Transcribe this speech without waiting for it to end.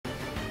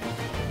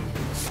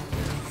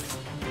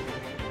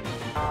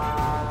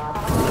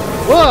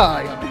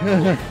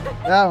Whoa!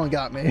 That one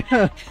got me.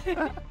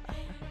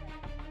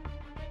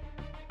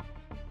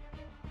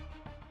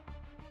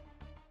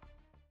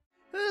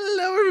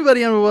 Hello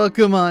everybody and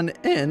welcome on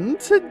in.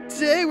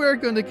 Today we're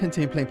going to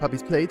continue playing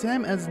Poppy's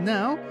Playtime, as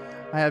now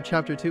I have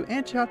chapter 2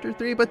 and chapter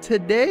 3, but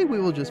today we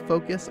will just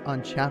focus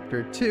on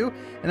chapter 2,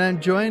 and I'm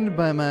joined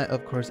by my,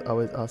 of course,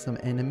 always awesome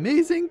and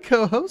amazing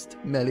co-host,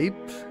 Melly.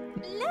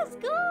 Let's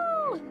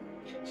go!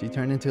 She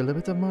turned into a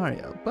little bit of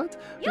Mario, but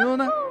we will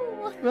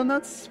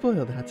not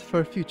spoil that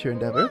for future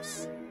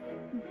endeavors.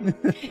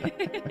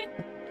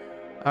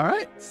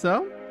 Alright,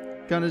 so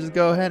gonna just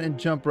go ahead and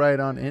jump right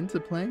on into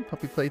playing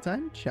Poppy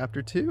Playtime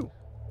Chapter 2.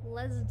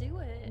 Let's do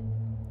it.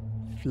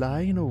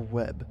 Fly in a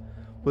web.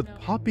 With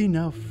Poppy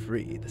now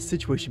free, the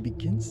situation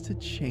begins to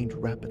change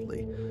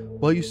rapidly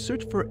while you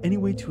search for any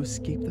way to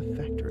escape the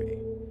factory.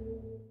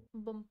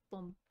 Bum,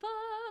 bum,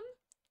 bum.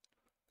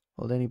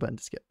 Hold any button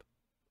to skip.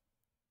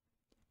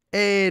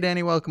 Hey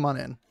Danny, welcome on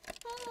in.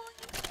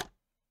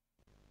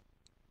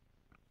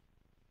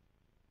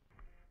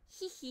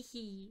 Hee hee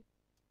hee.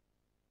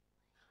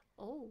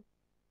 Oh,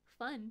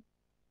 fun.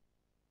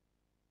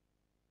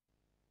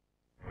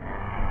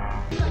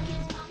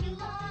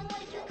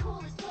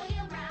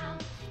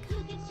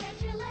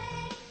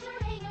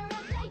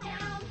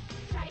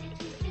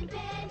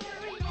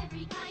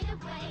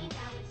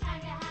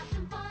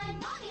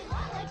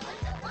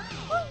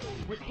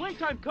 With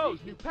Playtime Co.'s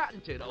new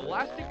patented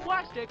elastic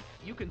plastic,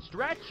 you can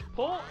stretch,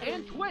 pull,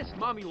 and twist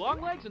Mommy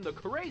Longlegs in the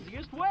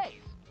craziest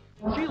ways.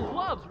 She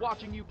loves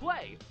watching you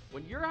play.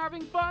 When you're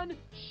having fun,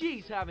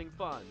 she's having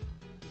fun.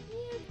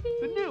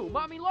 The new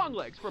Mommy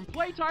Longlegs from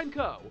Playtime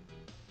Co.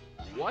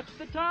 What's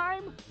the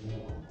time?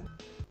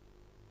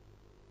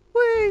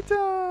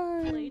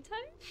 Playtime!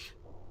 Playtime?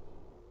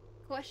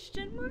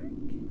 Question mark?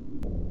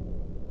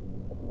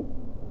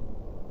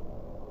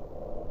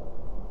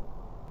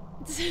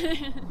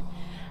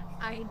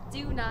 I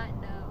do not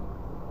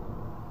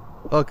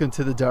know. Welcome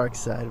to the dark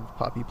side of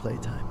Poppy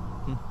Playtime.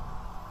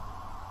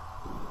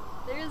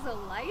 There's a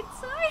light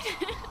side?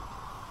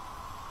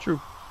 True.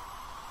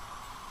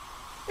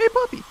 Hey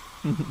Poppy!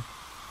 Wake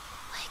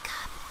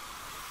up.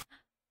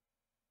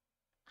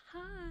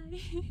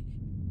 Hi.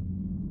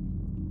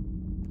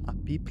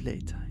 Poppy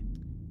Playtime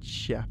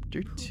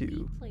Chapter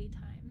 2.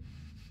 Playtime.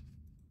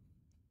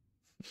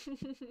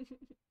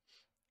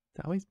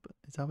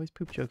 It's always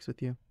poop jokes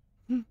with you.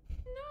 Not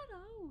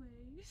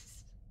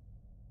always.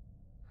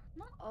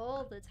 Not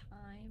all the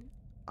time.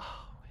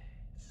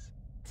 Always.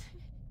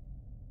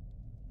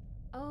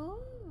 Oh.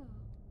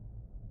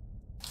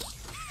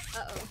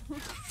 Uh-oh.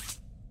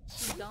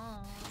 She's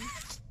gone.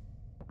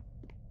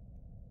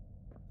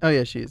 Oh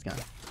yeah, she is gone.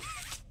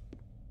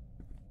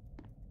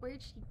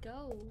 Where'd she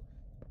go?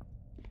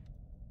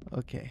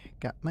 Okay,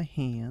 got my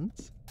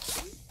hands.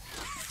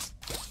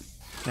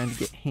 Time to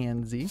get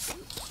handsy.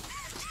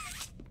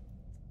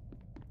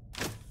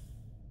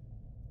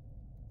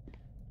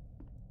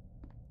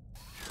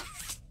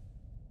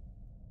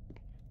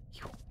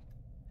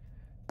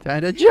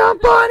 Time to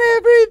jump on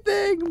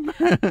everything!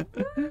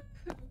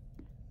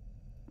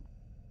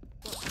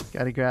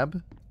 Gotta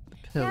grab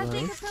Yeah, pillows.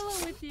 take a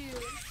pillow with you.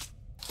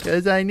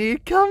 Because I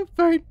need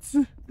comfort.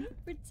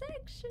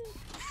 Protection.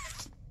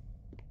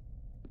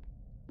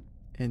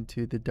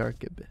 Into the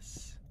dark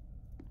abyss.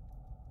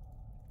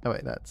 Oh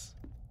wait, that's...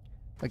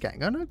 Okay, I'm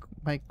gonna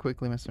might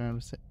quickly mess around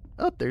with it.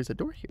 Oh, there's a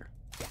door here.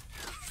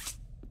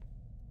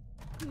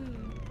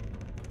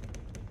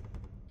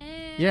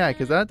 Yeah,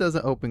 because that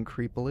doesn't open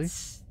creepily.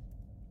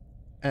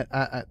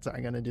 So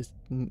I'm gonna just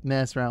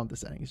mess around with the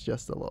settings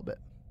just a little bit.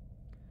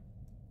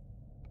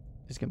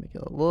 Just gonna make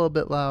it a little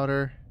bit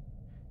louder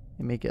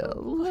and make it a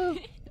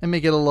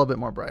little bit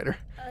more brighter.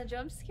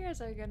 Jump scares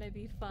are gonna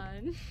be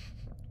fun.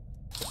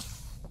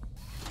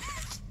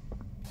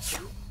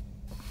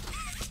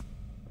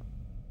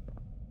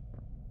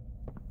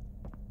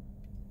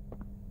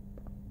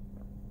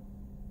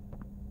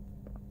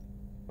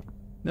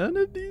 None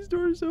of these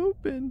doors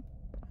open.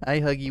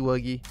 Hi, Huggy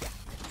Wuggy.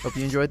 Hope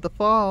you enjoyed the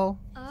fall.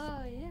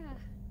 Oh yeah.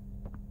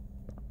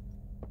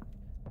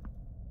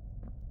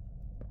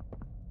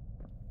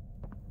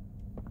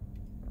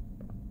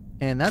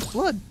 And that's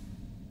blood.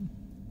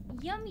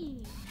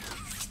 Yummy.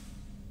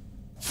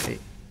 Wait.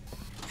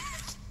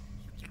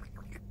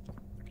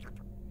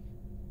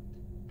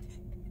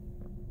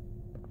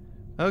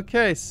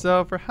 Okay,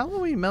 so for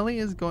Halloween, Melly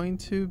is going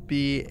to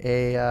be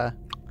a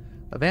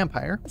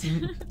vampire.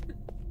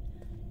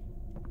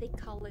 They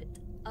call it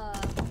a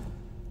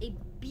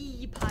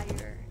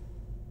bee-pyre,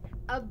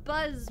 a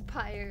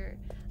buzz-pyre,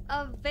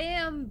 a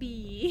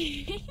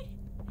vambi. Keep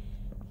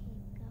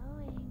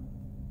going.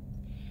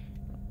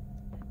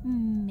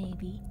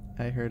 Maybe.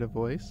 I heard a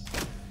voice.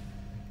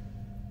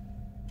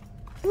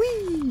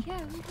 Whee!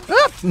 Yeah.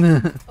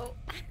 Ah! Oh.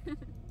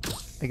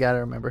 I gotta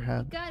remember how.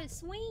 You gotta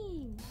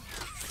swing.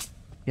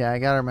 Yeah, I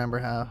gotta remember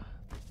how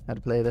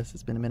to play this.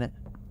 It's been a minute.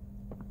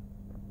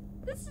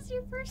 This is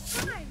your first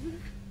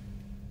time.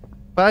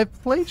 But I've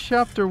played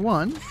chapter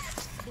 1. Yeah.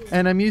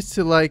 And I'm used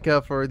to like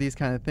for these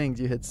kind of things,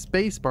 you hit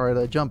spacebar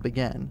to jump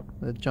again.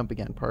 The jump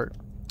again part.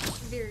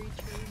 Very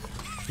true.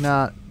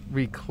 Not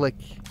re-click.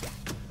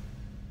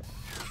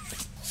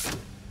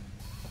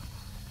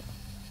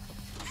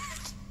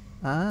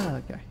 Ah,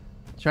 okay.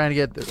 Trying to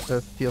get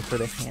the feel for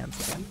the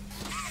hands again.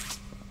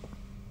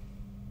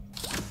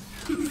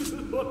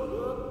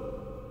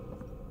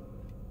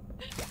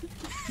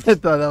 I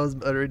thought that was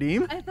a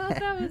redeem. I thought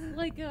that was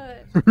like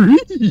a.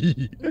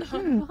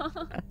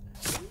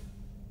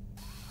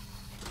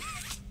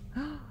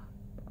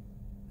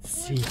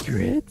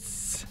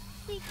 Secrets.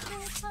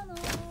 Secret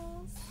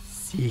tunnels.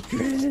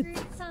 Secrets.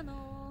 Secret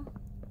tunnel.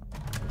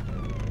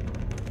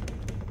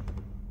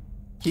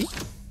 Key?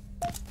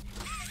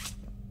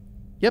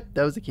 Yep,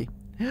 that was the key.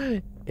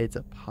 It's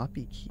a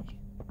Poppy key.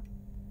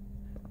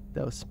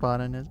 That was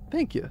spot on.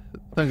 Thank you.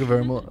 Thank you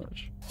very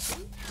much.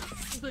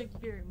 Thank you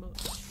very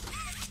much.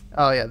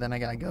 Oh yeah, then I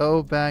gotta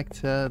go back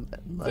to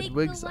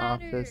Ludwig's Take the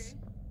ladder. office.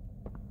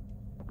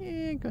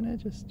 Yeah, gonna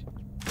just.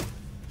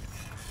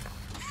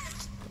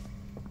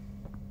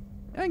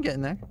 I'm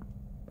getting there.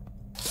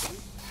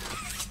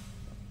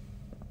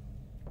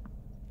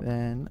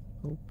 Then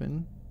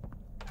open.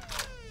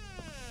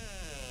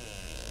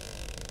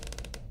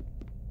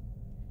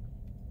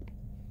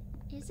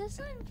 Is a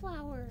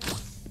sunflower.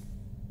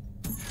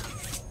 Oh,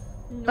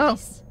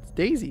 Nice. it's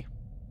Daisy.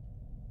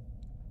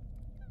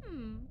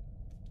 Hmm.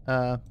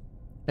 I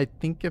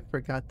think I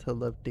forgot to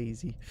love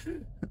Daisy.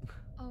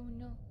 Oh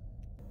no.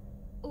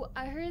 Oh,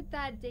 I heard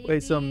that Daisy.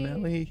 Wait, so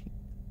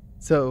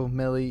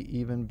Millie,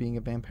 even being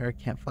a vampire,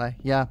 can't fly?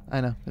 Yeah,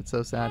 I know. It's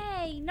so sad.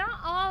 Hey, not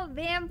all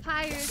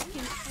vampires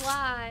can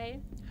fly.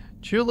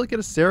 True, look at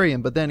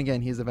Assyrian, but then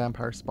again, he's a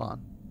vampire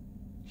spawn.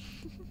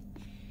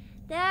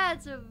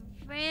 That's a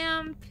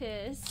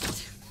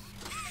vampist.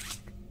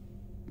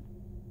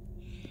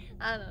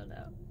 I don't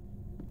know.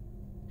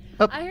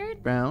 Up, I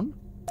heard brown.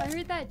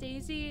 that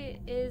Daisy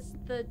is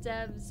the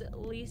dev's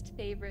least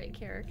favorite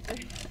character.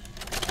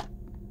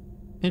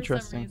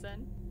 Interesting. For some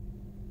reason.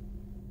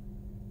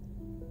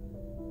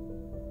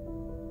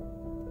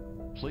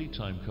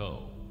 Playtime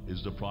Co.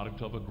 is the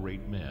product of a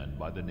great man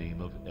by the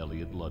name of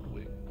Elliot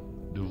Ludwig.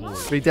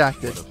 Divorced,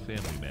 Redacted. but a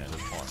family man at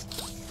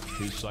heart.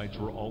 His sights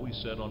were always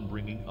set on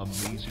bringing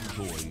amazing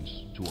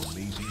toys to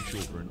amazing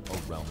children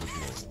around the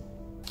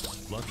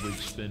globe. Ludwig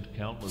spent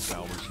countless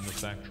hours in the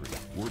factory,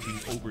 working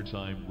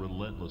overtime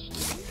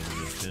relentlessly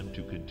in an attempt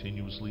to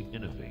continuously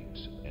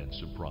innovate and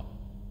surprise.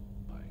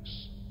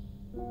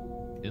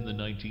 In the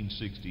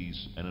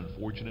 1960s, an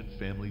unfortunate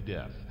family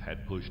death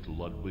had pushed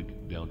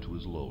Ludwig down to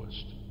his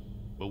lowest.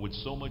 But with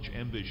so much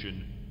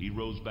ambition, he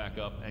rose back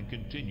up and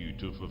continued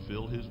to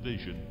fulfill his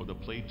vision for the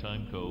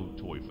Playtime Co.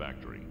 toy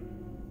factory.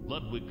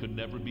 Ludwig could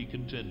never be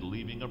content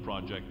leaving a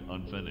project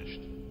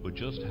unfinished. But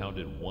just how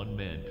did one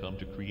man come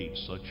to create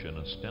such an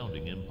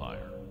astounding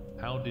empire?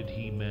 How did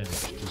he manage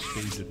to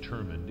stay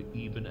determined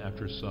even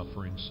after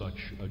suffering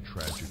such a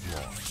tragic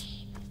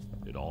loss?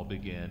 It all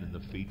began in the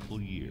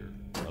fateful year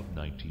of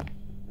 19...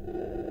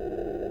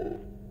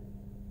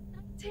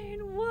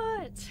 Turn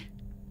what?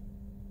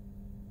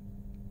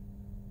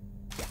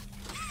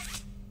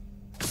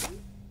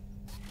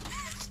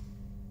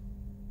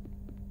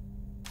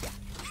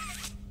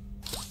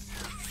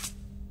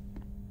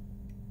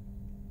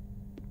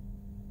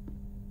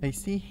 I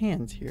see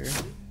hands here.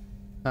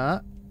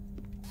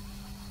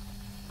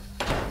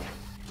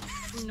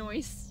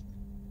 Noise.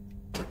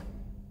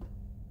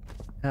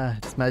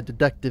 It's my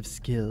deductive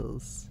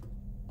skills.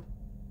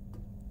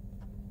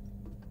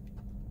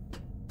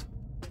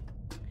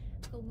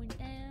 Going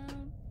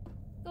down.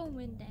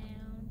 Going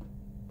down.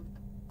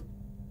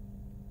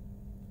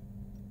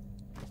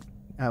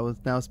 I will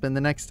now spend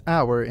the next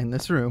hour in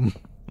this room.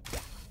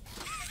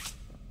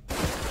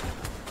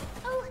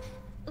 Oh,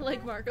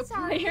 like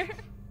sorry. Markiplier.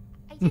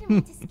 I didn't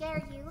mean to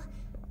scare you.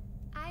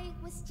 I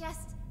was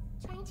just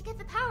trying to get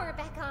the power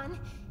back on.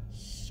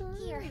 Sure.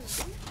 Here.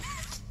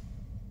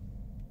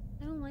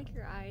 I don't like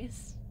your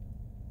eyes.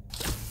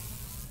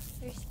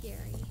 They're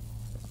scary.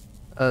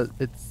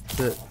 It's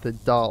the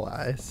doll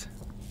eyes.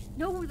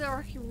 No,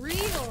 they're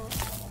real.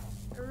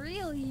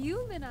 Real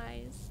human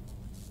eyes.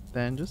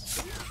 Then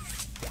just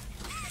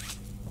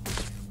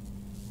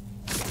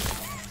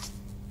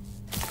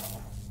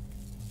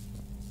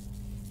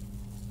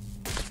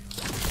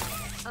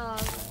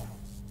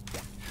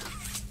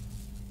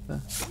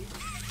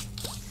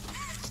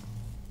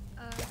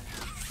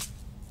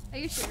Are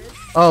you sure?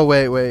 oh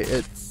wait,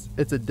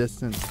 it's a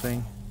distance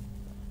thing.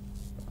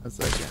 A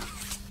second.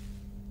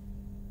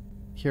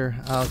 Here,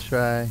 I'll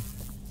try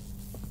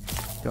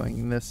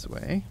going this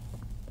way.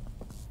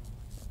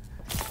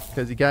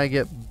 Because you gotta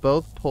get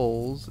both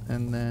poles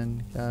and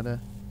then gotta...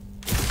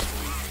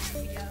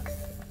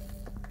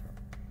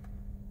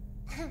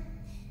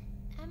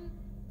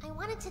 I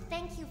wanted to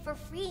thank you for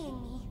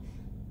freeing me.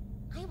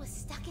 I was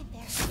stuck in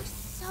there for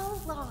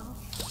so long.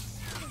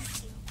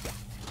 Thank you.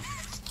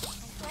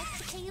 I'd like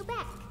to pay you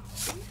back.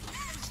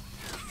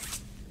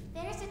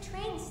 There's a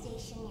train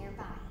station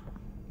nearby.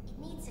 It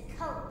needs a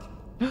code,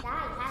 and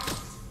I have it.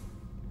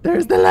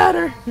 There's the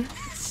ladder!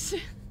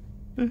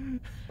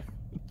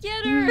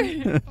 Get her!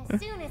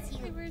 As soon as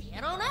you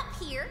get on up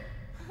here.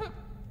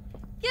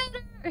 Get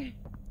her!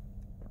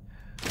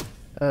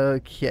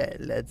 Okay,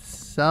 let's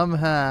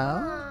somehow.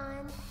 Come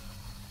on.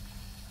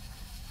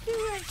 Do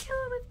it! Kill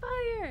him with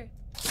fire!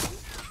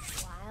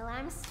 While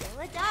I'm still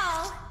a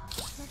doll.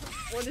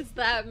 What does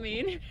that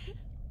mean?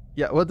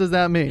 Yeah, what does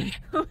that mean?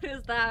 What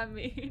does that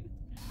mean?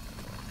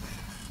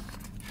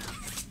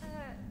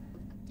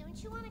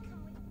 Don't you want to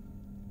come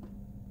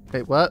with?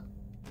 Wait, what?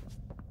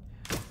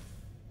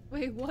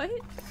 Wait, what?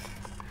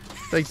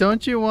 Like,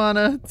 don't you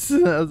wanna?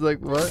 I was like,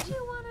 what? Don't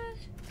you wanna?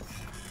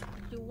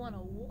 You wanna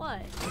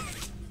what?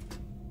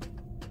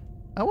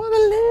 I wanna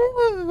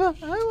live.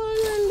 I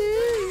wanna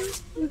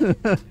live.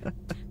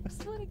 I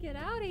just wanna get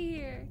out of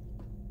here.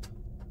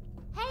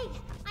 Hey,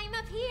 I'm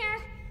up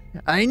here.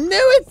 I knew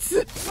it.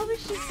 How is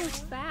she so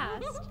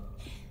fast?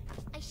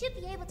 I should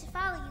be able to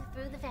follow you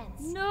through the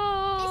vents.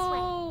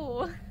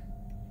 No!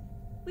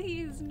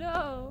 Please,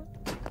 no.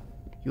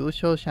 You're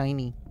so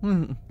shiny.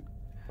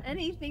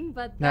 Anything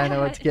but Now I that.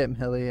 know what to get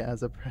Millie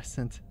as a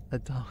present. A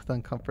doll with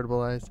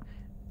uncomfortable eyes.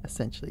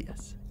 Essentially,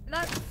 yes.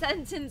 That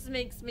sentence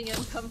makes me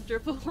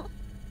uncomfortable.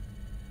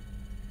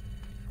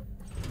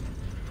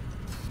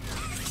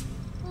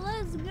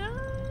 Let's go!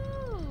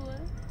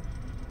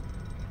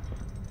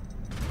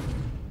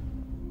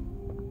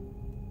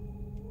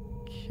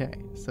 Okay,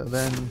 so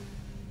then.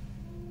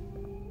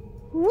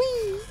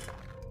 Whee!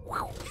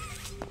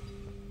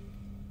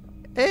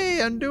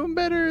 Hey, I'm doing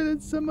better than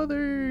some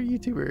other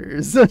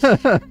YouTubers.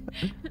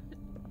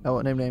 I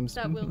won't name names.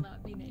 That will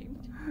not be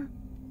named.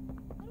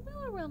 What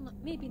will or will not,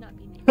 maybe not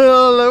be named?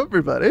 Hello,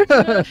 everybody.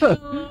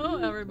 Hello,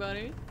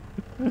 everybody.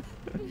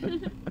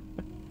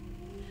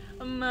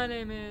 My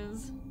name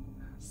is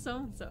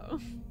so-and-so.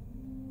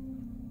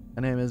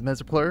 My name is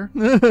Messerplur.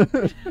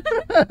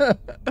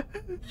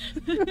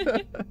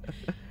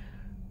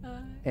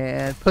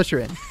 And push her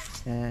in.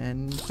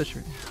 And push her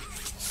in.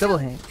 Double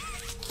hand.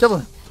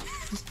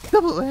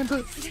 Double hand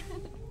push.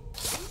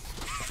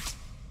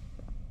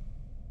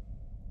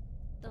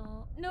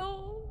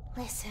 No.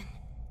 Listen,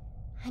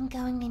 I'm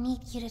going to need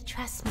you to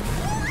trust me.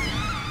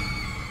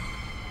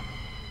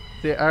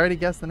 See, I already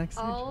guessed the next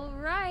stage. All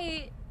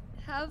right.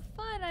 Have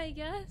fun, I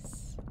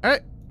guess.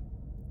 Alright.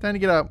 Time to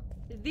get out.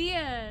 The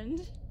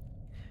end.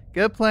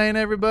 Good playing,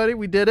 everybody.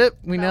 We did it.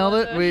 We nailed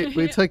it.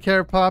 We took care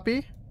of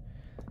Poppy.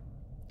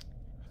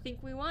 I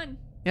think we won.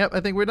 Yep, I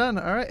think we're done.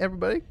 Alright,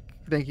 everybody.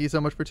 Thank you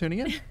so much for tuning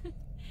in.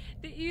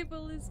 The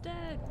evil is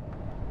dead.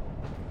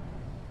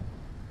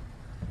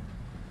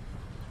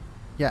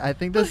 Yeah, I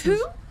think this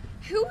is...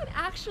 Who would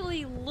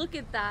actually look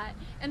at that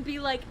and be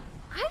like,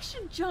 I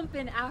should jump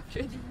in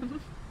after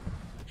them?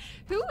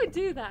 Who would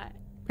do that?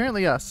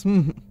 Apparently us.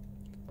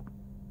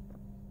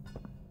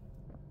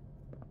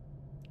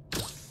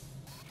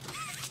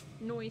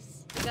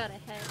 Noise. Got a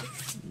head.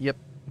 Yep.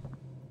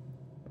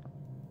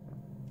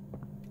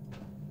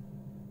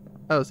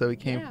 Oh, so we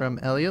came Yeah. from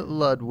Elliot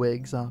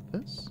Ludwig's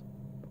office.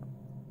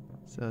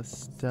 So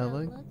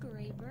Stella.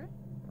 Graber.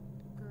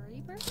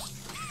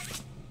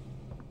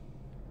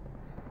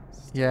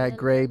 Yeah,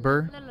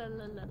 Graber.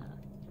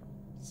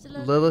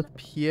 Lilith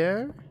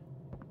Pierre.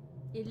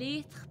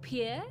 Elith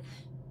Pierre.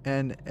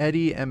 And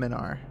Eddie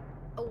Eminar.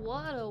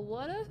 What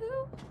a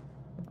who?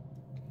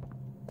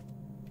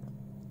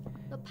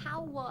 The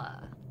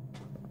power.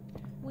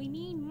 We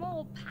need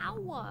more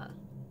power.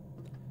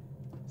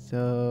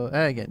 So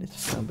again, it's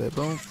just a bit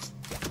boom.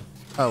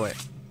 Oh wait.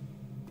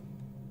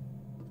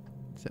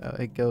 So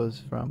it goes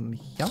from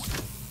here.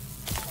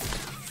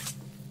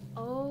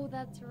 Oh,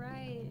 that's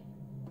right.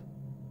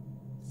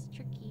 It's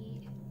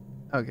tricky.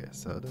 Okay,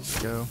 so does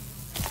it go?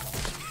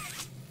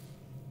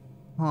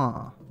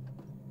 Huh.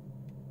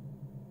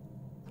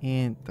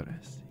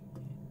 Interesting.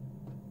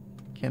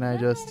 Can I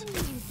just?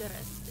 Very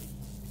interesting.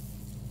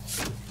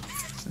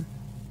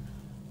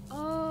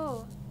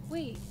 Oh,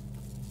 wait.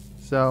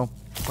 So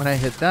when I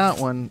hit that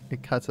one,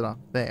 it cuts it off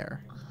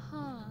there.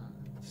 Huh.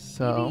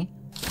 So, Maybe.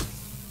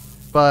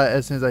 but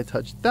as soon as I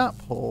touch that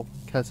pole,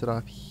 it cuts it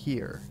off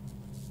here.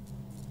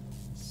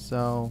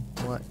 So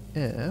what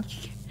if?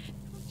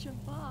 Don't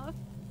jump off.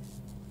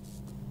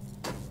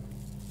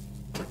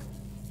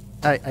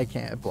 I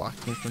can't. It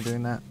blocked me from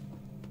doing that.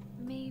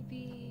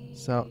 Maybe.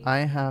 So I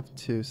have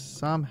to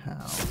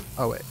somehow.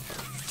 Oh wait.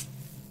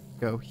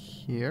 Go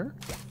here.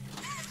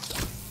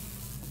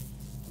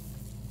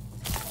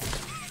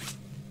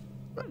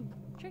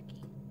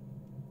 Tricky.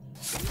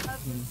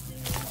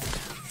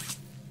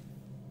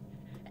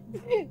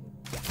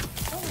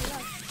 Oh my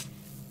gosh.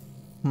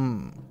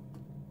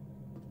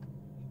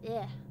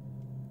 Yeah.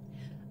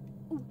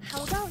 Ooh,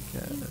 how about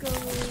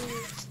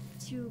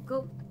you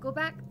go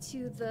back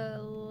to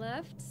the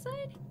left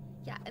side?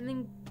 Yeah, and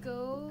then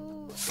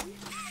go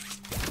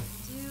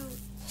do.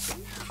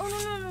 Oh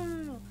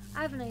no!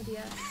 I have an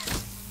idea.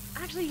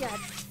 Actually, yeah,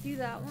 do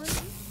that one,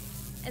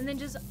 and then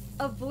just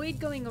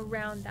avoid going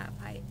around that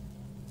pipe.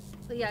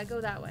 So yeah,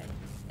 go that way,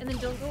 and then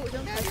don't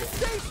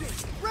touch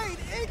it. Raid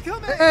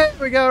incoming! Hey,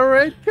 we got a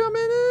raid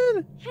coming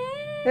in.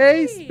 Hey!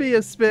 Hey, Spee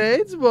of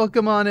Spades,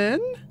 welcome on in.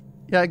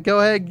 Yeah, go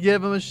ahead,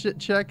 give them a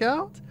check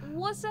out.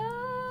 What's up?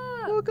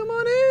 Oh, come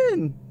on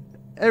in.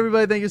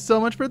 Everybody, thank you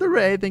so much for the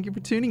raid. Thank you for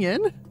tuning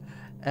in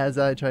as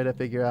I try to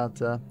figure out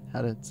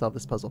how to solve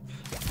this puzzle.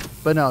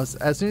 But no,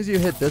 as soon as you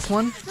hit this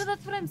one... No,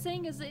 that's what I'm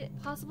saying. Is it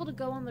possible to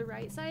go on the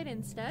right side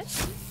instead?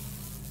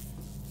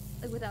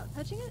 Like, without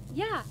touching it?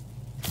 Yeah.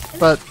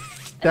 But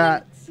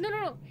then,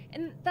 no.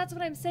 And that's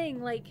what I'm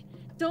saying. Like,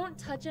 don't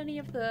touch any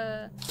of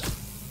the...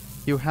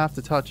 You have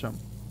to touch them.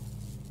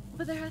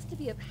 But there has to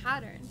be a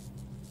pattern.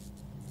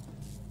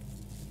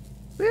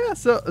 Yeah,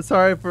 so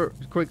sorry for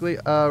quickly,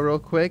 real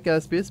quick,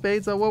 Speed of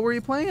Spades, what were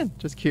you playing?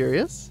 Just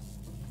curious.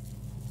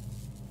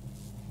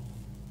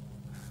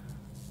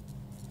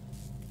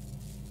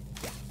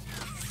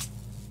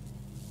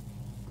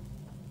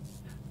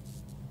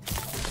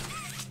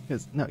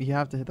 Because no, you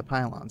have to hit the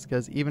pylons.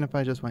 Because even if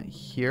I just went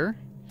here,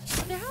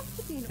 There has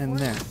to be an and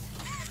order. there,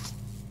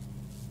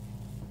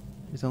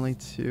 there's only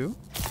 2.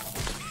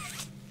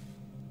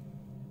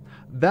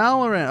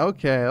 Valorant.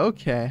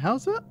 Okay.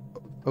 How's that?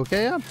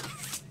 Okay, yeah.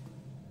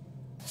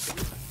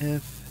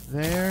 If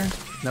there,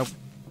 nope.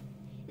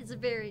 It's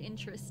very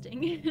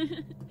interesting.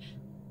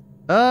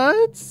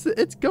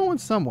 It's going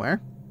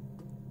somewhere.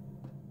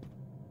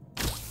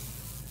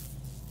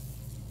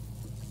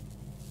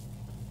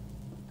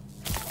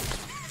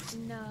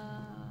 Nah,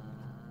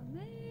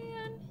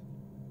 man.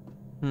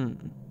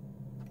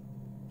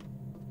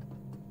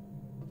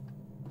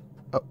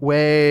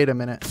 Wait a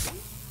minute.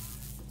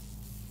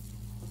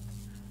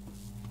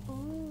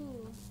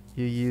 Ooh.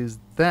 You use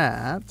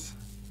that.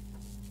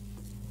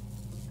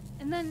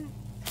 And then...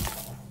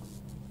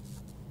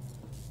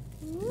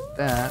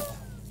 That.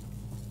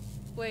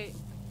 Wait.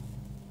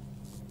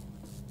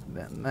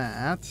 Then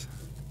that.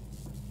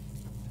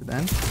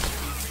 Then.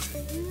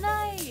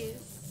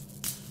 Nice.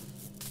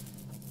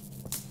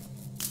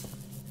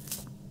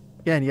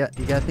 Again, yeah,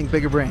 you gotta think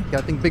bigger brain. You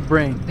gotta think big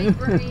brain. Big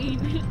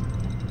brain.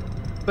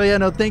 But yeah,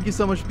 no, thank you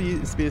so much,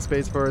 Speed of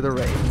Space, for the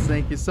raids.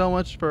 Thank you so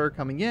much for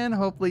coming in.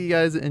 Hopefully you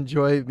guys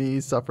enjoy me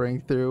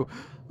suffering through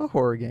a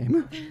horror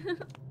game.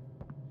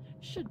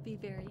 Should be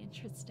very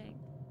interesting.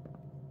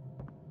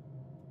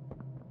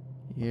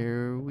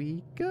 Here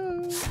we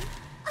go.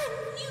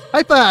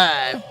 High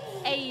five!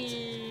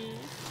 Hey.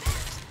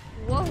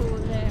 Whoa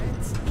there.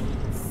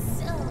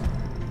 So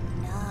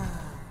long.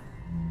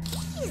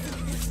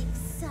 Isn't this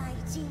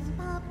exciting,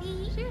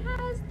 Poppy? She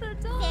has the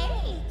dog.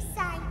 Very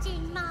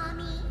exciting,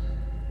 Mommy.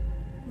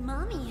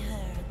 Mommy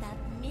heard that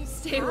Miss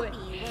Stay away.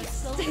 Poppy was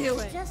Stay going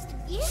away. to just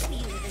give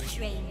you the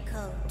train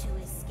code to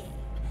escape.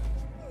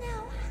 Now,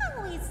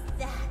 how is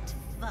that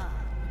fun?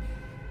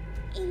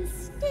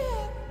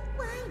 Instead,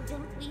 why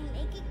don't we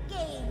make a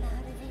game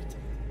out of it?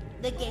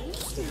 The game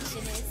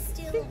station is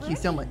still Thank you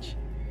so much.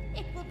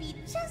 It will be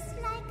just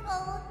like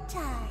old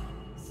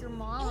times. Your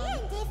mom.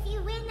 And if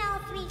you win all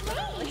 3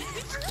 games,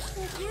 I'll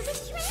give you the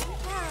train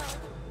code.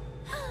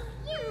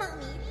 Your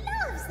mommy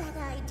loves that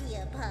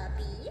idea,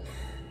 Poppy.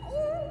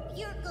 Oh,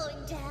 you're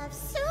going to have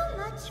so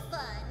much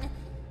fun.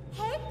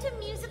 Head to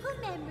musical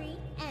memory,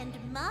 and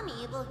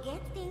Mommy will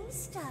get things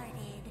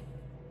started.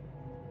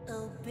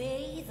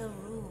 Obey the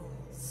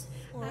rules,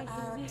 or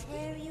I'll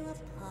tear you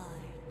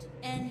apart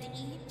and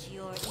eat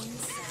your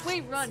insides.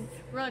 Wait, run.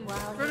 While Run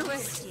you're away.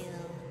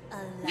 still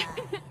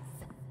alive.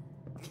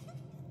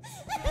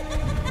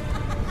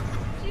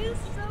 She's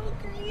so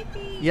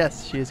creepy.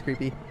 Yes, she is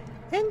creepy.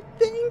 And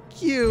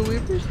thank you. We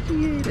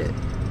appreciate it.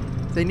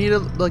 They need to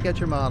look at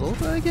your models.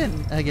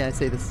 Again, I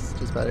say this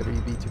just about every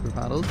VTuber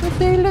models, but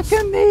they look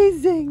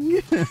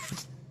amazing.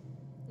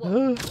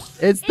 Well,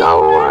 It's the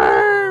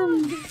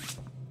worm.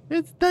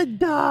 It's the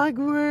dog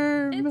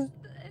worm.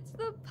 it's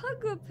the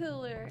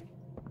Pugapillar.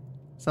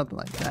 Something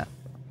like that.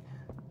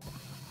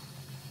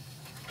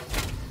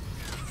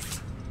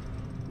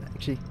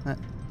 Actually, hold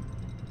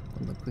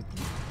on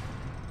quickly.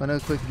 Want to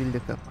quickly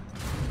look up.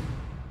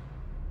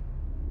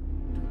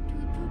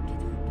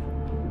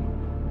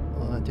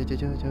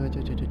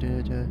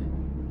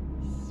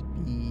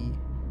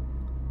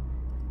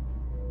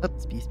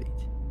 Speed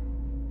Spades.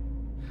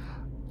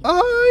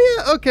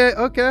 Oh yeah, okay.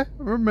 I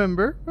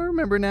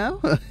remember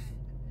now.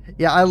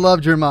 Yeah, I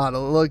loved your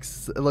model. It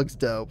looks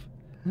dope.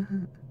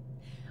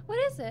 What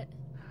is it?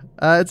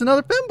 It's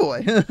another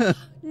femboy.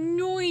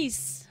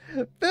 Nice.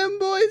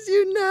 Femboys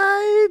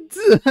unite!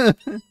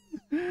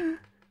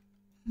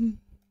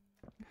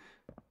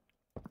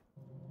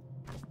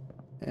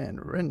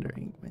 And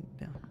rendering went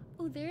down.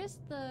 Oh, there's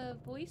the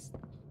voice.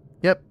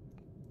 Yep.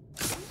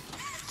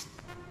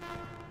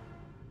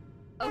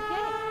 Okay.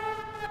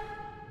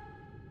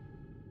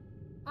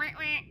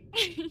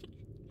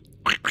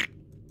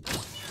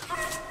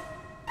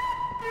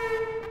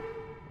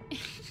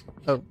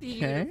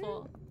 Okay.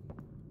 Beautiful.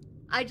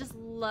 I just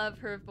love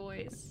her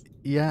voice.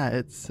 Yeah,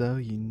 it's so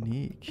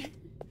unique.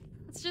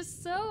 It's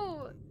just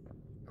so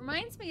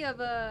reminds me of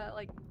a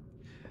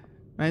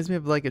Reminds me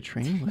of like a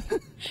train with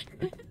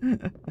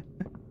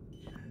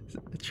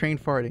a train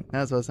farting.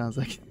 That's what it sounds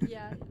like.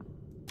 yeah.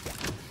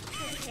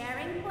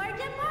 Preparing for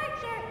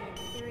departure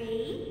in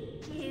 3,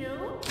 2,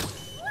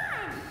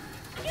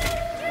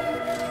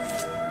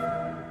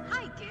 1.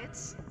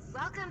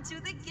 Welcome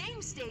to the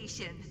game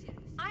station.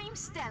 I'm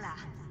Stella,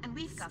 and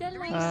we've got Stella.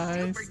 3 Hi,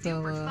 super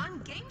duper Stella.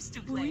 fun games to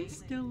play.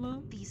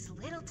 Stella. These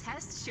little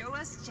tests show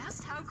us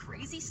just how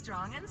crazy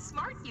strong and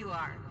smart you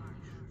are.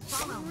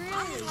 Follow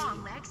Mommy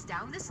Longlegs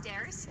down the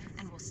stairs,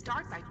 and we'll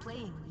start by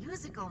playing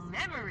musical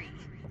memory.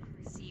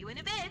 See you in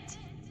a bit.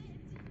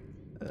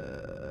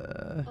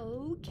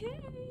 Okay.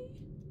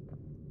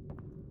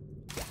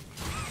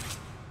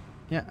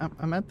 Yeah,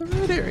 I'm at the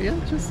right area.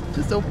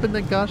 Just open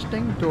the gosh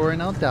dang door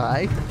and I'll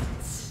die.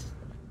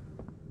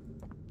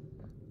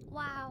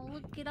 Wow,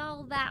 look at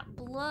all that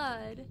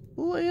blood.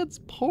 Let's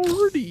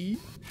party.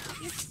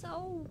 It's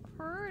so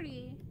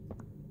pretty.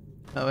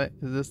 Oh wait,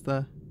 is this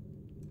the?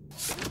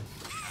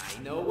 I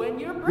know when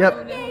your Yep.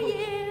 birthday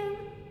is.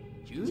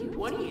 June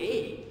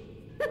 28th.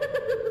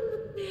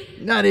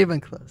 Not even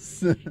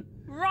close.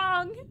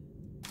 Wrong.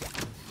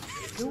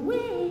 Make a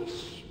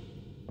wish.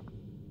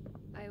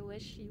 I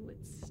wish you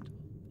would stop.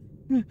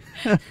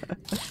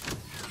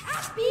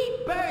 Happy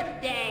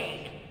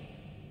birthday.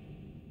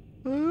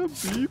 Happy Oh,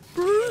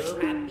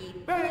 birthday. happy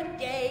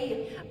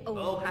birthday.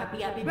 Oh,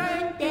 happy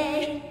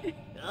birthday.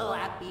 Oh,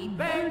 happy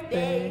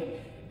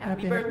birthday.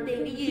 Happy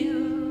birthday to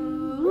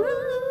you.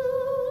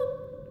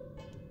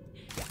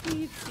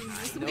 We've seen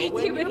this I know way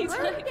when too your many times.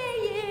 birthday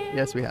is.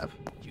 Yes, we have.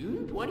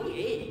 June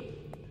 28th.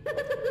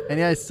 And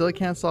yeah, I still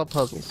can't solve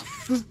puzzles.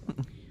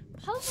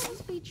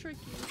 Puzzles be tricky.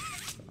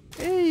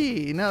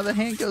 Hey, now the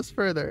hand goes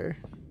further.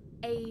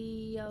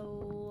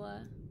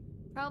 Ayo.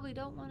 Probably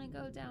don't want to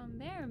go down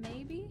there,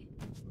 maybe?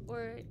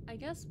 Or I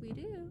guess we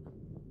do.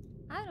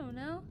 I don't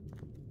know.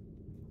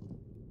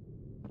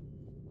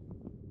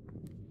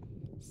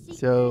 Secret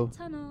So,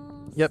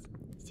 tunnels. Yep.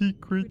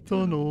 Secret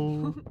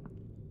tunnel.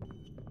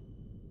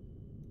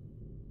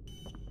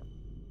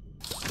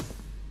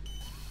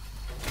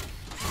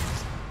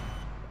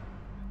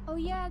 Oh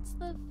yeah, it's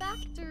the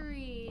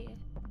factory.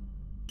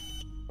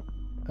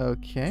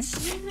 Okay.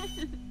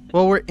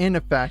 Well, we're in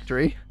a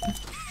factory.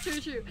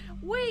 True.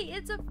 Wait,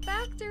 it's a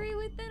factory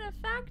within a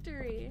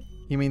factory.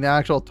 You mean the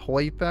actual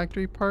toy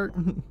factory part?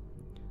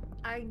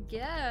 I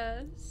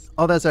guess.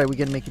 Oh, that's right. We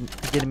get to make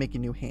a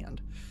new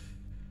hand.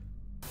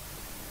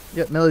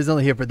 Yep, Millie's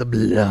only here for the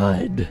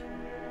blood.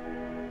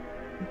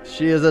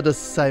 She is a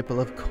disciple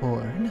of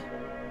corn.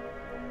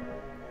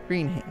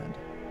 Green hand.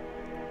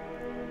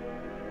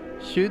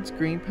 Shoots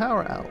green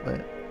power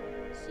outlet.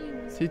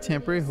 Seems To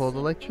temporarily hold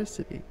pretty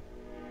electricity.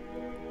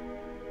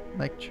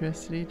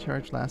 Electricity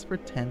charge lasts for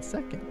 10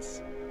 seconds.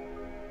 simple.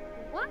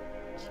 What?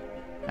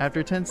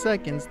 After 10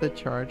 seconds, the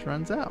charge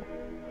runs out.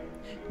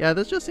 Yeah,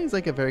 this just seems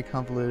like a very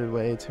convoluted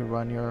way to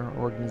run your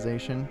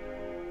organization.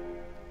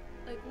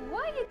 Like,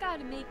 why you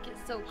gotta make it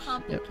so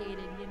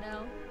complicated, you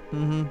know?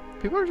 Mm-hmm.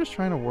 People are just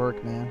trying to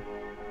work, man.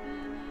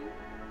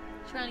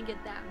 Mm-hmm. Trying to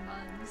get that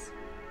muns.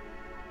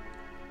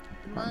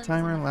 The On muns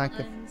timer, and the lack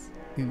of... huns.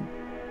 Ooh.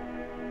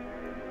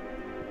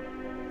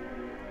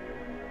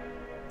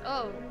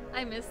 Oh,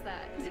 I missed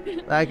that.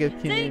 Lack of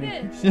Dang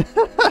it! communication.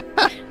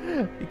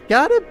 You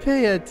gotta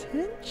pay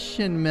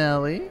attention,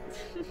 Melly.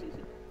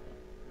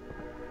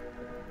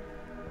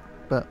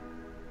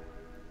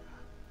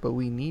 But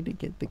we need to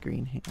get the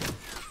green hand.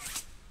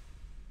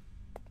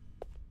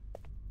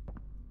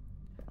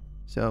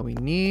 So we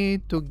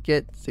need to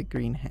get the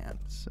green hand.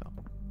 So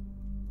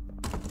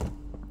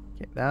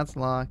okay, that's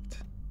locked.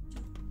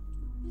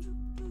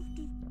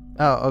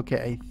 Oh,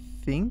 okay. I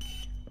think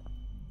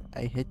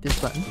I hit this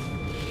button.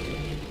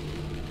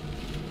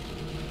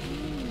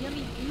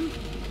 Yummy goop.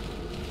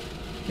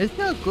 It's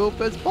not goop,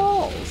 it's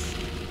balls.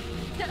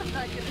 I'm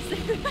not gonna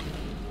say that.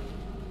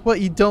 What,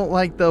 you don't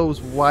like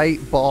those white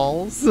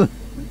balls?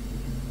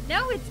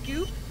 Now it's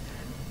goop.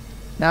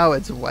 Now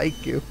it's white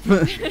goop.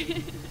 Oh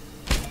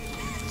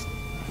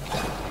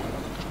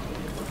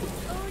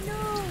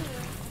no.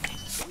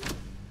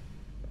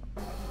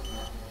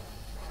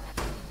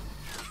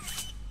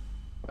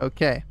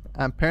 Okay.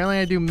 Apparently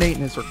I do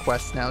maintenance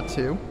requests now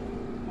too.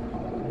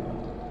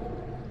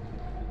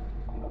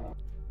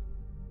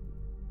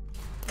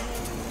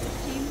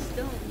 Teams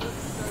don't look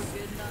so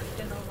good, not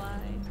gonna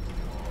lie.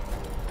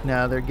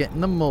 Now they're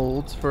getting the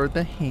molds for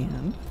the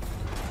hand.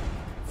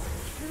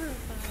 Terrifying.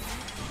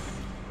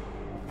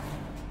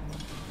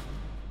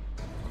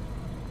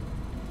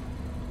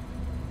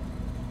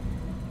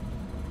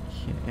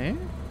 Okay.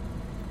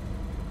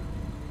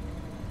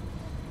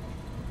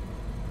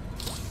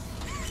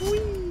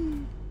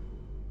 Whee!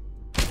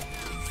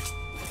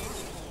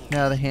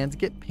 Now the hands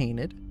get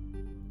painted.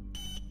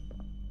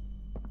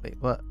 Wait,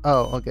 what?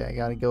 Oh, okay. I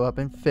gotta go up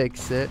and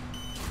fix it.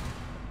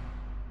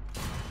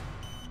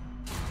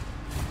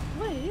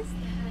 What is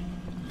that?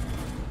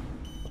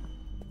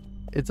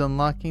 It's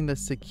unlocking the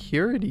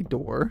security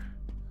door.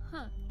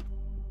 Huh.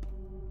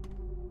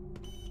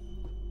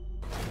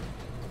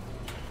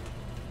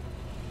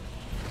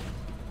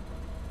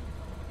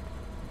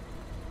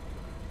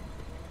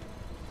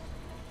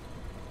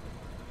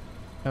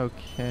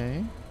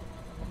 Okay.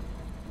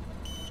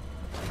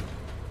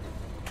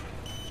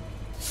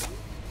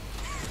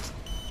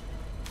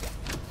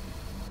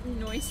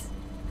 Noise.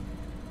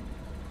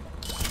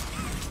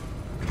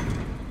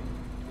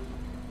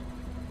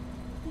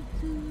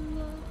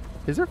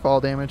 Is there fall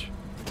damage?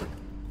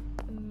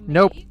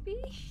 Nope.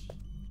 Maybe?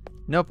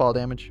 No fall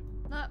damage.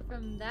 Not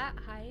from that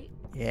height.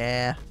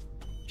 Yeah.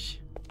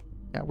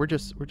 Yeah, we're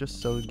just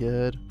so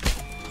good.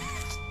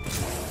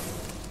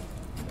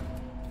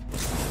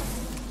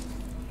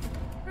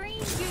 Green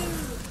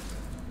goo.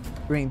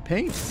 Green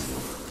paint.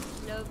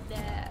 Love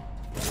that.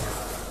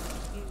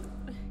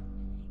 Goop.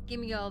 Give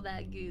me all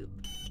that goop.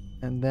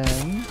 And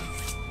then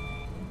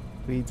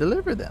we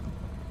deliver them.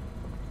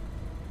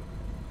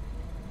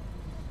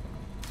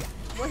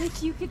 What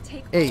if you could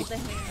take all 8. the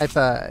hands? High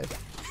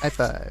five. High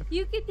five.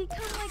 You could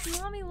become like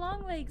Mommy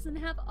Longlegs and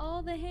have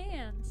all the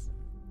hands.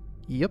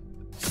 Yep.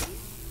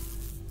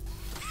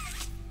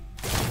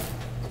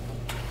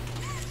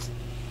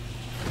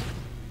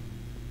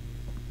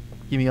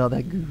 Give me all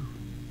that goo.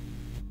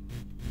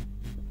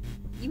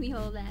 Give me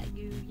all that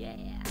goo,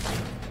 yeah.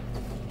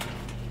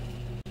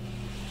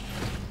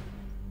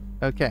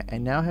 Okay, I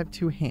now have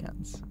 2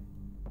 hands.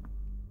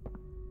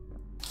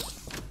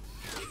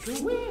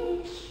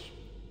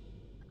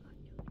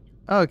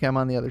 Okay, I'm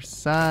on the other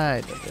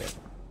side of it.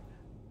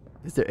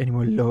 Is there any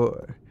more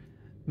lore?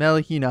 Mel,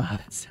 you know how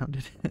that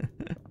sounded.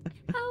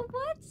 How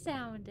what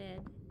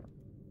sounded?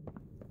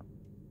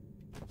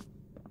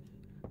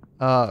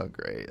 Oh,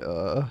 great.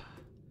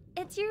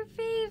 It's your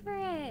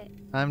favorite.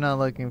 I'm not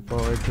looking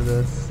forward to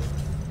this.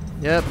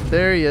 Yep,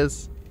 there he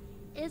is.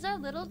 Is our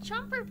little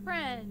chomper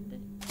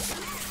friend.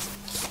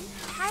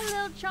 Hi,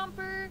 little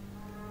chomper.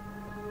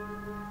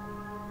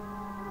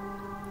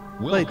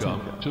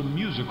 Welcome to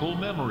Musical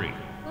Memory.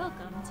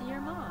 Welcome to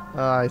your mom.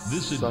 I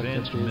This suck at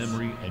advanced these.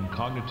 memory and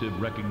cognitive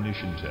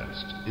recognition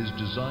test is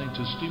designed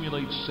to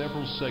stimulate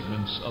several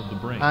segments of the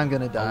brain, I'm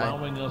gonna die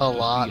allowing us a to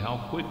lot. see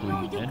how quickly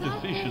Oh, you and got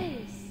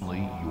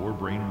efficiently your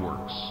brain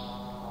works.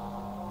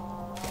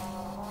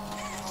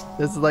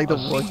 This is like the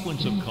A worst.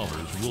 sequence of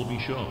colors will be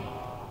shown,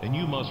 and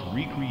you must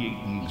recreate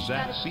the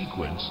exact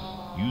sequence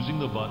using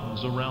the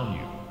buttons around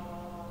you.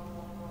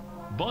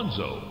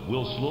 Bunzo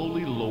will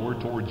slowly lower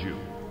towards you.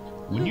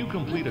 When you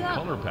complete a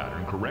color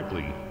pattern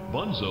correctly,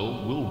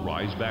 Bunzo will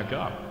rise back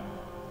up.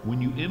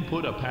 When you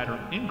input a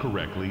pattern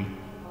incorrectly,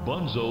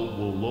 Bunzo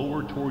will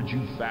lower towards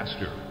you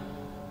faster.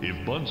 If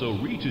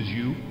Bunzo reaches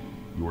you,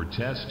 your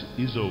test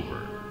is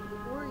over.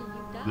 Or you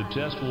die. The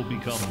test will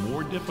become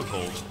more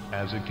difficult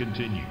as it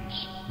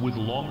continues, with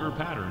longer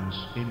patterns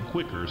in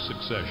quicker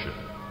succession.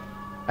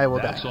 I will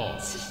That's die. all.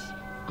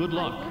 Good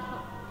luck.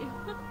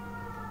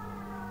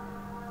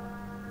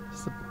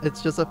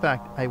 It's just a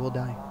fact. I will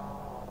die.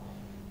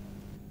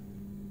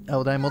 I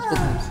will die multiple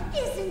times.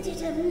 Isn't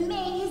it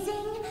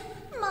amazing?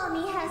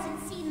 Mommy hasn't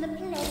seen the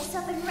place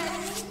up and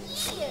running in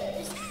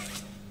years.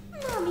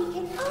 Mommy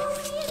can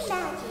only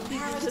imagine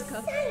how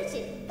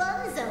excited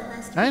Bunzo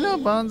must be. I know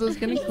Bonzo's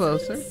getting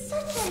closer. It's been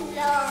such a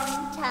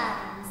long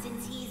time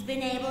since he's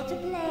been able to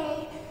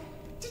play,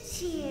 to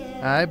cheer,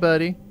 Hi,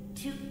 buddy.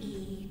 to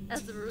eat.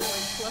 That's really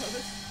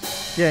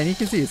close. Yeah, and you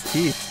can see his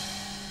teeth.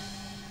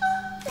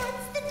 Oh,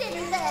 that's the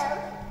dinner bell.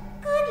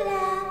 Good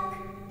luck.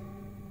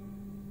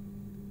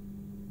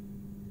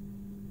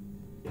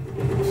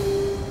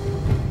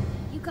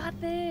 You got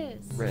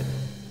this. Red,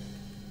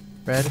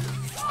 Red,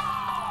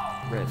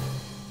 red,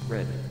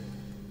 red,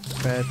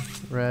 red,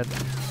 red.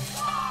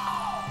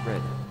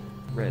 red,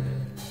 red,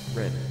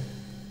 red,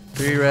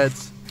 3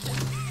 reds.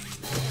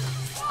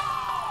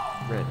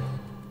 red,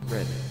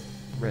 red,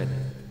 red,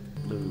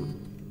 blue,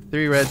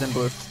 3 reds and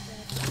blue.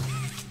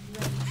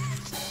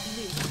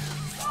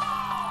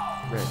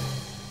 red,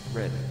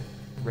 red,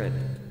 red,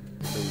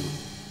 blue,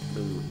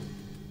 blue,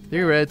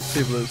 3 reds,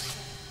 2 blues.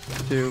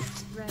 2,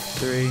 Red,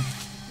 3,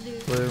 blue,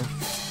 blue,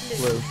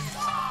 blue.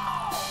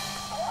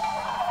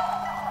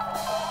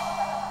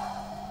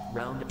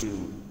 round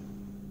 2,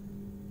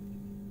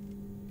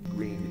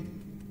 green,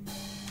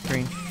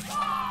 Green,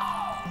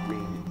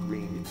 green,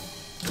 green,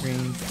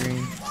 green,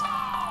 green,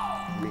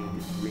 green,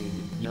 green,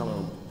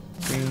 yellow,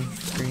 green,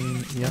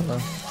 green, yellow.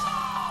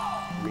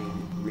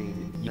 green,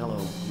 green,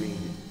 yellow, green,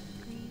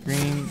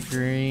 Green,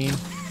 green,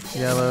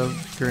 yellow,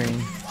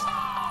 green.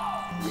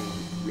 green,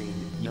 green,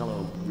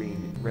 yellow,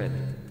 green, red,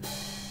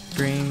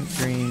 Green,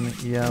 green,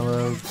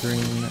 yellow,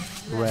 green,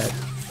 red.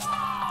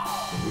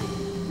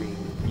 green,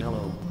 green,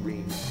 yellow,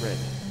 green, red,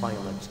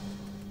 violet,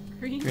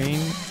 green,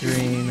 Green,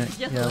 green,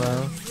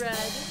 yellow, red,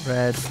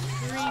 red.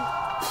 green.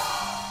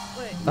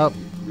 Wait. Oh,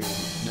 green,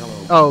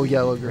 yellow, oh,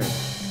 yellow, green. red,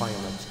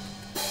 violet,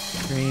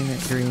 Green,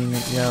 green,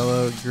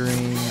 yellow,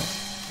 green,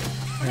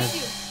 What red. did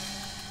you do?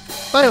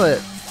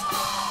 Violet.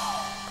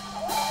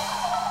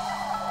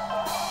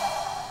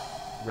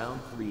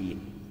 round 3,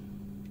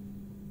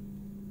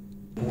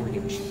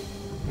 orange,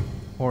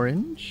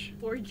 Orange.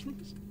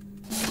 Organs.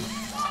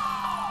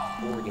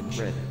 orange,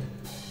 red,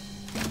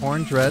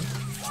 Orange, red.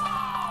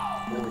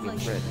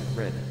 orange, red,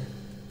 red,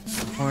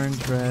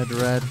 Orange, red,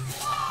 red.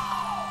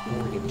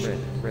 orange,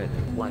 red, red,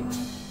 white,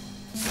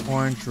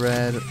 Orange,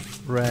 red,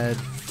 red.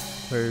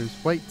 Where's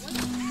white?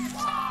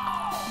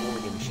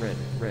 orange, red,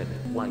 red,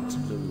 white,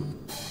 blue,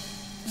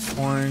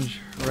 Orange,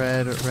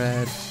 red,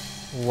 red,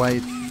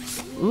 white.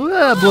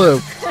 Ooh, blue.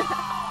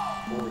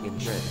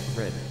 Orange,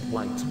 red,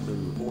 white,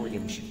 blue,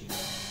 orange.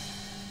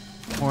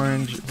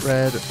 Orange,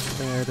 red,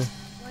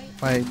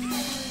 white,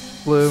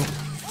 blue,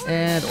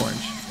 and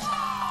orange.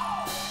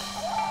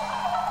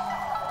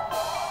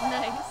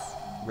 Nice.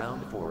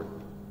 Round 4.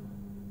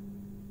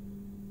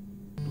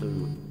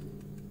 Blue,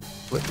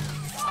 Blue.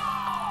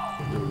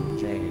 blue,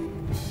 J.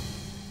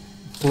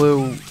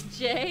 Blue.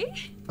 J?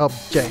 Oh,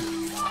 J.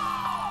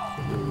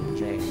 Blue,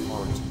 J,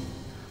 heart.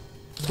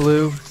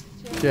 Blue,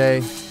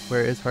 J.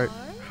 Where is heart?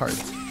 Heart.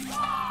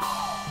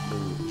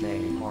 Blue,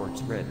 J,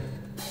 heart, red.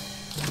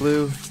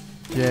 Blue,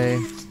 J,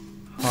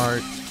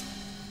 heart,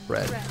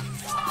 red. Red.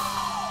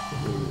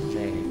 Blue,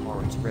 J,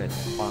 heart, red.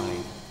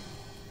 5.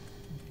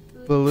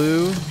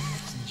 Blue,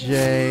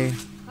 J,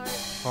 Heart.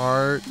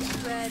 heart,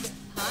 Red.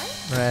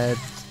 Pie? red,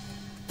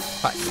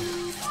 pie.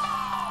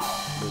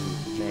 Blue,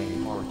 J,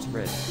 heart,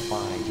 red.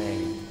 5, J.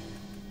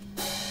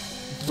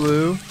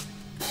 Blue,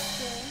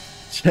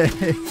 J. J,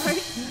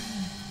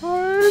 Heart.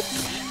 heart,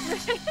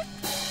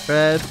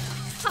 red,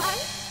 Pie?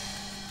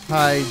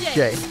 pie, J.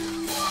 J.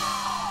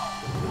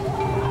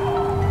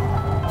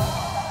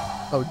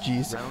 Oh,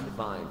 jeez. Round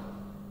 5.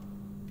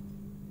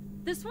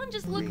 This one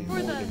just look Green, for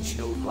the. orange,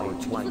 white,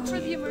 Look white. for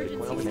the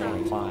emergency 12,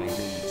 stuff. 5,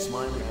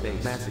 smiley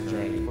face, massive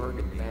J,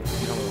 burgundy,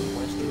 yellow,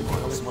 question,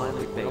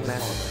 smiley face,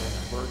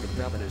 massive, burgundy,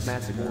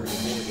 massive, Morgan,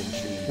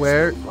 cheese.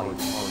 Where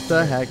White, heart, the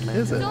red, heck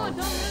is it? Don't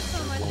move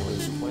so much. You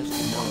Rose, should, question,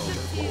 you yellow, should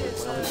see it.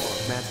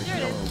 massive, There it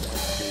yellow, is.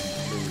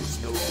 white, blue,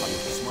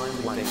 snowflake,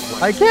 smiley face, I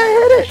white. can't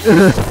hit it!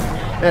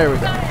 There we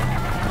go. Got it.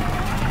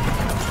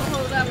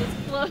 Oh, that was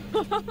close.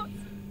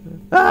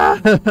 Ah!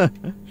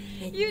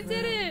 You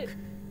did it.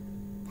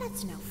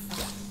 That's no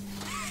fun.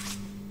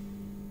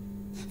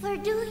 For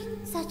doing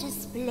such a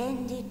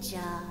splendid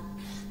job,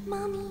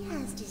 Mommy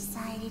has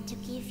decided to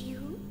give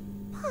you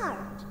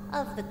part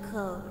of the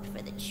code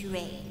for the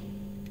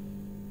train.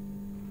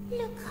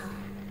 Look up.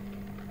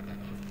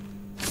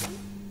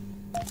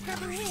 Grab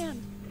her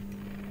hand.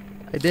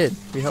 I did.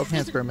 We held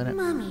hands for a minute.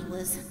 Mommy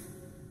was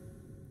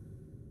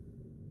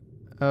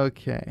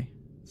Okay.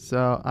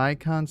 So,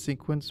 icon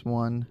sequence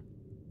 1.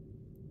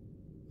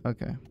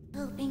 Okay.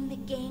 hoping the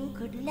game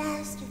could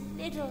last a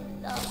little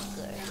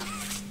longer.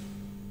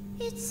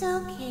 It's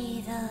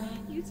okay though.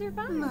 You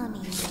survived. Mommy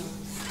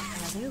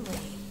knows other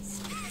ways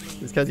to play.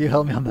 It's because you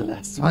held me on the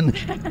last one.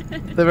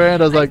 The very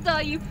end, I was like, I saw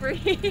you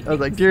free. I was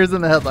like, gears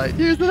in the headlight.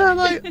 Gears in the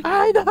headlight.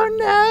 I don't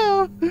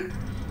know.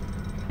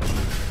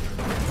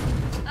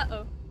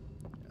 Uh-oh.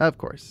 Of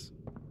course.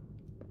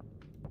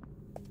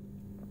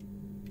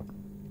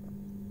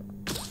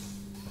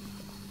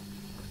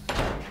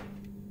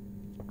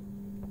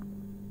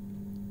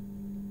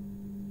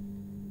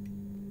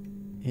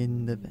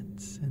 In the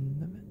vents, in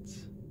the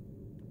vents.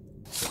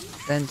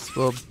 Vents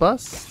will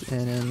bust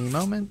in any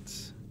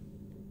moment.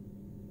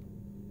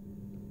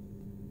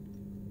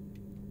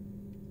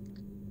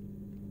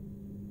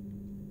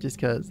 Just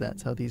because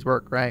that's how these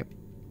work, right?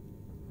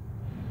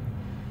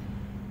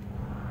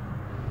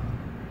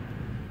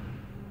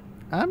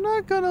 I'm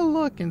not gonna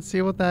look and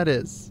see what that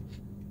is.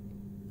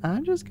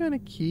 I'm just gonna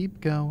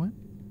keep going.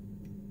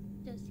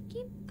 Just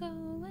keep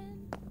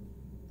going.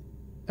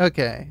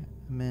 Okay,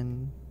 I'm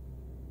in.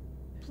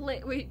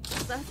 Wait,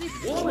 that's it.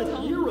 Wanna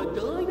hear a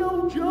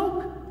dino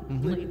joke?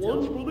 Mhm. Click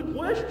once for the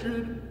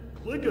question.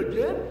 Click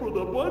again for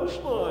the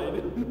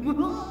punchline.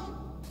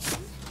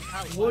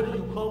 What do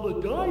you call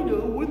a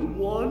dino with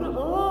one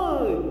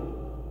eye?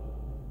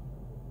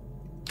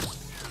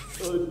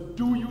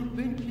 Do you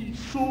think he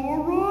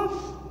saw us?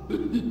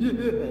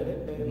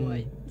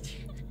 What?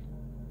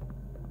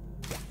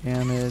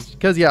 Damage.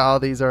 Because, yeah, all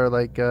these are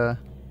like,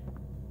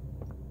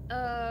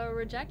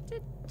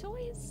 Rejected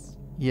toys?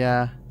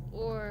 yeah.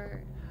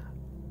 Or...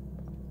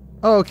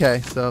 Oh, okay,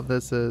 so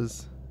this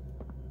is.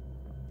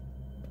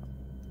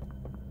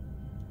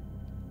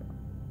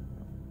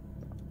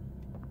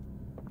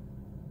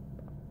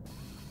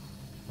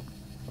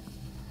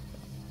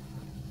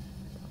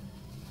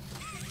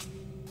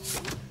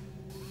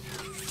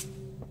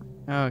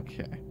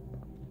 Okay.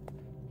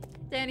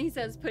 Danny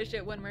says push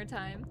it one more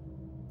time.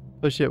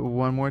 Push it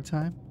one more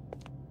time.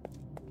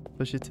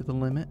 Push it to the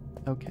limit.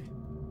 Okay.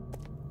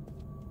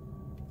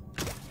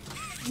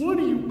 What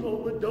do you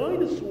call a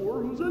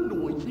dinosaur who's a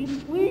noisy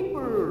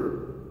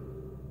sleeper?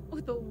 Oh,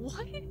 the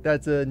what?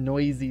 That's a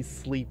noisy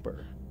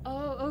sleeper.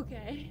 Oh,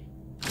 okay.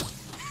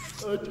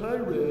 A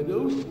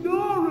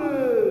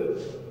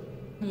Tyrannosaurus!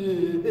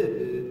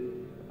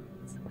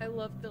 I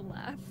love the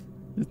laugh.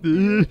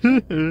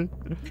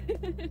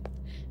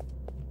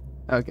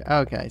 Okay,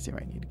 okay, I see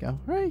where I need to go.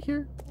 Right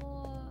here.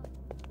 Oh.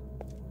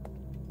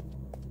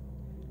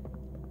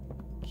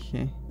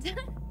 Okay.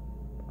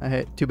 I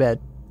hit. Too bad.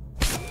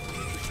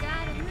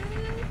 Gotta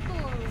move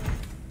forward.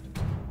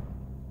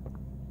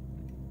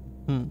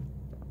 Hmm.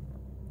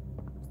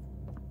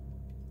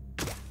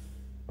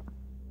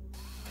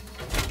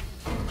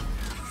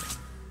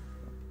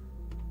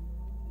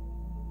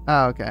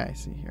 Oh, okay, I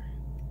see here.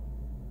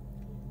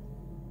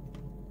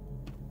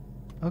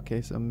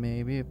 Okay, so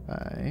maybe if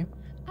I...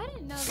 I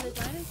didn't know the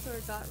dinosaur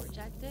got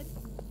rejected.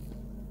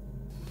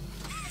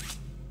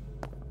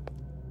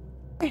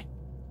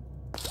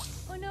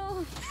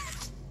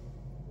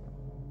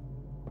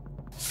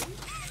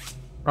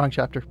 Wrong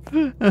chapter.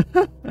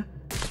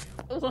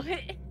 What?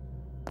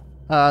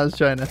 I was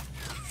trying to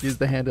use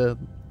the hand to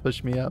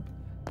push me up.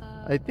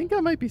 I think I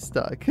might be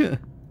stuck.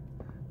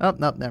 Oh,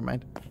 nope, never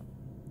mind.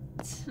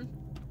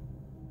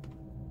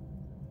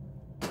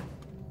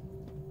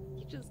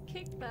 You just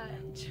kicked that.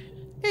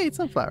 Hey, it's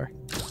Sunflower.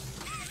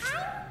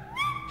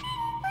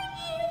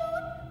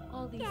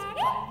 All these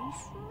buttons.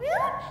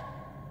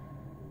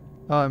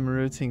 Oh, I'm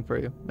rooting for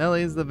you.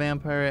 Melly is the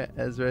vampire,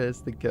 Ezra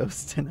is the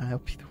ghost, and I'll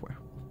be the werewolf.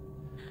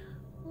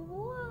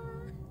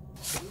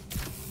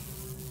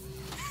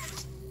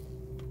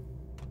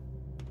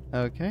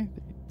 Okay,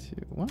 3,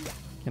 2, 1.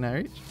 Can I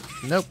reach?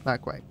 Nope,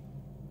 not quite.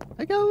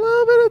 I got a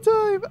little bit of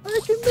time. I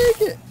can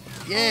make it.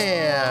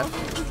 Yeah.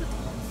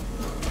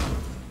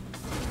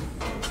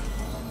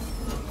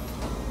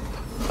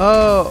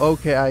 Oh,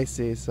 okay, I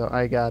see. So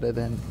I gotta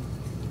then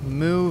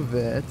move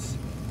it.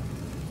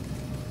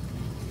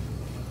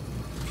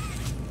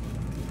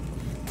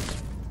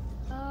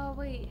 Oh,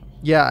 wait.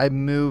 Yeah, I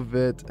move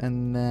it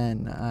and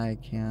then I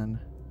can.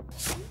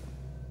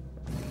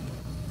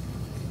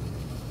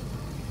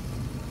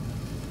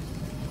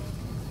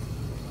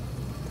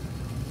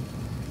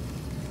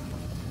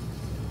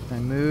 I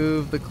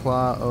move the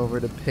claw over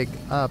to pick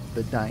up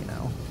the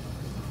dino.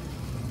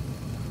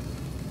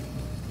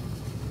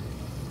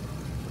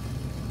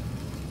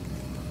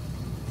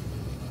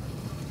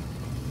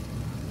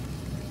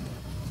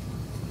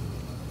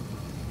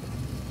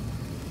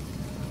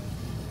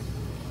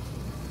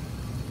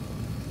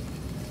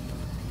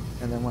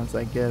 And then once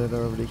I get it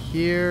over to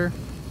here,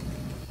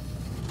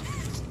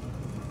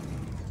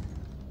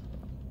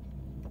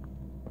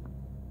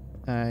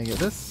 I get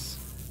this.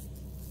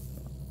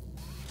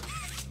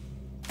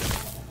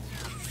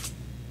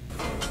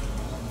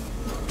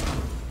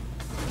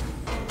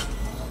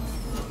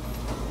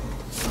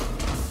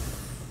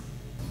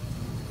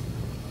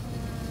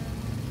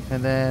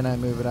 And then I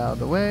move it out of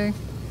the way.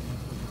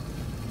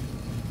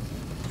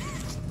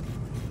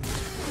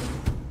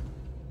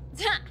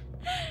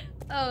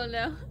 Oh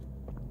no.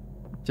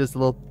 Just a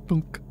little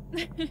thunk.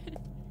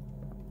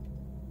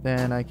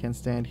 Then I can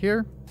stand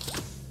here.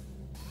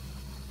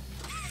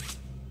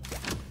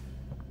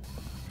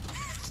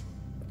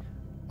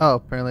 Oh,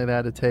 apparently they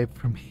had a tape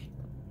for me.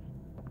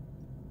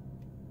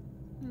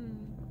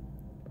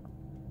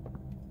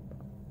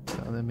 So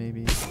then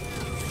maybe.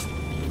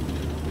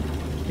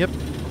 Yep.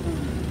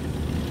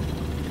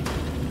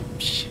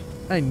 Psh,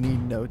 I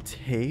need no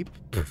tape.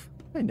 Pff,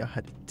 I know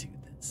how to do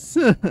this.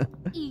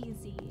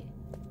 Easy.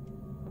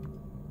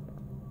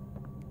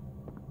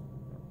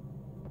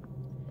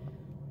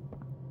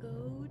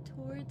 Go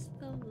towards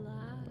the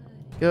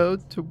light. Go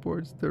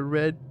towards the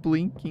red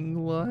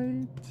blinking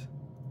light.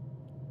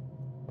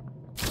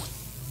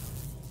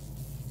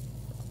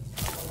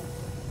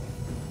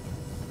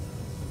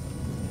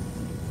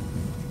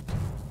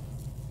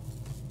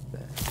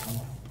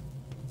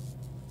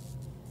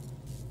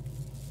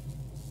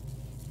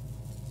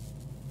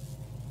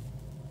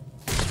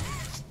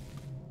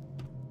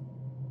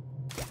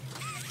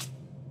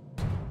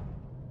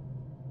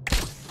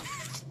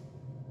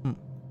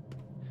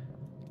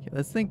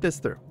 Let's think this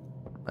through.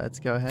 Let's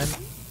go ahead.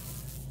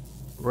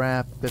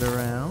 Wrap it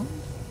around.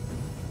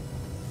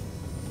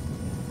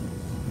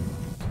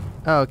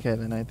 Okay,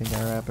 then I think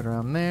I wrap it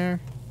around there.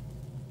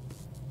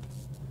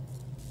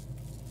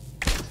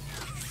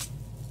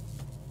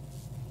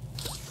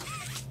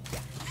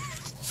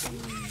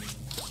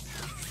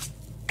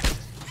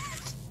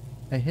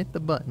 I hit the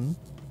button.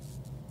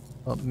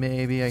 Well,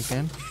 maybe I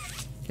can.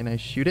 Can I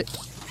shoot it?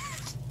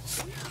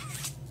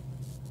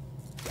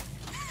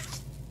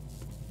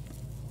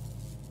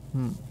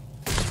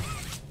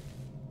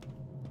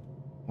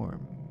 Or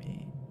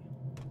me.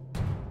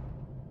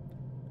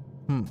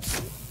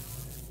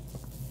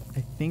 I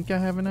think I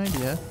have an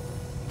idea.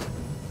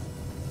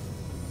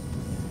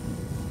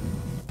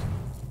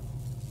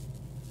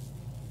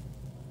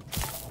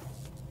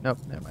 Nope,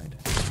 never mind.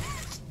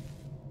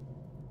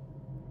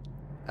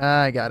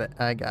 I got it.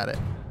 I got it.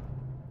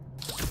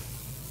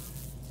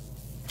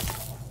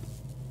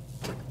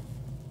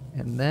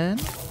 And then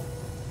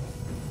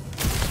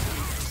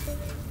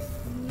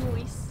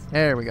Nice.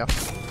 there we go.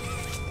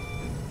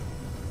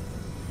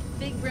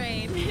 Big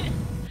brain.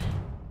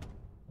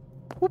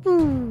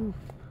 Whoopoo!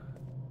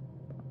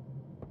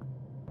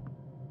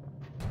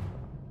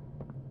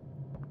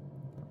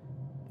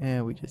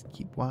 And we just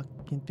keep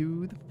walking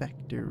through the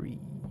factory.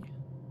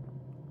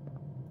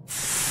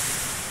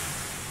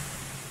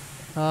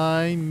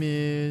 I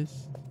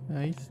missed.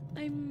 Nice.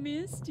 I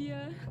missed ya.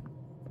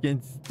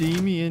 Getting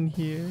steamy in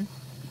here.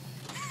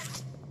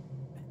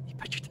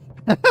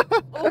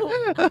 Oh.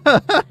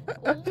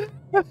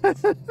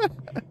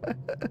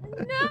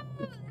 No.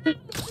 No.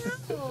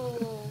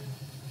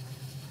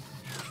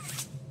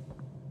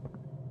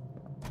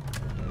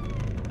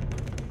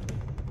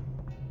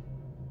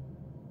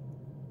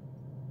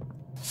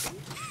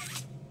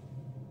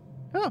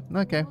 Oh,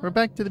 okay. We're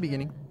back to the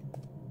beginning.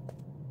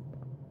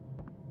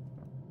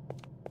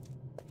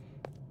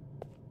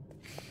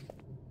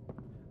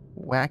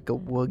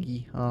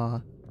 Whack-a-woogie.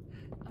 Aw.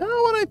 That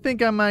one I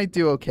think I might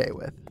do okay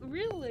with.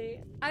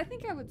 Really? I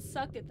think I would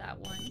suck at that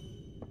one.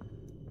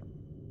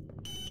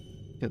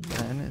 Because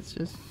then it's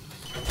just...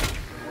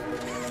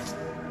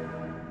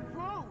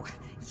 Whoa,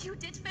 you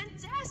did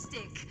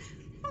fantastic.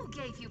 Who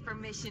gave you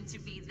permission to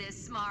be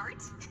this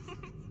smart?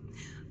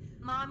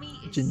 Mommy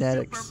is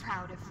Genetics. super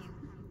proud of you,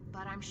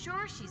 but I'm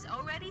sure she's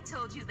already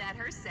told you that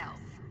herself.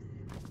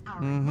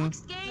 Our Mm-hmm.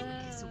 next game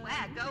is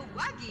Wacko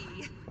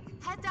Wuggy.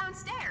 Head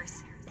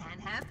downstairs and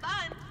have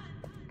fun.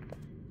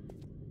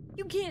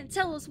 You can't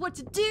tell us what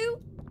to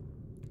do.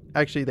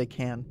 Actually, they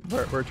can.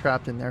 We're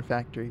trapped in their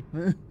factory.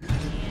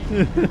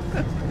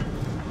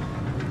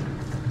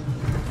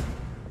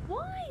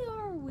 Why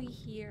are we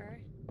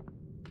here?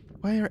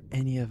 Why are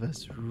any of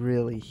us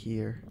really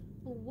here?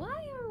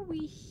 Why are we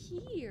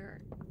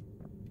here?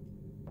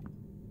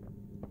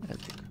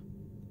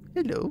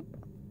 Hello.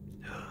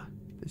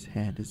 This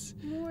hand is...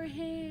 More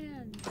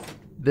hands.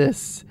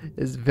 This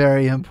is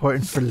very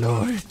important for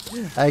lore.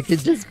 I could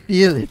just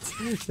feel it.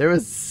 There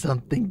was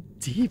something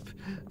deep,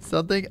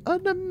 something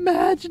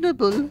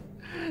unimaginable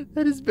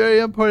that is very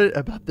important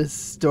about this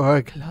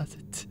store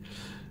closet.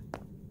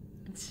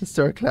 The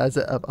store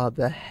closet of all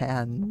the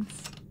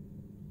hands.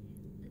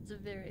 It's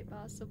very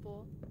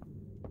possible.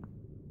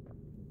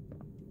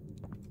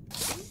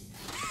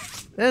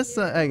 This,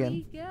 Here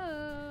again, we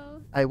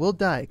go. I will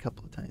die a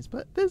couple of times,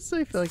 but this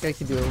I feel like I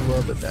can do a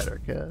little bit better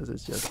because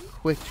it's just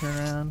quick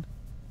turnaround.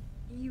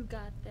 You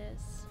got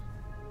this.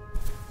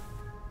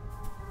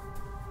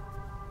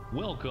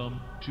 Welcome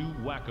to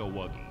Wacko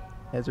Wuggy.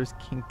 Ezra's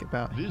kink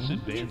about This him.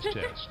 advanced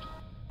test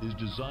is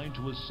designed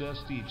to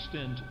assess the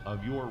extent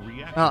of your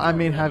reaction. Oh, I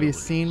mean, have you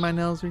abilities. seen my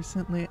nails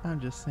recently? I'm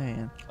just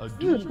saying. A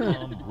dual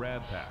palm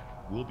grab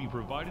pack will be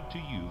provided to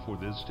you for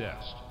this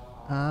test.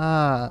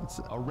 Ah,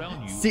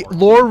 Around you see, are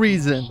lore two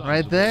reason sizable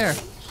right there.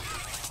 holes.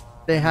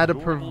 They had to Your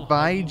will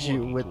provide help the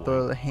you Wuggy with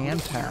toy the hand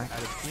will appear pack.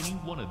 out of any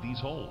one of these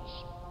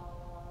holes.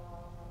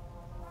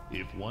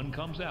 If one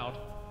comes out,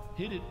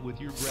 hit it with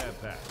your grab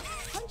pack.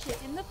 Punch it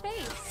in the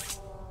face.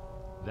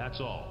 That's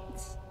all.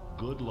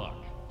 Good luck.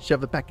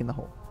 Shove it back in the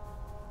hole.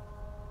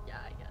 Yeah,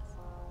 I guess.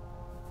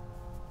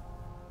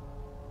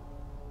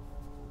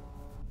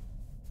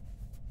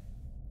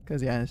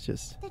 Because, yeah, it's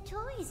just... The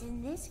toys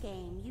in this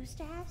game used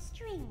to have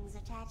strings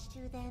attached to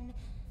them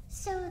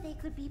so they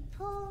could be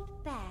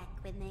pulled back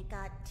when they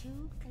got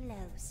too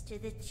close to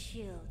the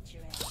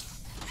children.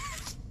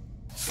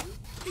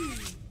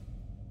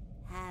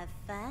 Have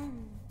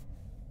fun.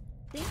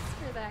 Thanks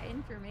for that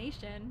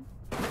information.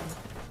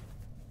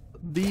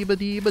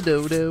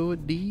 Dee-ba-dee-ba-do-do,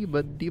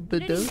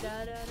 dee-ba-dee-ba-do.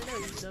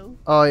 Da-da-da-da-do.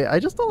 Oh, yeah, I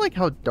just don't like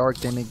how dark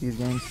they make these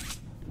games.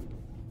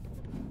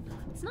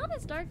 It's not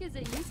as dark as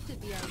it used to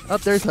be. Oh,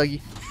 there's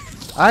Huggy.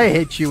 I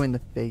hit you in the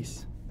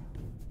face.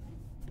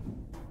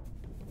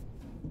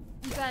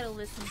 You gotta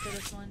listen to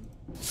this one.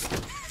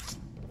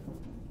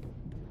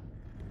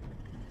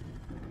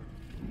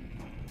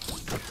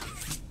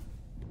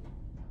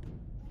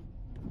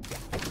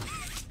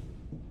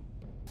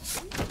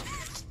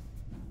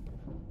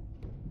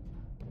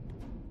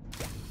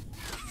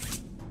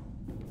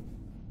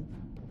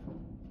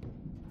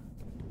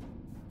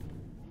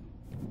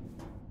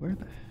 Where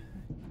the...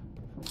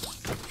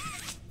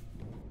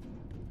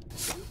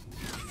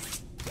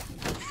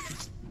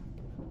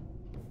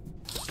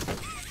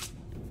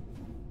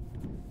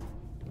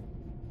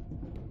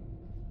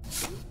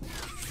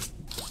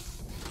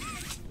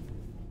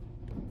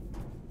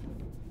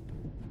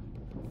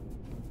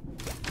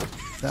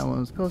 That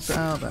one was close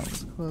out, that one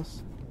was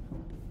close.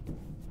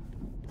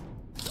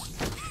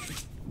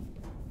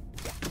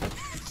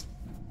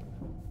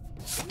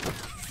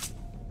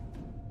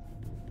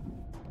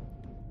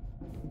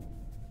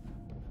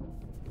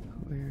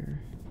 Clear,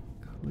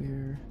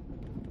 clear.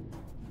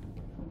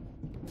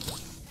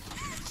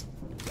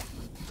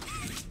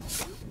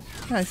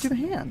 Yeah, I see the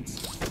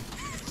hands.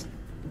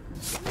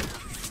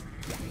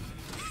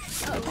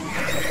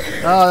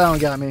 Oh, that one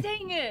got me.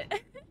 Dang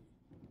it!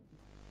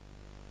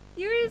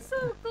 You were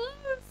so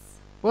close.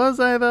 Was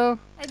I, though?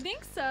 I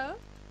think so.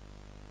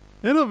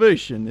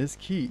 Innovation is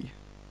key.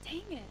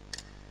 Dang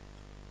it.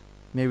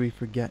 May we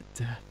forget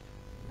death.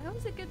 That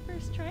was a good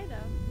first try,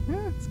 though.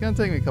 Yeah, it's gonna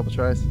take me a couple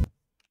tries.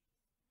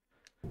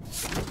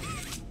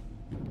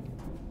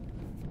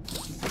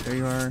 There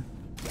you are.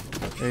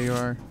 There you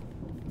are.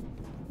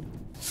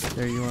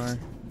 There you are.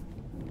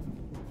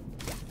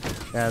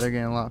 Yeah, they're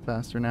getting a lot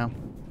faster now.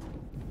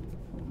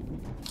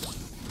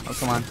 Oh,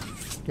 come on.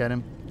 Get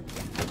him.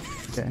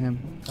 Get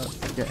him. Oh,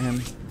 get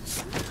him.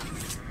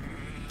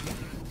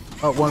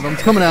 Oh, one of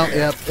them's coming out.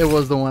 Yep, it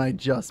was the one I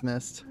just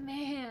missed.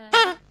 Man.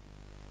 It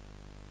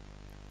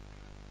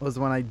was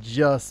the one I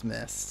just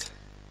missed.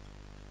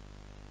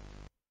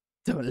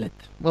 Don't let...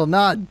 Well,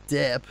 not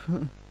dip.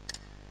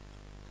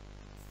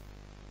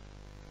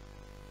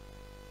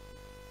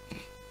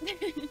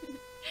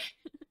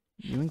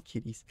 You and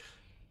kitties.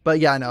 But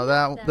yeah, no,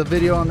 that the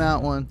video on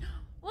that one.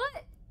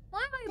 What? Why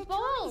am I The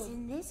bald? toys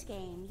in this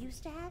game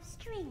used to have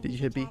strings Did you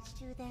hit B? attached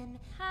to them,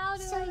 How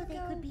do so I they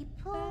go could be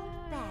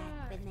pulled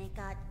back when they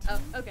got too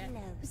Oh, okay.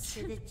 close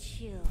to the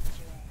children.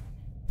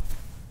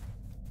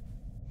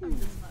 I'm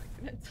just not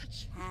gonna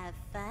touch it. Have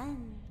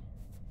fun.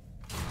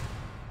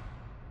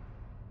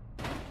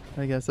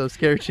 I guess so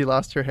scared she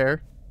lost her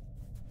hair.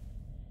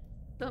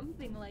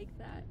 Something like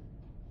that.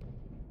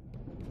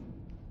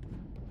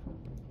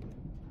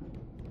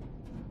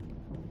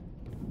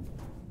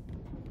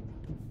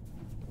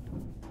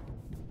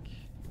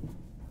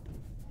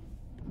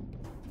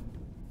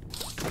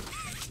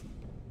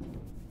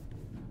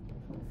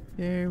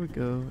 There we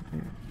go.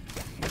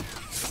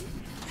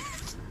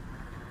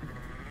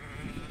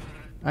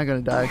 I'm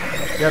gonna die.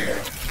 Yep.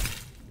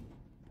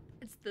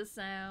 It's the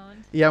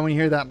sound. Yeah, when you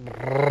hear that,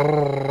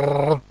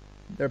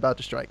 they're about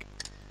to strike.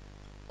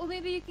 Well,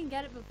 maybe you can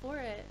get it before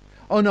it.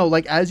 Oh no,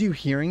 like as you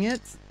hearing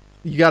it,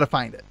 you gotta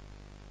find it.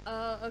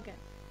 Oh, okay.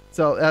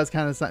 So that's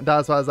kind of,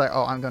 that's why I was like,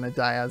 oh, I'm gonna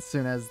die as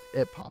soon as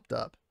it popped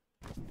up.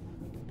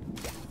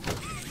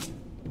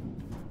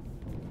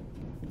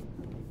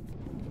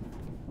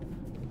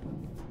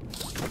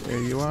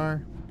 There you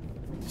are.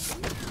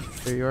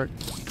 There you are.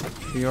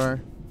 There you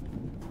are.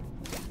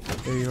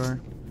 There you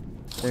are.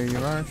 There you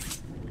are.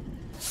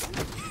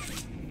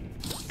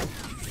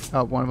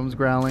 Oh, one of them's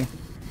growling.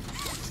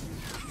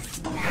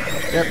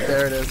 Yep,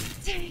 there it is.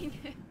 Dang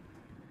it.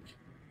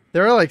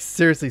 There are like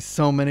seriously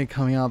so many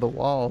coming out of the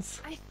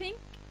walls. I think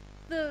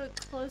the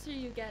closer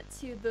you get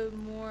to, the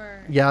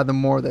more. Yeah, the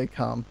more they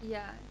come.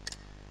 Yeah.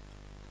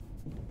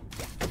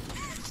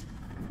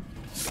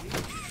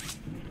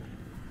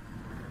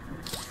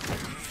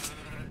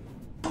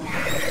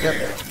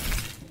 Yep.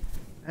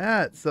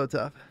 That's so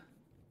tough.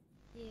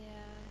 Yeah.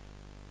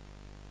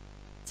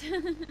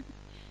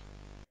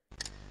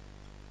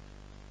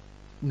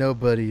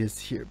 Nobody is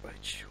here by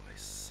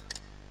choice.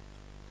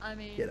 I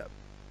mean. Get up.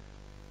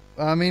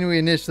 Well, I mean, we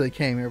initially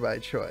came here by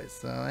choice,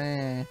 so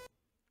eh.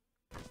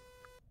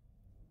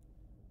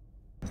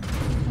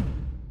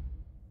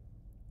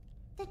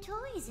 The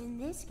toys in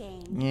this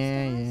game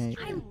Yeah, used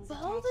to yeah, have yeah. strings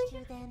attached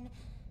to them,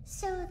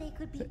 so they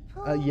could be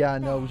pulled Yeah,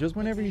 no, back just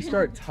whenever when you they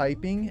start got too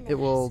typing, it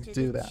will close to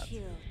do the that.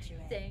 children.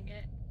 Dang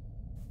it.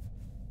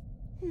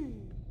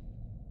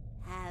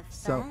 Have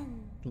So,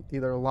 fun.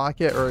 either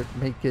lock it or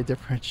make a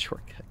different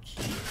shortcut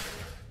key.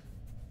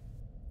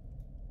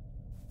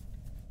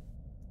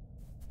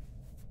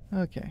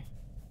 Okay.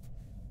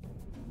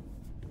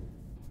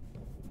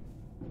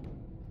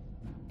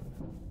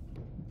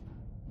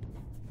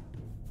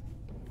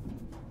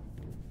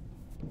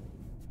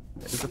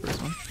 There's the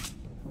first one.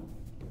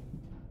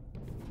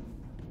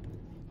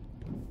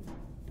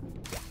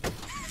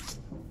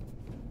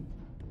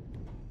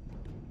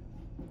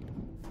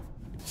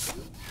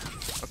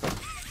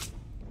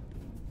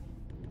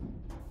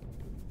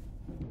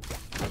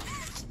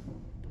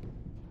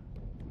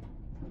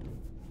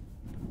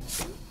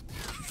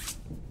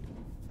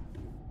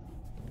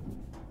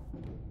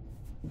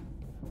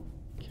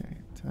 Okay,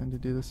 time to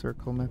do the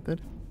circle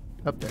method.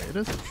 Up there it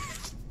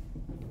is.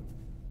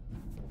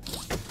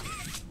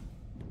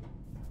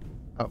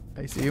 Oh,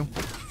 I see you.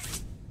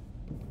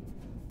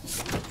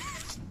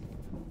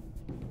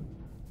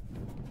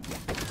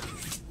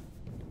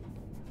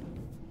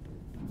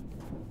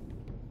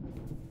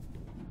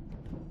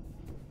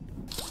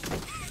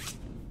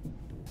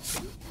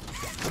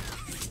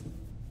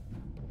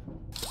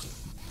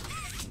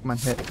 Come on,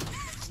 hit.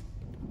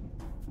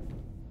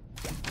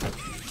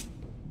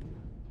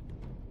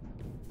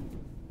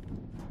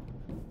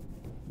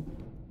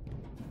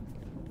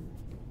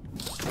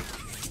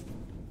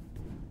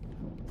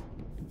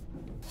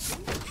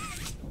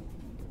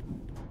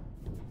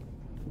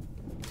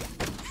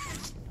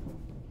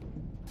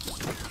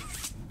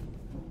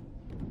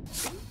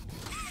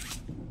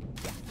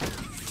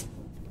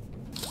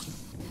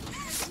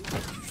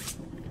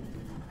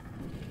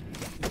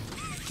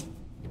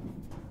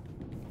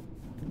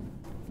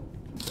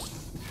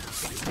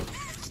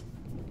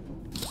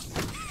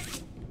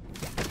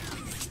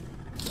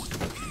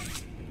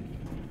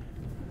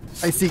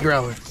 I see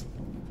Growler.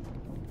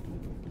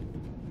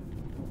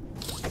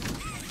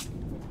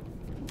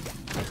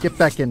 Get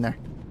back in there.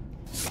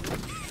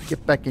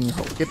 Get back in your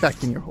hole. Get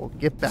back in your hole.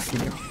 Get back in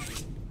your hole.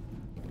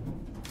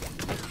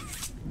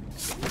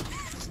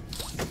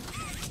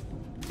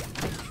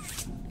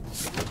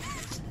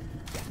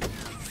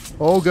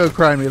 Oh, go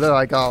cry me. They're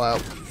like all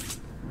out.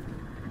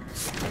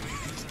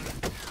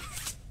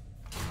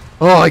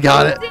 Oh, I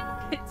got it.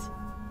 Dang it.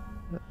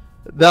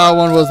 That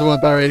one was the one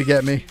about ready to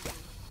get me.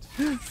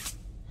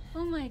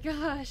 Oh my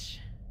gosh.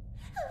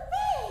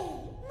 Hooray!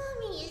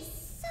 Mommy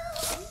is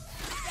so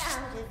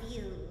proud of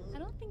you. I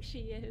don't think she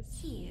is.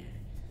 Here,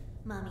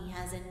 Mommy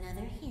has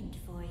another hint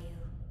for you.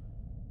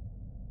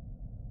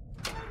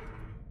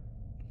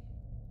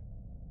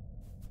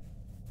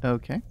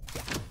 Okay.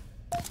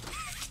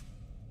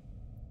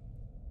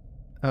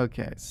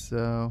 Okay,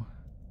 so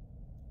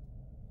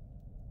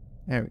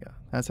there we go.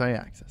 That's how you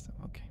access them.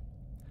 Okay.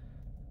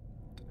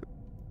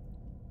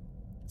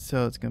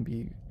 So it's gonna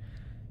be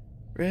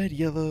red,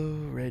 yellow,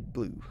 red,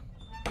 blue.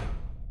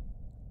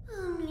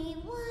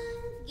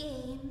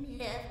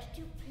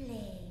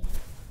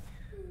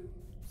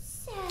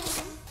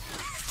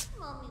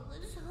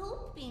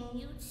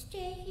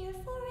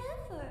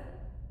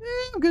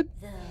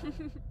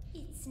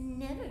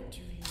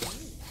 too late to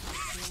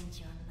change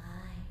your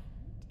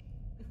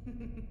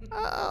mind.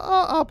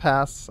 I'll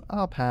pass.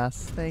 I'll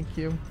pass. Thank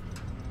you.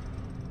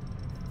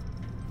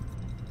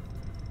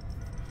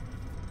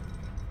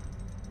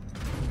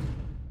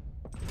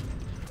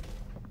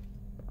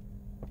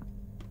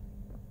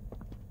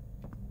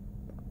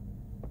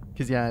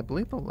 Because, yeah, I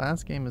believe the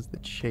last game is the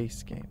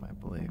chase game, I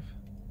believe.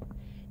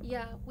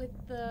 Yeah, with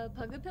the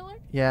Pugga pillar?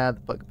 Yeah, the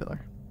bug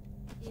pillar.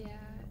 Yeah.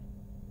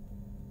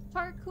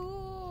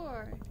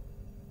 Parkour!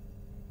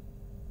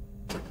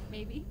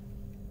 Maybe?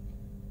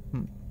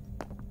 There's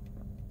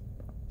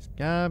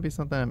gotta be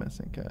something I'm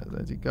missing, because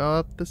as you go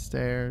up the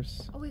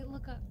stairs... Oh, wait,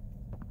 look up.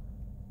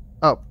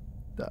 Oh.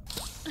 Duh.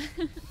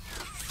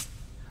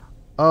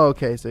 Oh,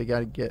 okay, so you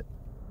gotta get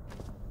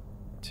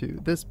to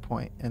this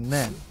point, and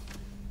then...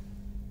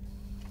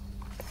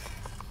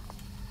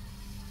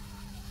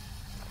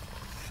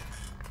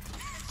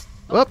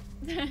 Whoop!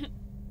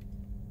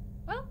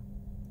 Well.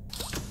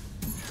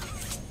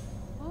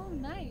 Oh,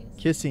 nice.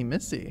 Kissy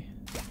Missy.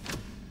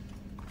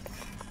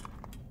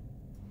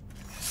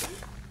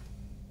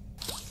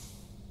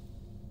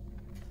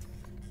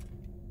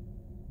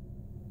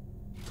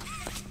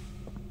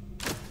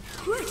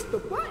 Click the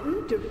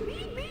button to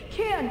feed me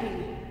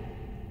candy.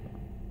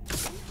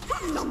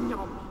 Nom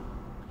nom.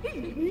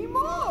 Feed me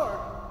more.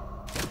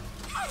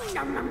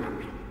 Nom nom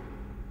nom.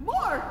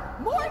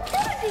 More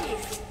candy.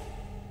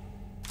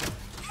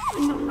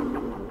 Nom nom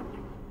nom nom.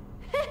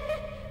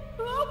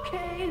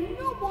 Okay,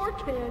 no more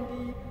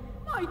candy.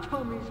 My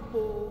tummy's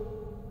full.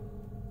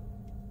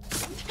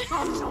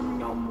 Nom nom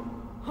nom.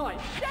 I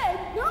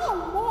said no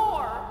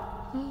more.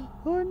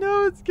 Oh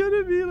no, it's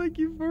gonna be like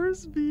you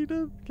force feed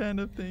him kind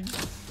of thing.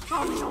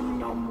 Nom nom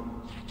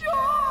nom.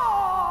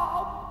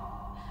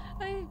 Stop!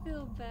 I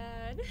feel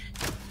bad.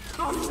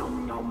 Nom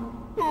nom nom.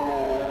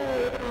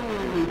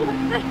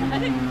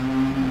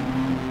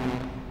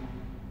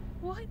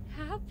 What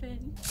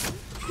happened?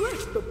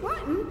 Click the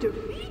button to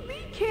feed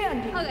me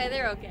candy. Okay,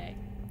 they're okay.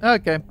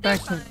 Okay,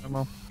 back to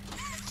normal.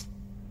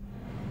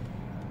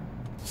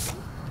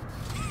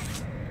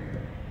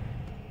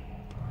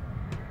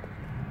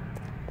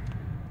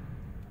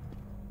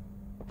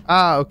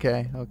 Ah,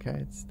 okay, okay,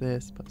 it's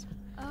this puzzle.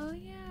 Oh,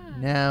 yeah.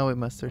 Now we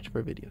must search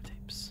for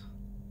videotapes.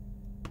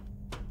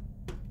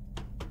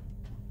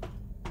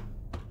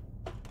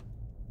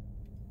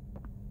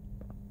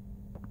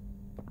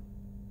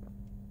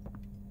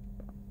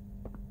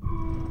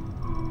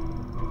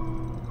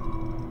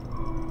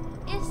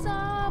 It's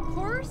a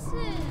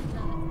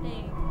person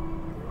thing.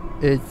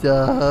 It's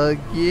a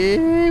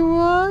huggy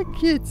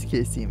walk. It's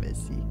Kissy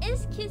Missy.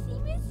 It's Kissy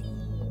Missy.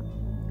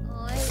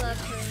 Oh, I love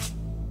her.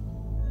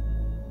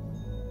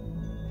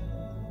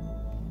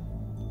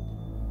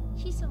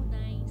 She's so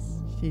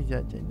nice. She's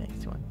such a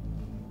nice one.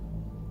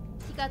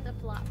 She got the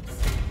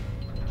flops.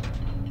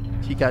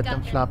 She got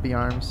them floppy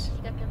arms.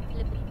 She got them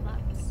flippity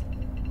flops.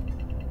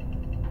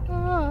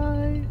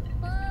 Bye.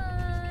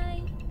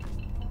 Bye.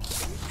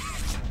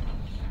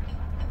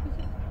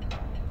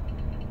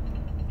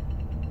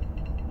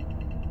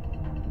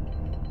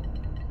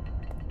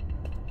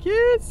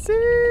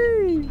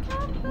 Kissy!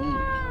 Come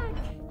back.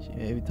 She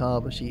may be tall,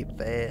 but she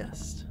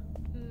fast.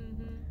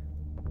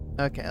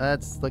 Okay,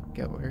 let's look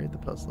at where the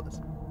puzzle is.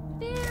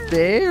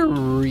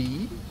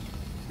 Berry?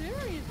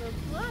 Barry's a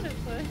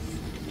platypus.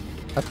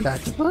 A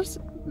platypus?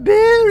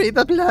 Berry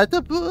the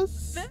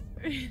platypus!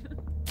 Barry.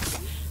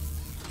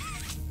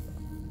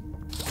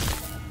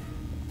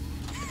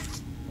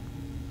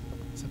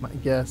 So my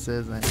guess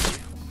is that...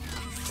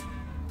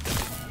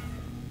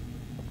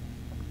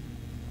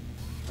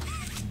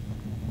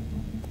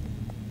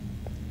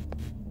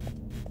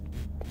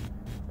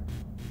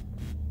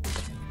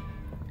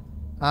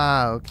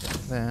 Ah, okay,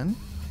 then.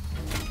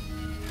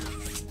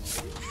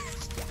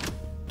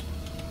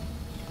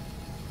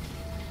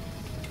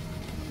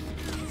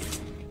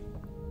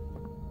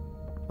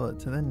 Pull it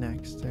to the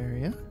next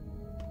area.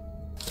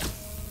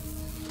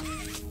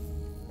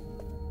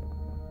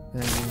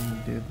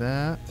 Then do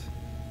that.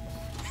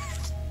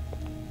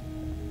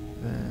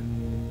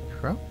 Then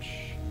crouch.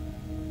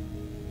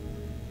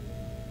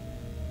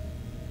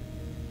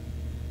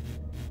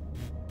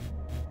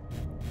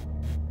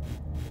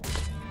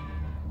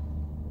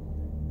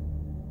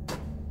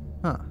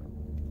 Huh.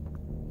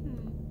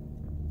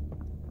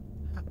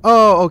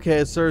 Oh, okay.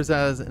 It serves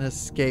as an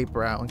escape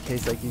route in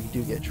case like you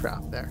do get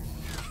trapped there.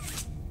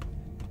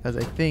 Because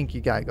I think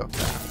you gotta go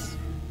fast.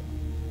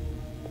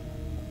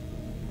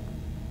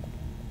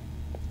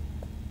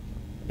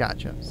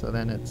 Gotcha. So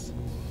then it's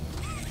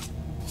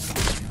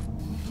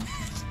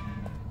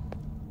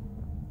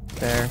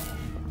there.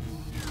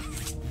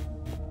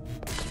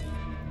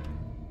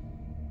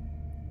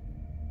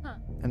 Huh.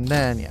 And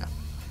then yeah.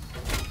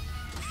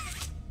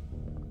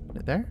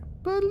 There.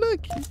 But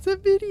look, it's a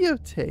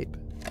videotape.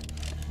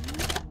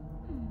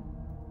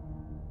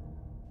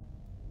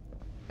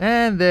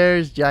 And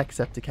there's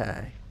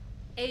Jacksepticeye.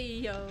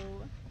 Ayo.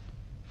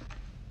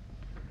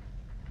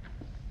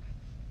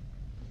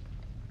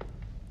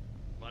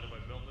 Mind if I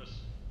film this?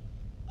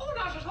 Oh,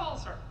 not at all,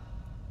 sir.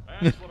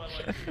 That's what I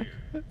like to hear.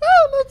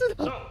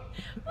 So,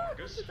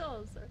 Marcus, It's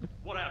all, sir.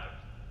 what happened?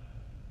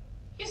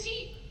 You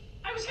see,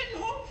 I was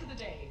heading home for the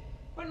day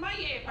when my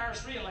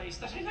apars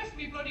realized that I left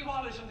my bloody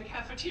wallet in the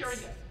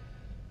cafeteria.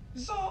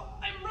 So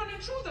I'm running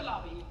through the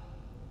lobby,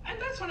 and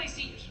that's when I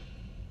see it.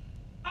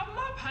 A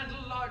mop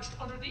handle lodged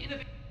under the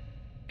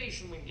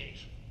innovation wing gate.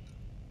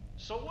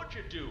 So what'd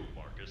you do,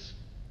 Marcus?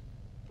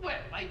 Well,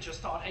 I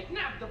just thought I'd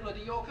nab the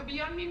bloody yoke and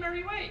be on me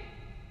merry way.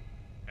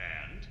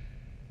 And?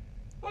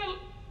 Well,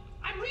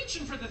 I'm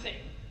reaching for the thing,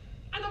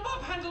 and the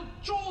mop handle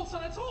jolts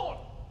on its own.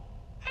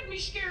 Had me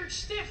scared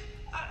stiff.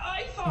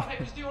 I thought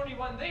I was the only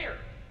one there.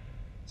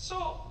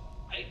 So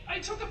I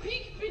took a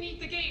peek beneath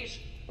the gate,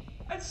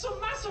 and some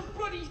massive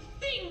bloody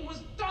thing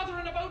was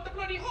doddering about the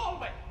bloody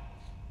hallway.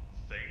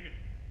 Thing?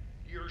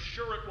 You're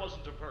sure it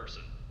wasn't a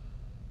person?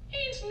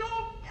 Ain't no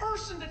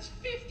person that's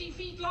 50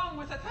 feet long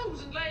with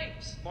 1,000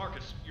 legs.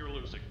 Marcus, you're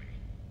losing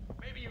me.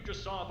 Maybe you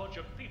just saw a bunch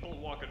of people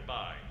walking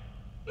by.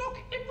 Look,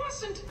 it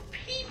wasn't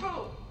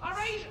people,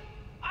 alright?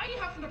 I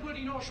haven't a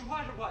bloody notion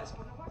what it was,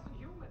 but it wasn't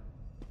human.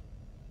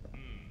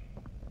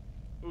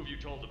 Who have you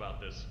told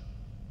about this?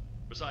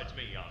 Besides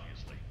me,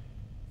 obviously.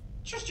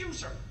 Just you,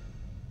 sir.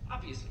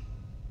 Obviously.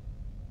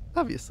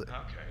 Obviously.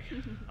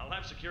 Okay. I'll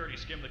have security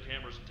skim the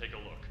cameras and take a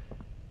look.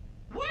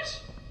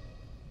 What?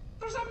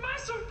 There's a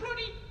massive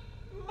bloody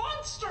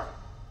monster!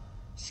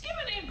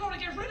 Skimming ain't gonna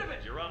get rid of it!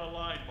 You're on a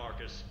line,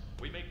 Marcus.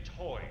 We make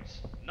toys,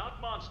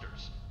 not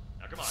monsters.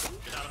 Now come on,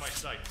 get out of my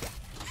sight.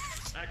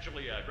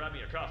 Actually, grab me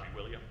a coffee,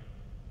 will you?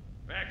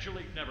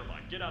 Actually, never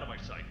mind. Get out of my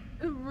sight.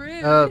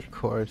 Rude. Of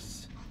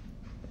course.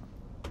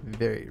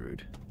 Very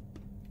rude.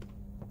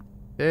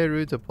 Very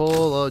rude to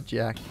pull old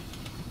Jack.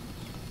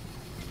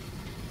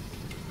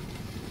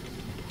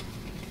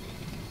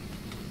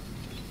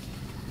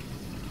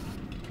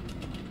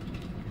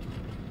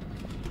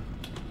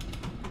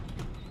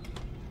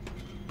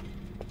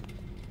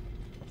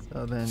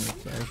 So then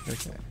it's like,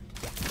 okay.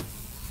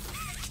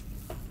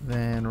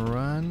 Then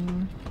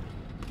run.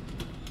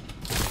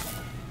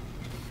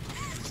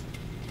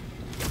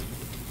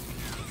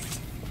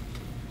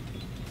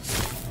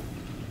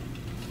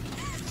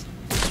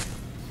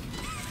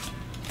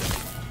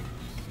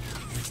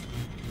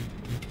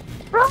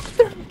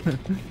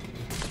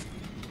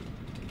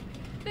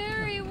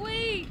 Barry,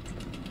 wait!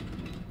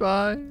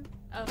 Bye.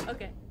 Oh,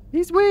 okay.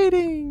 He's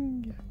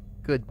waiting.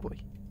 Good boy.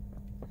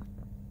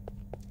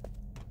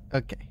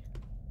 Okay.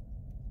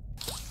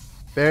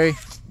 Barry,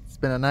 it's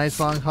been a nice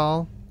long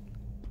haul.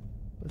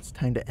 It's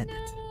time to end it.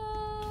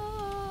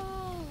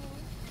 No!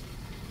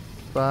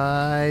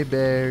 Bye,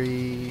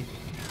 Barry.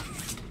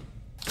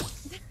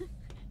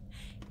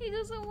 He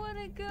doesn't want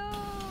to go.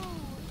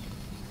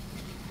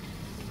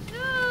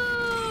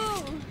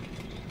 No!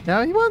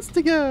 Now he wants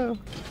to go.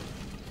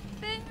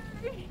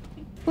 Barry!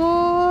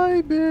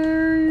 Bye,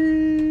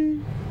 Barry.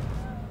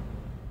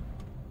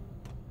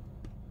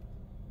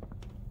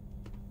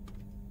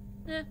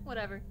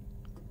 Whatever.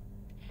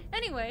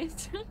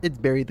 Anyways. It's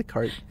Barry the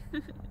cart.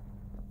 Because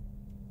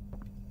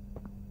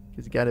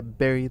you gotta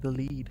bury the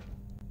lead.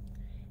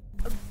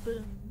 A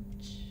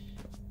bunch.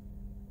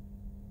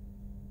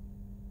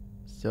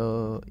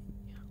 So,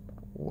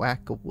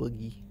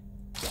 whack-a-woogie.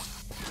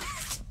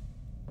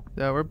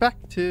 So we're back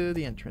to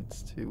the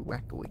entrance to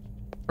Whack-a-woogie.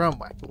 From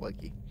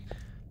Whack-a-woogie.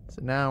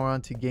 So now we're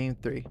on to game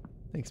 3.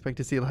 I expect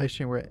to see a live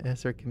stream where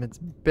Ezra commits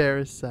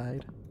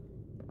embarrassicide.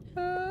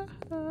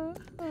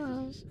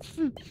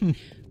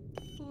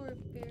 Poor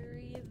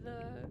Barry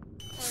the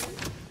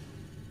cart.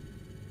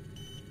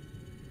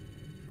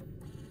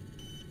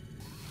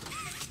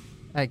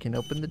 I can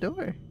open the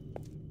door.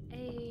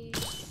 Hey.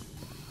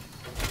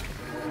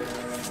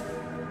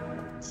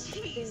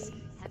 Jeez,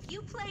 have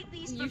you played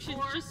these You should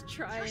before? just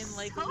try You're and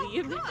like so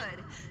leave. good.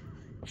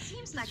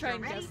 Seems like try you're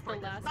and ready guess for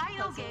the the last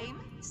final puzzle. game,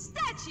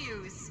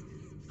 statues.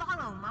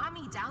 Follow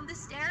mommy down the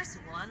stairs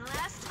one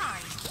last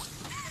time.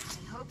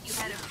 I hope you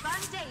had a fun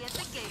day at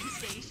the game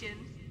station.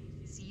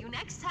 See you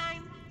next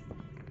time.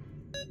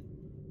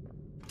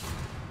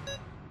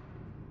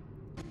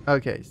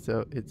 Okay,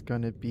 so it's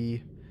gonna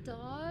be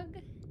Dog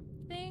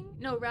thing?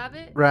 No,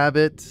 rabbit.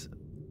 Rabbit,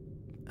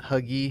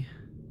 Huggy.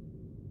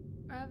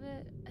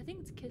 Rabbit. I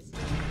think it's kissing.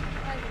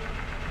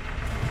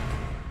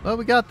 Well,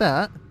 we got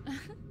that.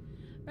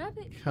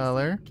 Rabbit. kissing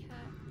Color. cat.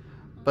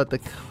 But the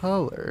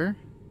color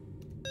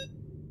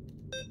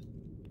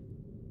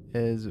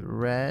is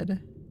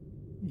red,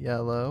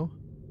 yellow,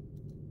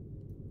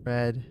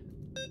 red,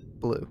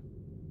 blue.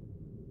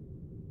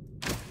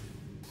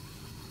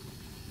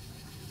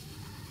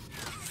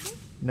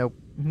 Nope.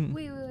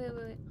 Wait.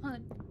 Hold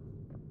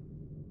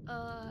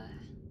on.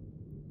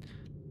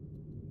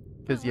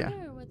 Because, yeah. I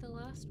wonder what the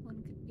last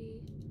one could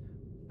be.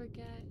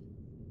 Forget.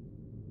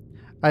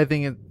 I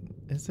think it...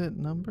 Is it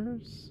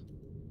numbers?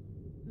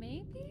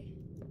 Maybe?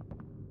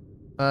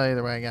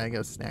 Either way, I gotta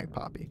go snag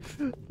Poppy.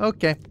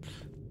 Okay.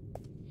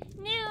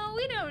 No,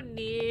 we don't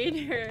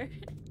need her.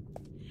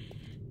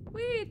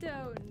 We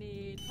don't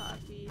need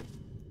Poppy.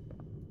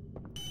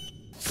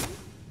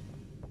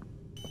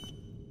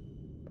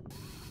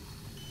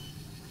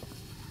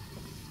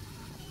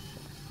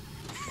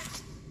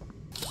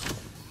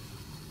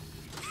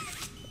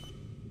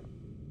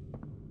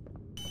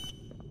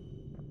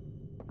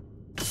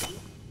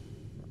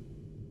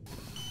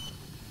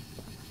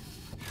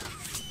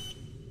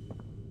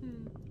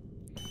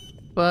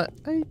 but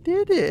I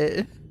did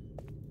it.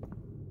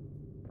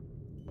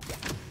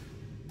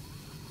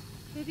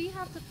 Maybe you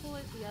have to pull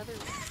it the other way.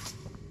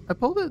 I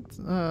pulled it,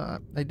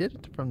 I did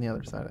it from the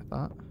other side, I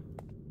thought.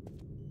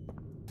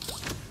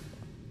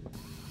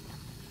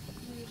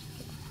 Maybe just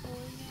keep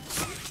pulling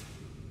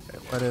it. Okay,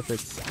 what if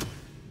it's...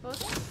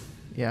 Both?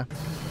 Yeah.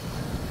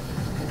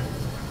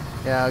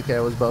 Yeah, okay,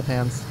 it was both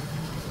hands.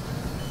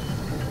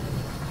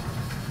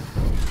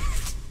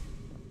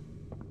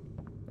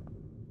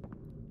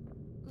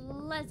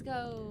 Let's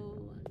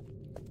go.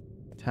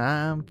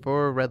 Time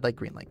for red light,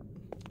 green light.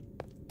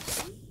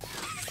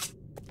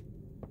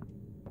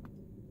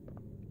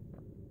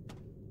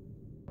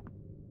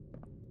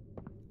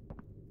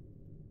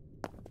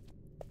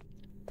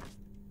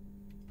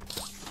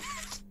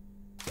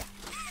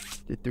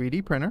 The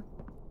 3D printer.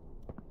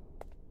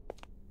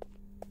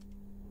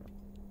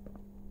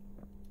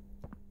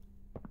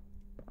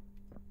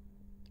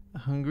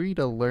 Hungry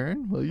to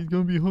learn? Well, he's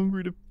gonna be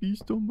hungry to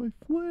feast on my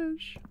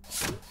flesh.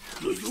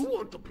 Do you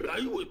want to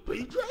play with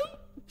PJ?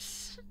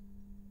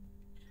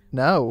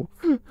 No.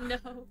 No.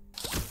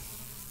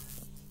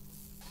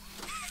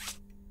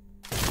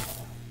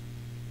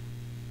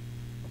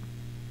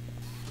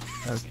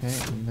 Okay,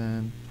 and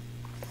then...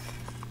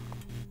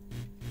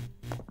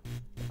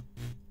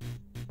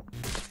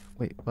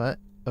 Wait, what?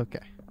 Okay.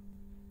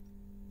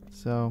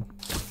 So,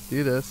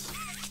 do this.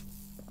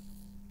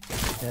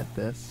 Get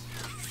this.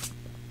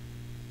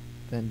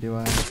 Then do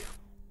I...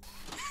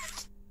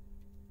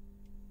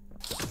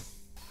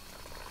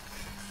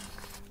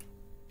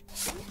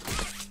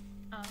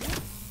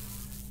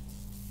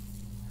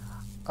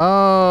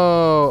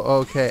 Oh,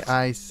 okay,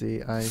 I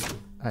see. I see.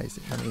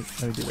 Let me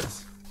do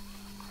this.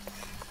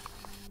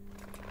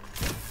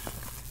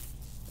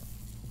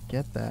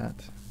 Get that.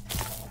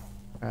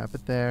 Wrap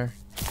it there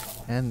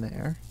and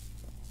there.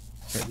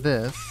 Get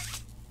this.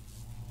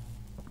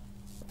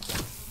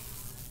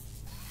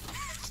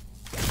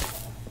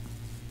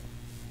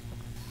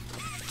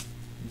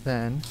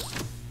 Then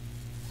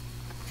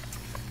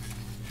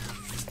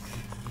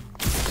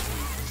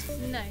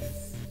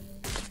Nice.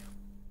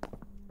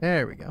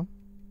 there we go.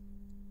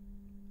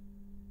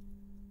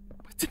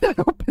 What did that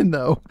open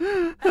though?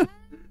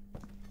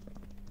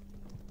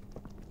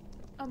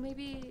 Oh,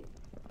 maybe.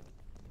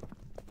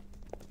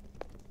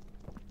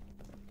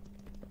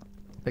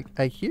 Like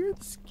I hear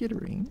the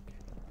skittering.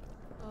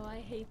 Oh, I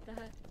hate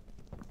that.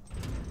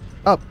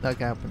 Oh,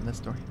 okay, open this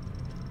door.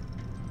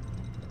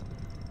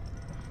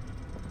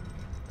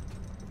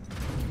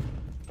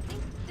 I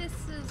think this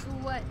is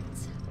what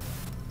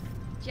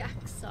Jack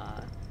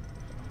saw.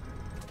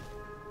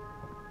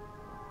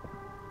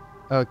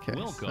 Okay.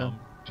 Welcome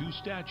to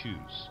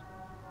Statues.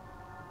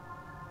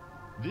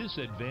 This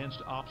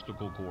advanced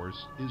obstacle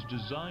course is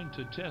designed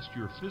to test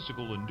your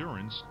physical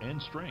endurance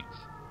and strength.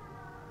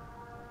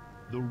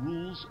 The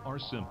rules are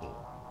simple.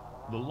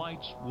 The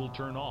lights will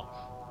turn off.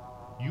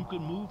 You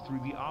can move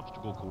through the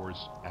obstacle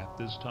course at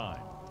this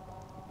time.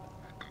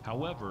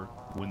 However,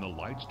 when the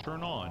lights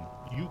turn on,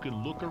 you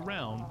can look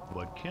around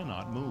but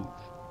cannot move.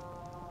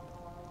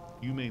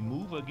 You may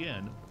move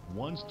again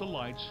once the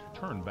lights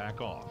turn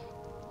back off.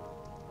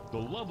 The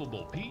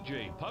lovable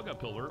PJ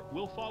Pugapillar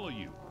will follow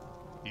you.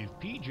 If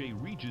PJ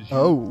reaches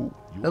you,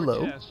 your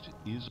hello. test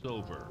is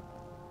over.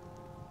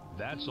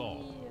 That's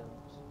all.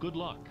 Good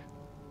luck.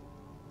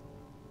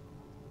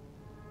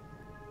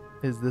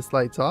 Is this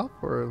lights off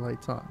or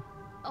lights on?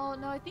 Oh,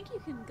 no, I think you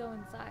can go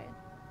inside.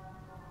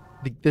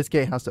 This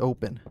gate has to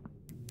open.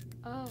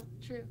 Oh,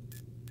 true.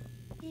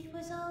 It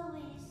was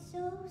always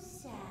so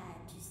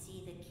sad to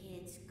see the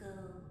kids go.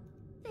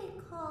 They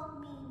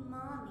called me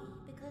Mommy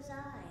because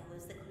I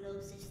was the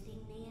closest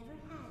thing they ever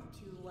had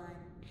to one.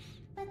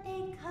 But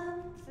they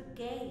come for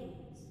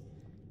games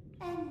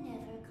and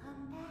never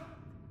come back.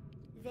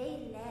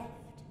 They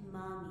left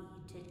Mommy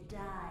to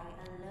die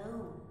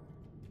alone.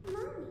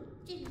 Mommy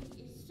didn't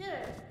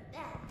deserve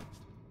that.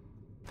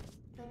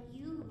 But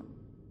you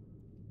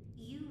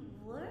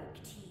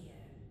worked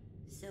here.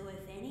 So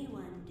if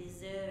anyone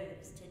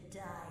deserves to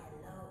die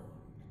alone,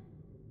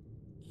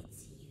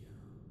 it's you.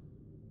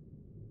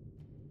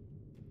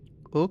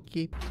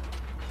 Okay.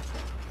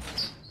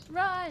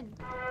 Run!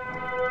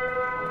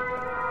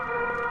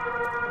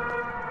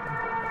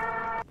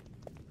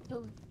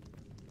 Oh.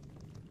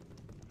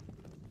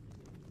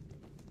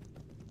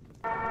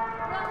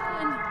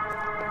 Run!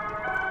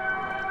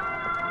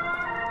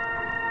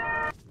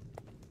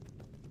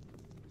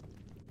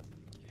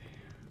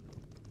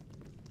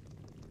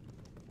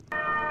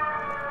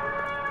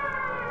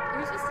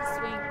 You're supposed to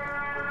swing.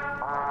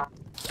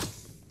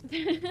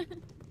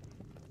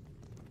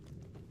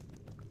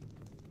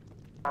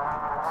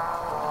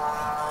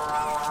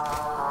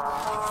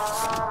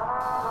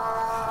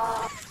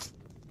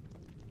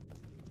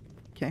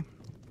 Okay.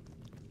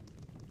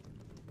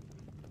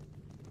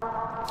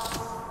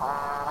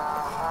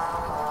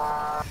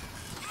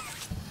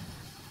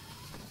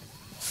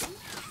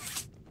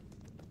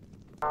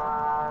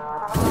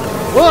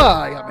 Whoa!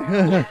 I got me.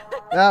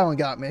 That one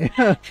got me.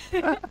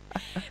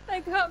 That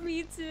That got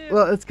me too.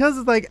 Well, it's because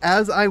it's like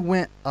as I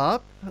went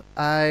up,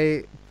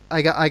 I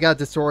got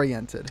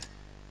disoriented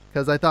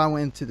because I thought I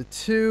went into the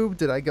tube.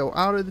 Did I go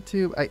out of the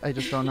tube? I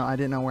just don't know. I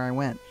didn't know where I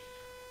went.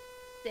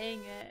 Dang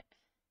it.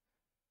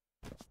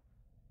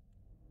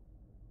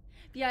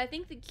 Yeah, I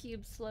think the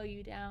cubes slow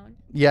you down.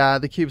 Yeah,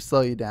 the cubes slow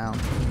you down.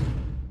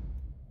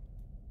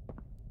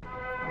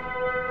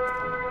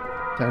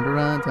 Time to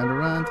run, time to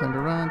run, time to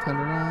run, time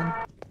to run.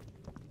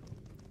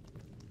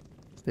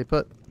 Stay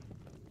put.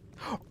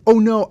 Oh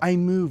no, I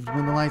moved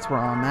when the lights were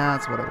on.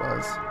 That's what it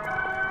was.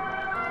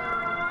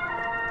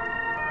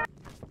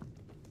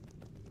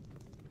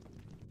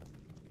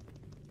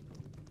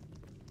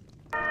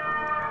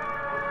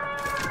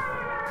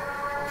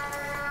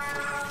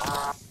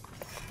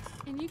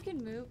 And you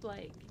can move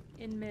like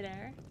in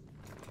midair,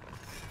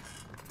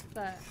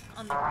 but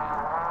on the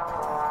ground.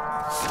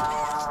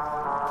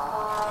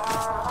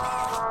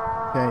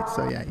 Okay,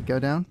 so yeah, you go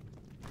down.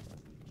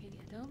 Okay,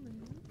 yeah, don't move.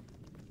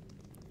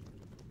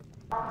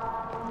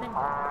 And then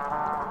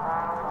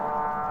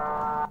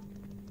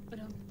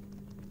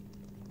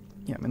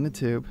Yeah, I'm in the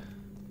tube.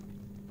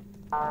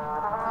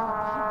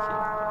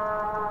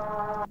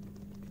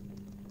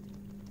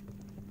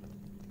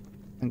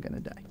 I'm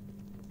gonna die.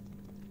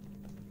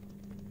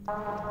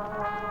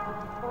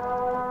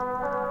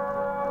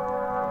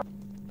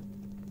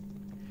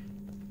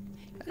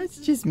 That's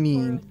just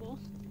mean. horrible.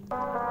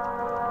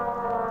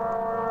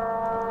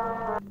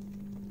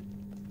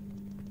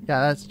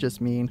 Yeah, that's just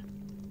mean.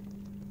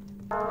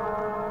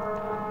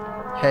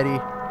 Heady.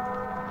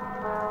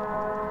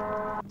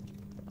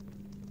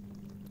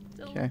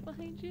 Still Okay.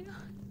 behind you.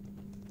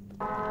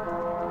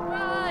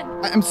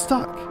 Run! I'm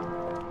stuck.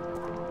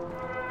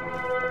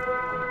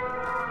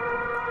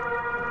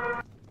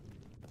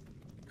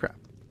 Crap.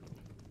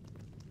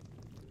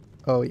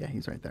 Oh yeah,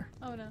 he's right there.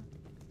 Oh no.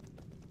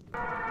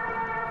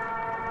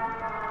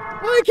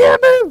 I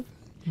can't move!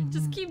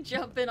 Just keep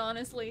jumping,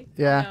 honestly.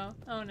 Yeah.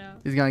 Oh no. Oh no.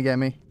 He's gonna get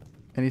me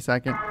any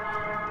second.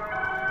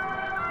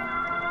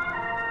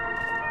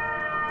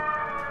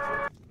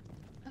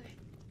 Okay.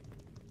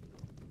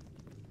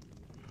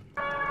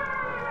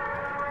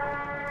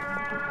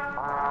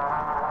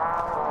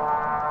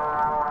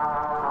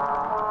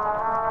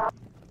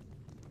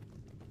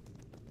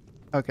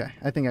 Okay,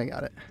 I think I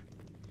got it.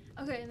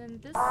 Okay, and then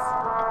this,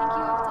 I think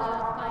you have to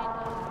find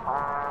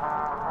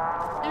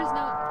there's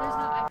no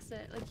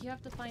exit. Like, you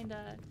have to find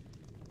a,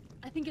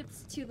 I think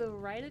it's to the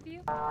right of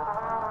you.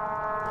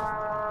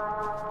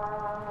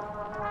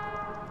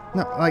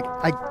 No, like,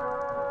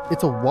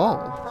 it's a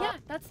wall. Yeah,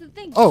 that's the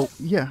thing. Oh,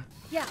 yeah.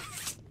 Yeah.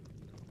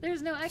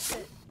 There's no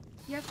exit.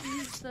 You have to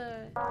use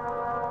the,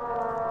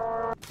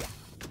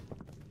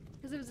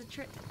 because it was a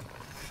trick.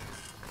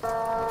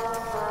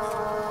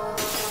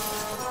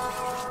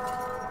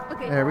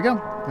 Okay. There we go.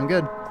 I'm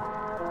good.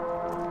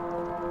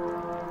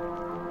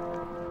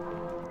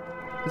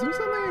 Is there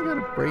something I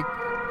gotta break?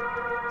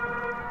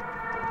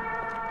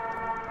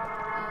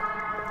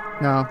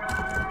 No.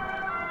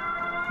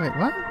 Wait,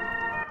 what?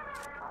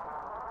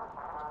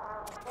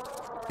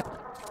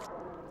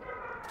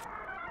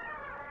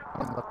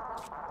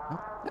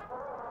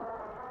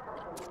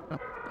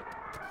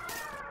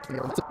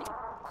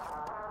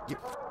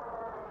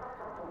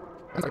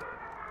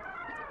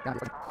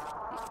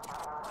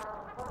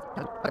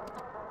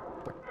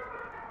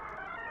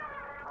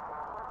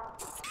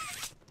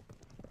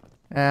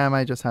 I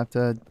might just have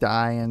to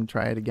die and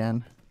try it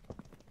again.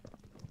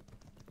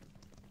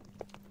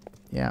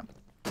 Yeah.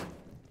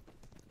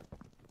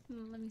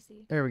 Let me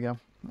see. There we go.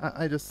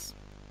 I just...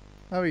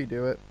 How do you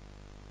do it?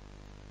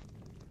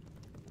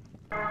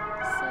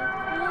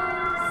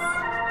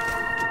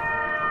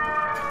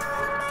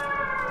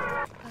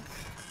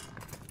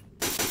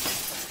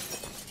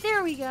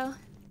 There we go.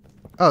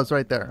 Oh, it's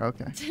right there.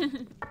 Okay. Where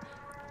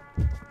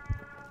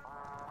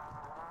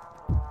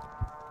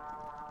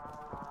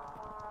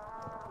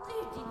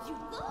did you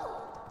go?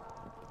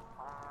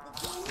 The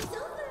game is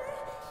over.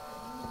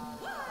 You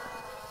won.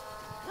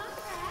 Come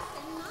back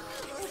and Mommy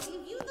will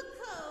give you the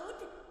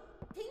code.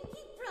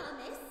 Pinky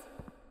promise.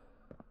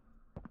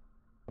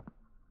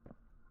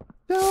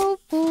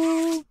 Doubtful.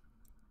 Mommy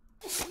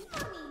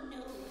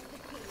knows the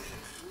game is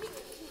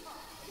really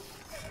hard.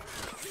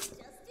 You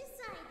just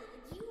decided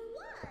you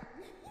won.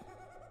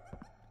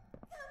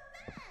 Come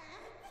back.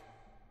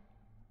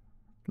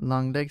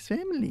 Long legs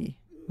family.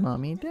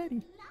 Mommy and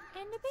daddy.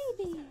 And the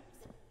baby.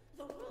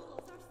 The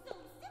rules are so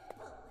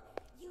simple.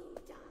 You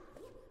die,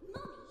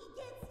 Mommy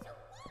gets to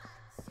watch.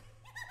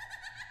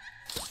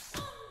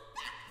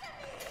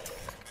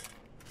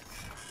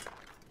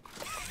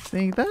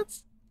 See,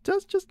 that's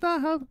just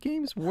not how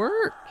games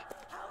work.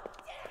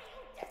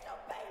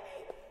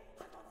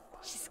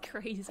 She's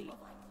crazy.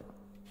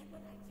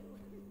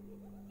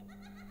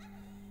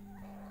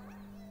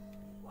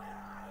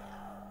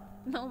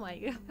 Oh my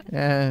god.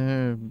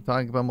 Yeah,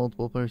 talking about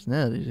multiple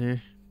personalities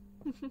here.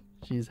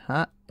 She's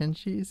hot and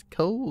she's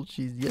cold.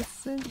 She's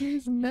yes and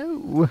she's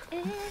no.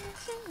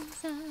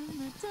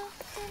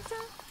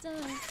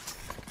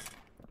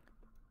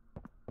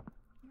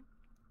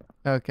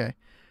 Okay.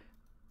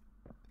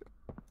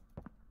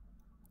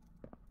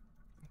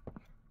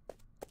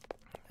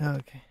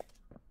 Okay.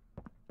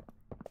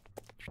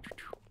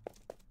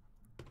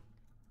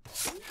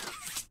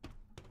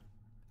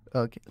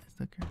 Okay, let's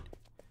look around.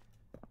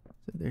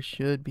 So there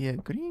should be a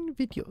green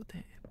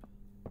videotape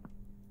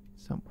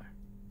somewhere.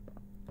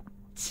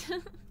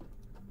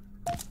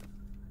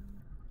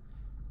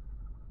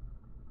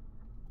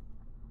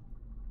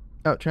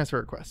 Oh, transfer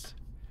request.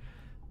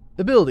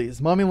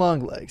 Abilities. Mommy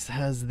Longlegs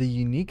has the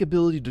unique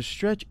ability to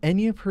stretch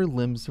any of her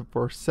limbs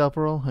for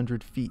several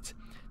hundred feet.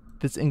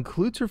 This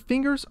includes her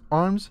fingers,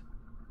 arms,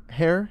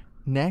 hair,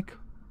 neck,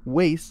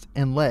 waist,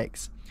 and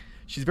legs.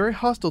 She's very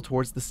hostile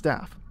towards the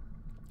staff,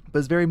 but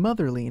is very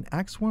motherly and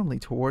acts warmly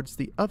towards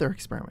the other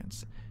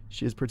experiments.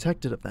 She is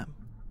protected of them.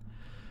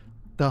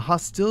 The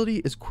hostility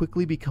is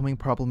quickly becoming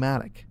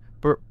problematic,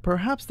 but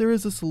perhaps there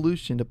is a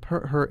solution to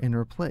put her in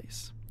her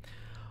place.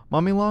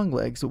 Mommy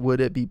Longlegs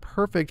would be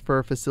perfect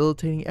for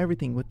facilitating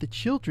everything with the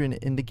children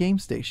in the game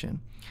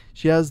station.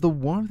 She has the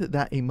warmth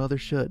that a mother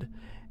should,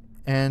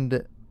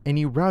 and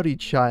any rowdy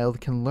child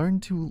can learn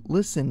to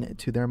listen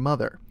to their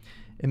mother.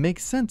 It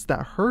makes sense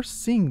that her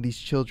seeing these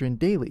children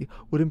daily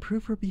would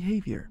improve her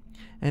behavior,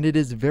 and it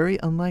is very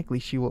unlikely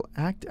she will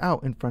act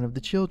out in front of the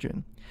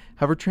children.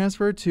 Have her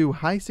transferred to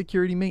high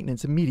security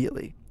maintenance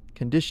immediately.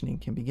 Conditioning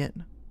can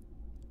begin.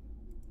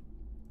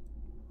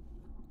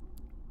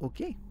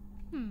 Okay.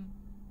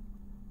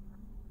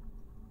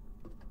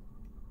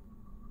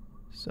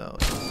 So,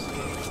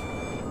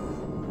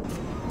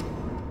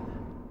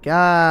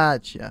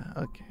 gotcha.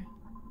 Okay.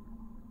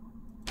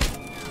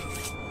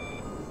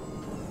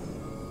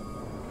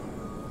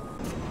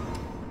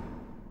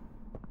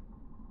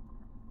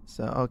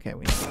 So, okay,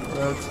 we need to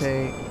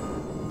rotate.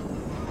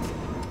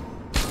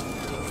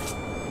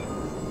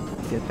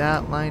 Get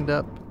that lined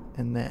up,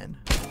 and then.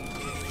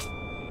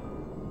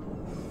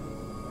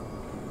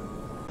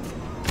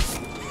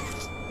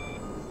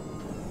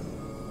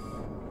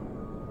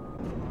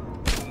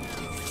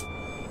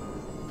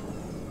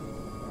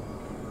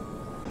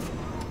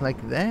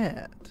 Like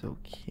that.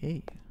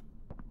 Okay.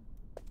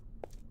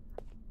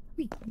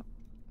 Wait.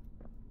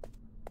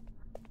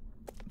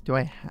 Do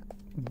I have...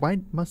 Why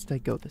must I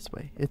go this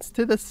way? It's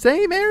to the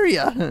same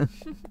area!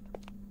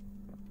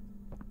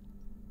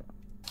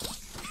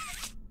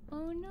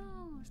 Oh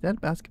no. Is that a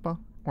basketball?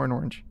 Or an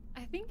orange?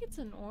 I think it's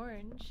an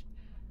orange.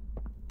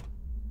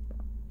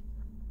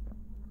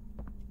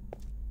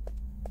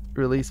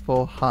 Release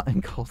full hot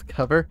and cold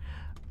cover.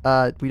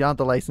 We don't have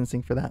the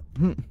licensing for that.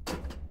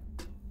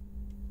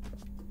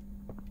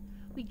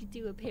 We could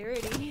do a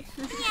parody.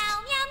 Meow,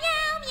 meow,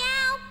 meow,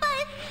 meow,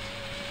 buzz.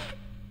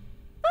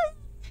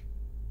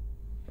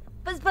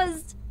 Buzz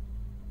buzz.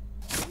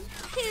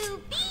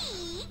 To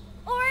be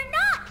or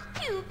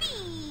not to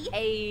be?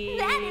 Hey.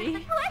 That is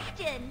the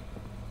question.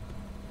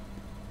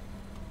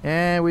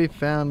 And we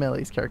found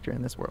Melly's character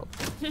in this world.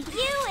 You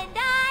and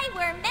I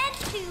were meant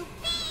to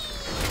be.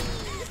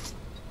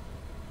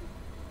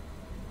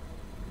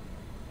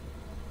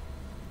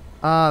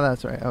 Ah,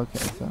 that's right. Okay,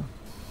 so.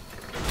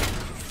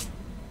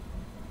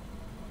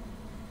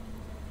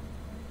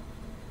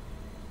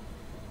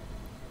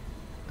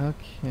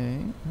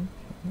 Okay.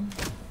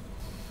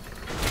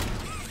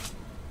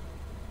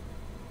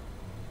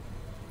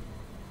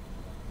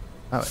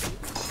 Oh, wait.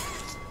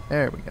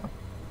 There we go.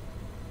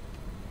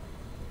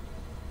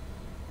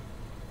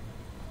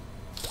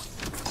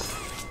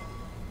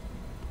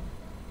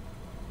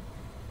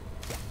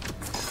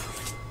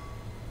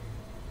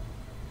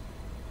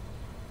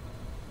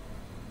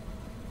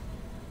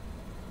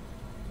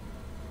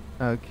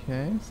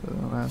 Okay, so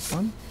the last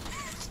one.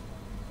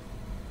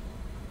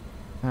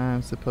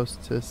 I'm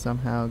supposed to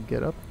somehow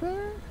get up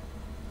there?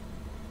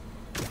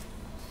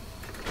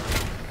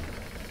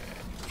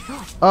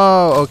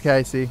 Oh, okay,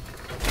 I see.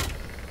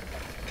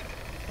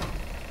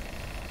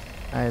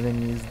 I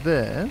then use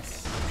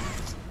this.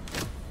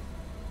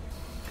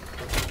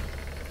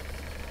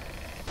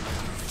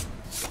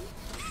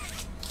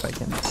 If I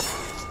can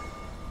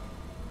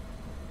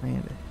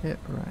land a hit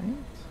right.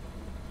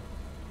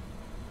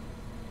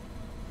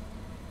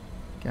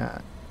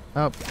 Got.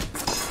 Oh.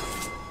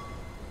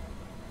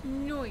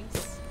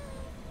 Nice.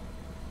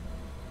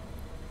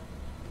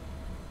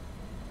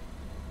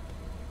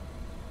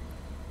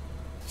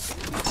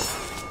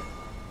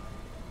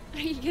 Are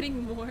you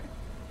getting more?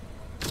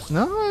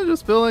 No, I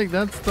just feel like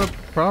that's the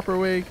proper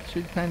way it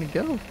should kind of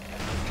go.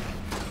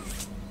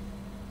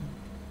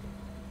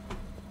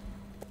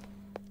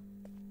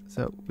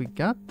 So we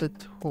got the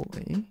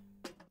toy.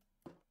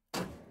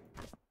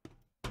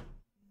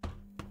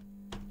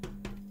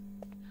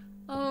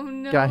 Oh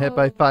no. Got hit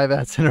by 5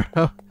 ads in a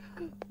row.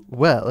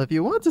 Well, if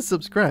you want to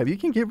subscribe, you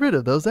can get rid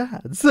of those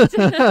ads.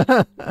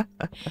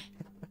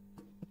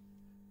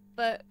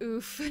 But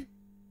oof.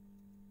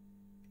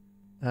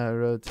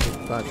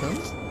 Rotate bottom.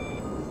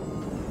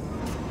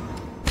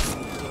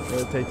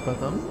 Rotate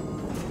bottom.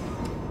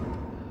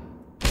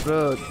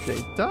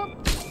 Rotate top.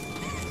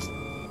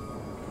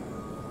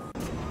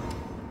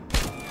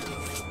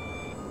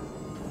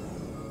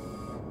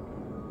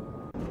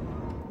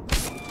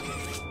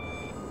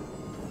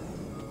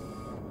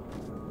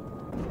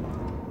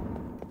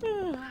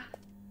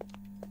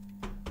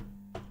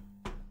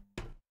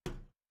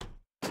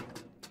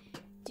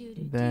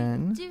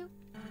 Then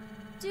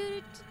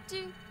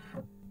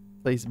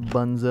place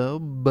Bunzo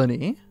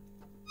Bunny.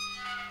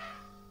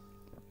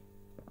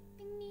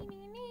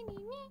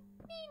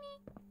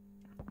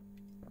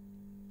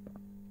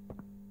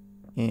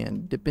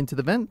 And dip into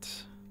the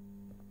vent.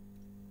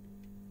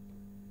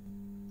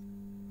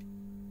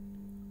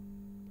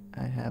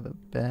 I have a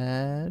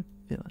bad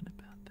feeling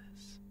about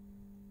this.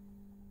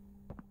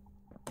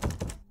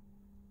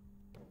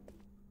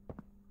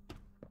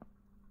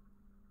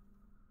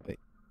 Wait,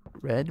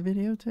 red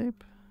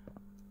videotape?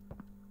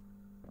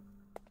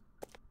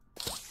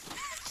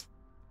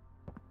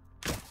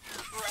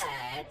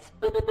 Let's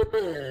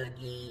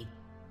boogie.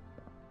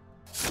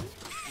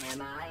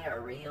 Am I a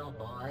real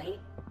boy?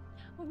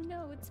 Oh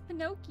no, it's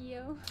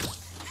Pinocchio.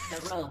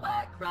 The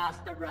robot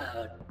crossed the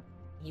road.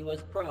 He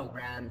was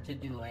programmed to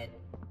do it.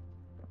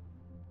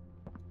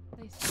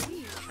 I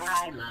see.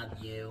 I love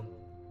you.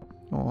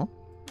 Aw.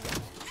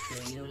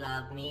 Do you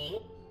love me?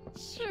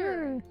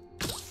 Sure.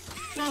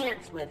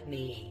 Dance with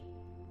me.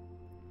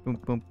 Boom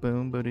boom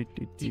boom. Do.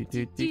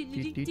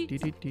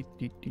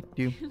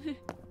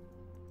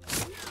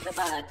 The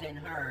button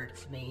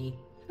hurts me.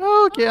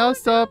 Okay, I'll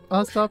stop.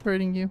 I'll stop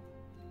hurting you.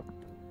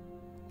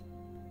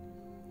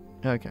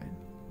 Okay.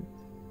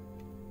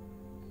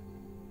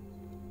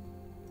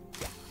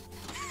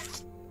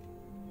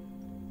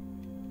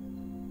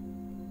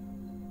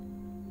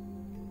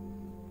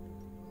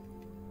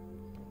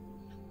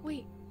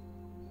 Wait.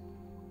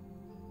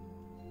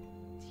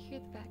 Do you hear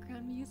the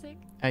background music?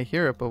 I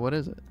hear it, but what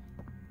is it?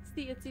 It's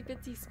the Itsy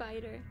Bitsy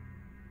Spider.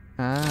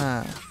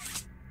 Ah.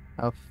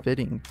 How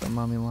fitting for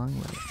Mommy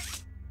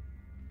Longlegs.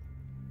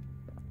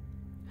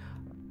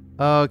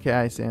 Okay,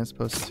 I see. I'm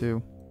supposed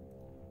to.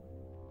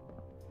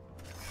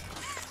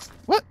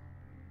 What?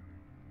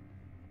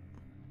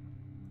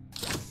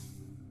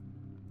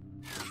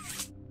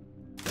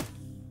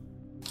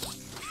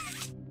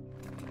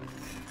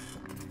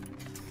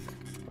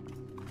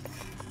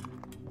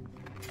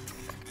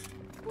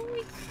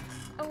 Wait.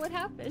 Oh, what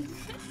happened?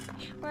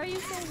 Why are you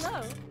so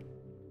low?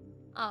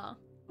 Aw.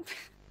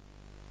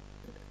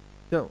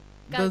 No,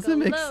 doesn't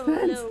make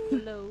sense.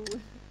 Low.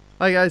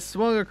 Like, I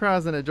swung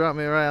across and it dropped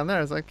me right on there.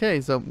 I was like,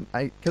 okay, so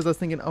because I was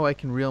thinking, oh, I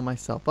can reel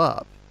myself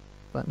up.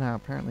 But now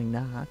apparently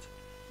not.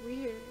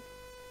 Weird.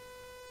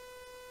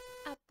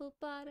 Apple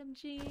bottom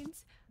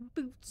jeans,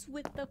 boots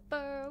with the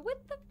fur,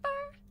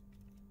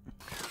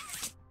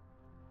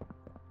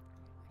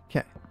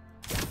 Okay.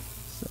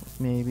 So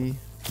maybe.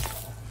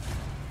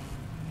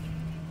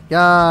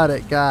 Got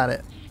it.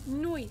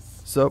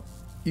 Nice. So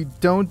you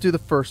don't do the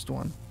first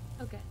one.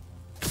 Okay.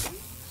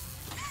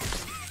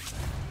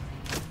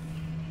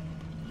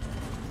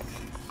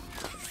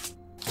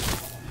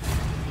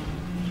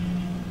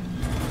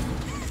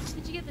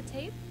 Did you get the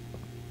tape?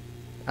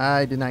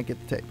 I did not get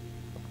the tape.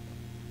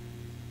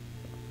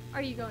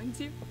 Are you going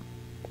to?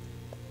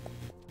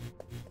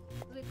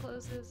 It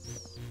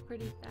closes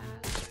pretty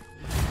fast.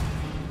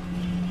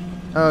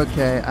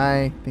 Okay,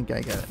 I think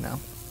I get it now.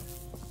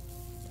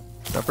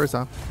 So first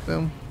off,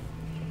 boom.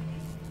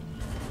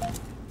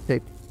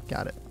 Tape,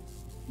 got it.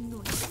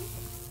 Nice.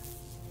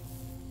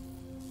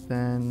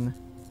 Then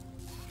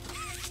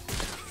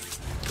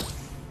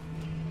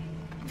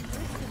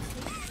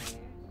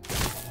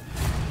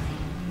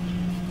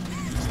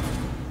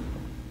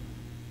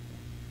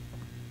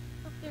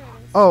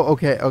oh,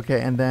 okay,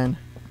 and then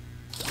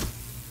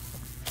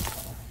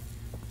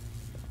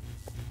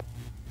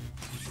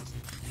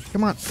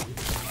come on.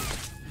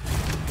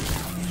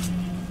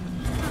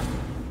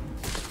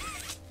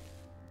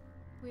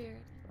 Weird.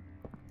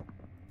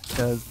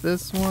 Because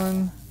this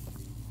one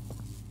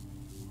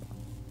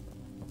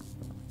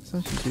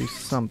should do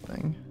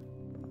something.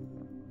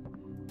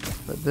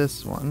 But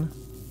this one,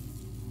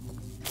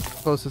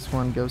 closest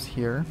one goes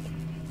here.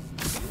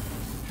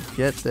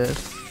 Get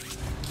this.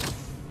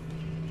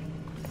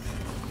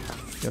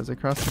 Goes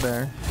across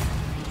there.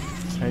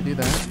 I do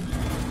that.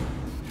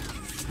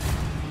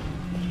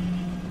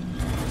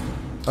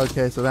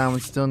 Okay, so that one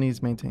still needs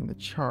to maintain the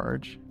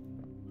charge.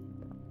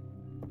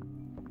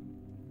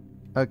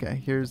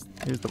 Okay, here's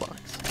the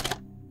box.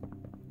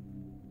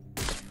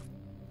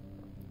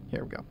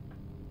 Here we go.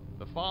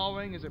 The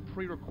following is a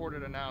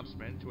pre-recorded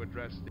announcement to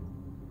address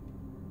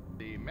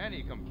the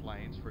many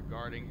complaints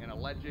regarding an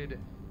alleged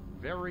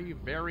very,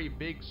 very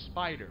big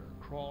spider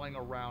crawling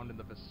around in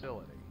the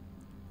facility.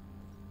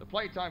 The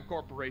Playtime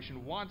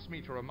Corporation wants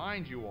me to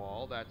remind you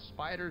all that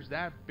spiders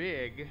that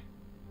big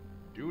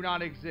do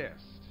not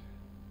exist,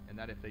 and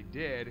that if they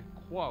did,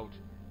 quote,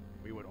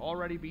 we would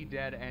already be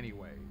dead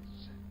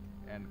anyways,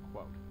 end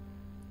quote.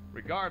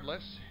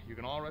 Regardless, you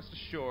can all rest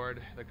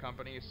assured the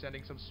company is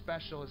sending some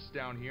specialists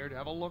down here to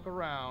have a look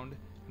around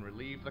and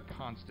relieve the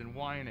constant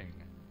whining.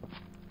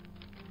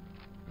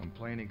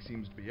 Complaining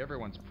seems to be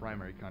everyone's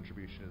primary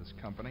contribution to this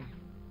company.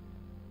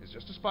 It's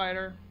just a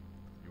spider.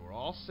 You are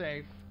all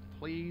safe.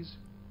 Please,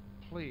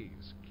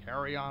 please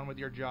carry on with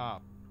your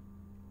job.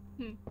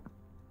 I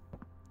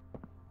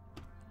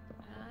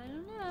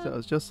don't know. So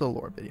it's just a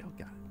lore video.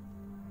 Got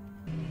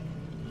it.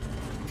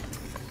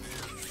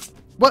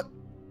 What?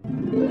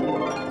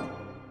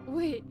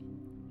 Wait.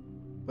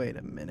 Wait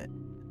a minute.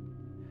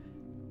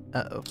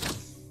 Uh-oh.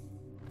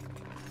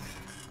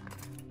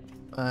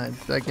 1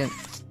 second.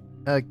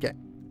 Okay.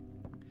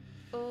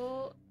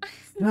 Oh.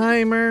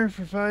 Timer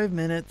for 5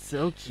 minutes.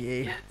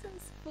 Okay. That's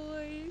his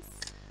voice.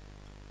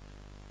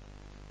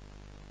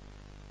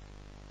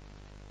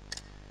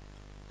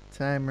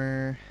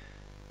 Timer.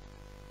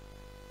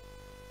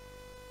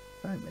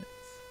 5 minutes.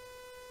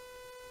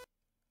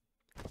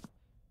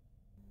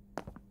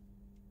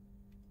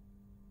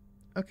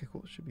 Okay,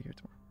 cool. Should be here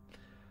tomorrow.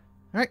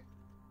 Alright.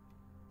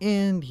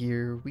 And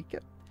here we go.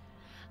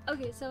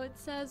 Okay, so it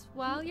says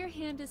while your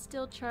hand is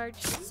still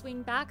charged,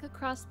 swing back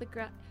across the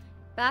gap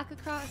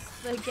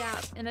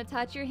and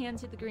attach your hand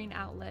to the green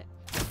outlet.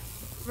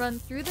 Run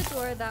through the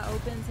door that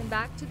opens and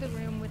back to the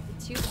room with the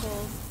 2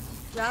 poles.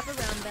 Wrap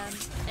around them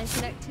and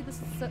connect to the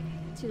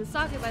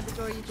socket by the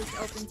door you just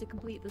opened to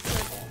complete the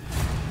circle.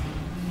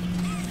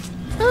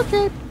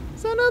 Okay.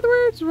 So in other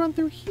words, run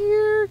through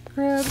here,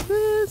 grab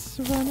this,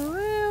 run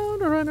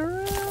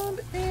around,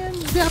 and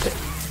zap it.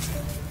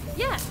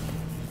 Yeah.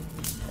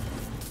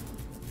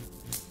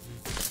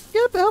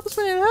 Yep, helps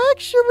when it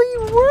actually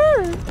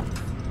worked.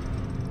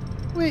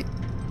 Wait,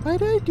 why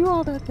did I do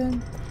all that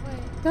then?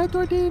 Wait. That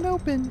door didn't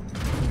open.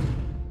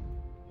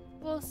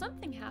 Well,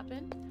 something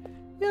happened.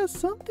 Yeah,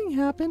 something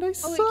happened. I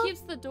saw. Oh, it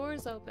keeps the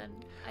doors open,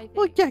 I think.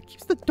 Well, yeah, it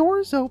keeps the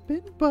doors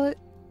open, but...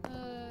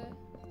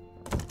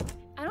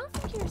 I don't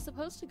think you're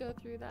supposed to go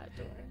through that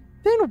door.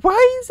 Then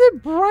why is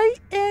it bright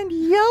and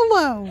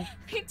yellow?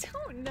 I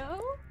don't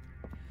know.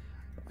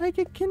 Like,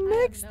 it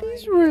connects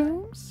these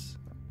rooms.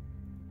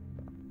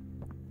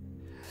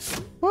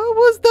 What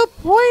was the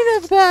point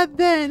of that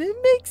then? It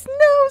makes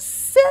no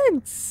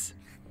sense.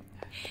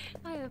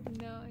 I have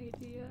no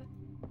idea.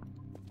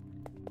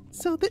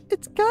 So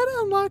it's gotta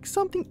unlock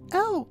something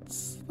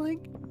else.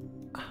 Like...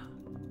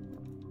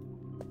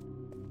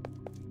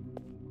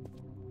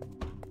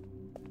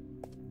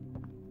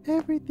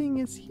 Everything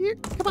is here.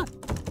 Come on.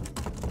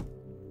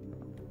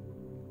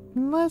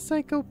 Unless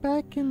I go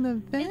back in the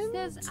vent. It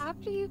says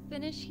after you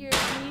finish here,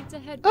 you need to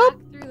head back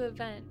through the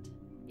vent.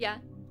 Yeah.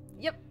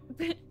 Yep.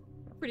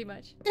 Pretty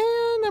much.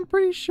 And I'm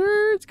pretty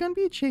sure it's gonna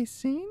be a chase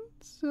scene.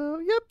 So,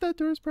 yep, that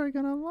door's probably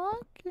gonna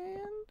unlock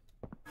and...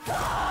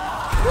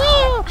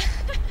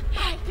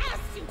 I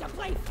asked you to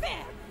play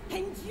fair,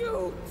 and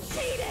you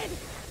cheated!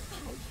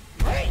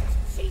 I hate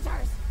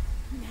cheaters!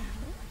 Now,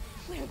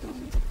 we're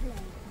going to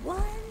play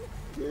one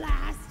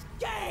last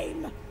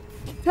game!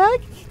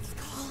 Tag? It's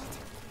called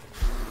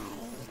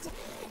Hide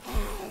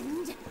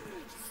and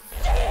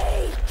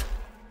Seek!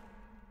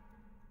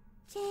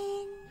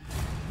 10,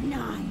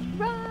 9,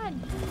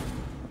 run!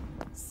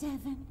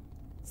 7,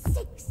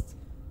 6,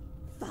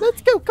 5.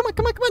 Let's go! Come on,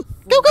 come on, come on!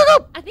 Go, go,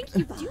 go! I think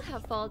you do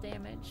have fall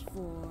damage.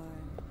 4,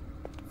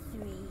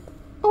 3.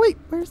 Oh wait,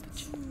 where's the...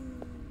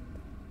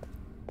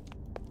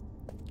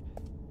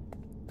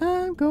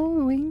 I'm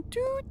going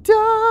to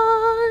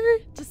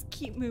die! Just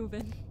keep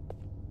moving.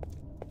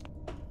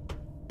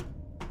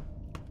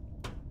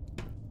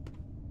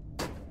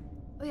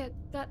 Oh yeah,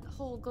 that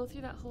hole. Go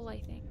through that hole, I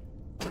think.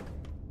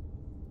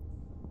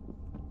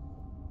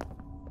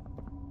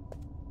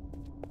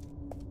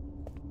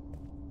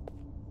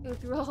 Go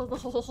through all the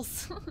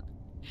holes.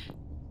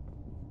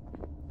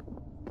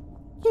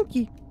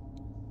 Kinky.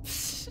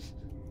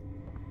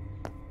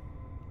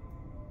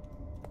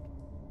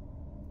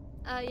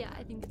 Yeah,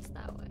 I think it's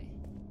that way.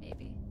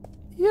 Maybe.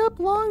 Yep,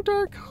 long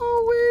dark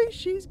hallway.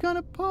 She's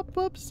gonna pop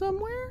up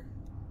somewhere.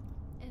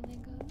 And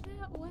then go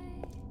that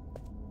way.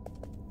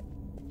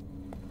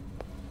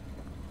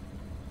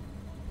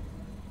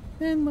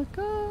 Then look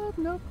up.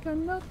 Nope, got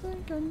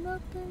nothing, got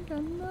nothing,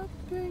 got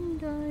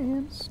nothing. I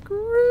am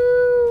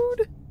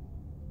screwed.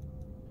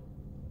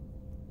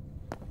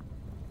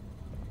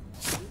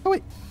 Oh,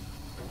 wait.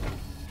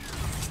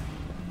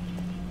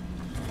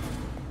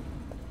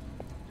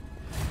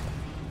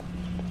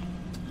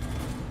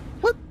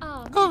 What?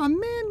 Oh,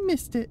 man,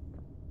 missed it.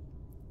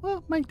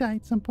 Well, might die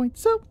at some point,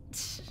 so...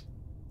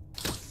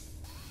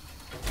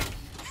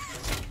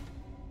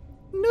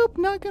 Nope,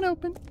 not gonna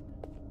open.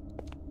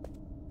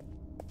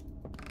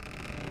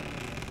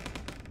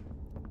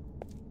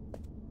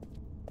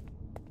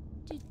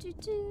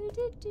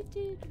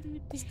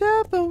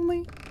 Staff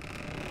only.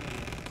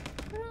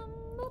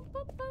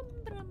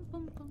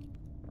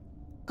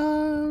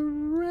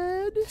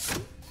 Red.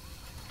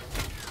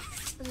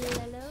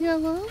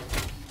 Yellow.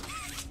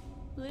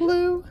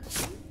 Blue.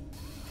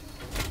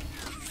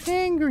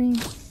 And green.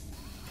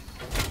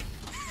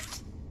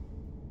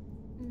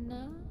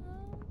 No.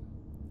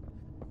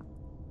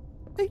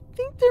 I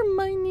think there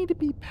might need to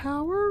be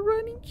power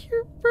running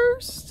here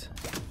first.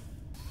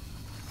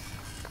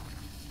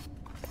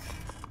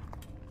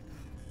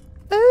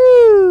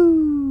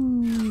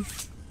 Oh!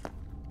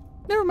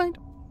 Never mind.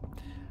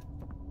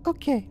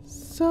 Okay,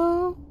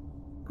 so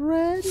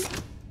red.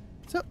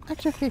 So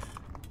actually, okay,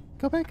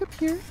 go back up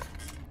here.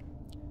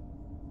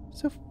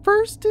 So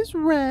first is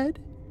red,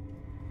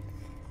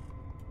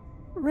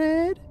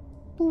 red,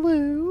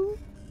 blue,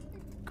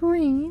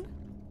 green,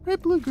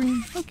 Red, blue,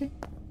 green. Okay.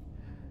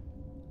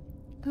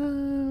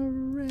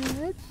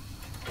 Red.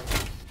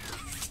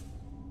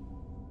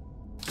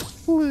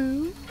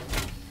 Blue.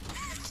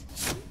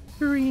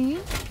 Green.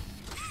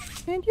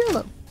 And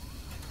yellow.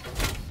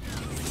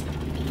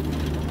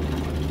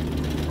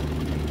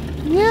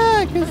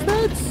 Yeah, because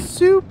that's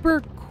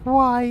super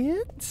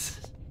quiet.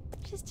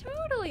 She's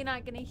totally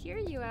not gonna hear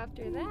you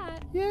after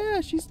that.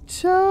 Yeah, she's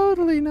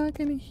totally not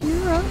gonna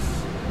hear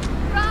us.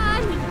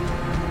 Run!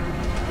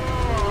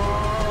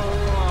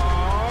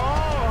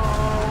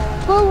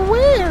 But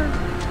where?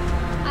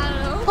 I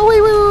don't know. Oh,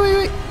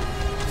 wait.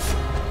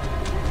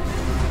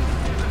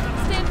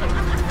 Stand there.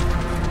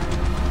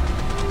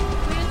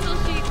 Wait until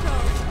she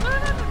crawls. No.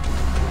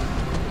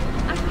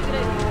 Actually, good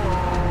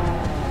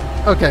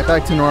idea. Okay,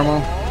 back to normal.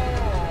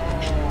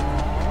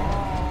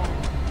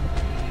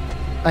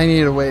 I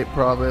need to wait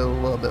probably a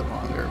little bit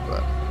longer,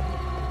 but...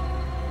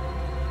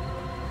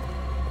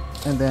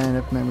 And then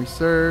if memory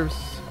serves...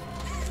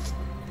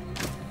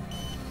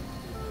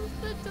 Close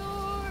the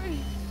door.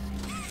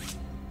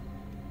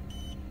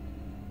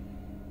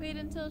 Wait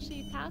until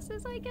she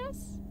passes, I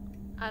guess?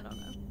 I don't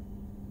know.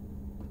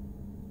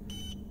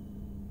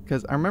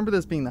 Because I remember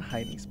this being the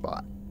hiding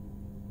spot.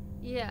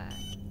 Yeah.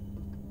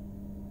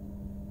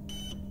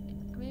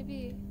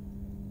 Maybe...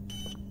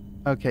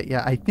 Okay,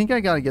 yeah, I think I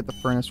gotta get the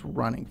furnace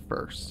running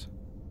first.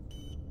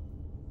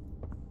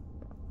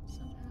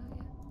 Somehow,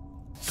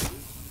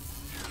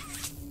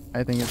 yeah.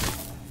 I think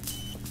it's...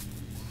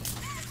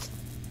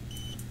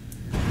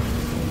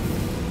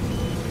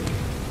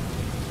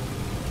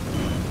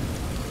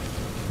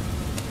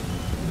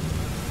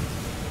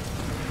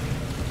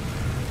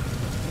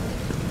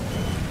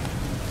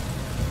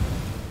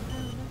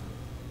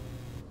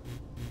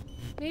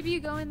 Maybe you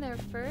go in there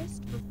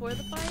first before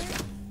the fire?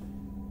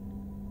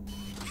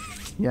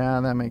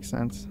 Yeah, that makes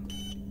sense.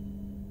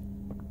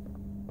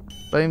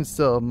 But even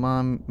still,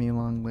 Mommy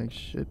Longlegs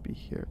should be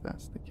here if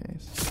that's the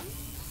case.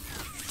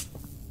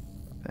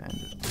 Then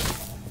just...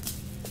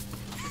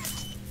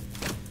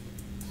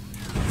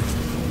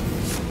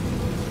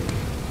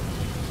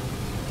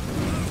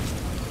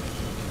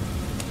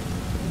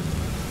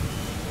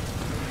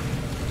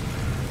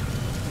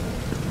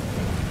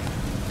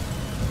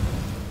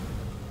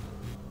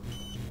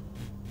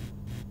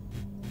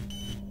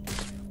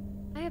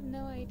 I have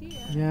no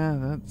idea. Yeah,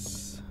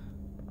 that's...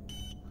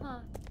 Huh.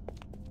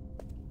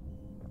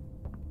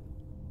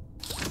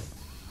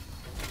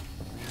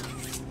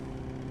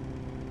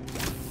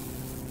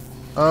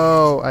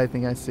 Oh, I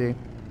think I see.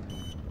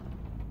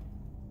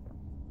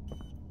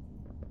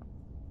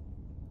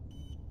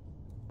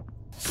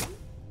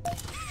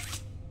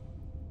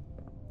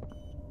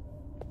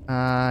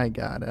 I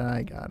got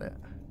it.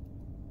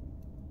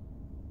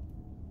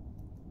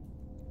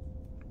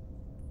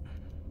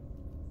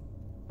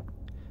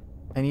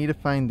 I need to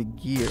find the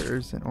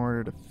gears in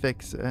order to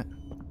fix it.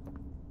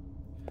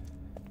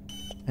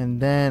 And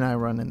then I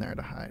run in there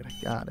to hide.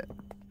 Got it.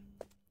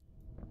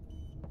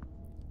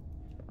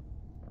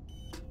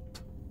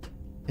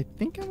 I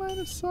think I might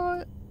have saw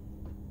it.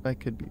 I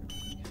could be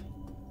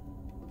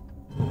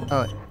wrong.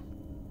 Oh,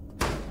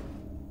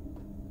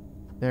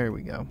 there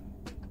we go.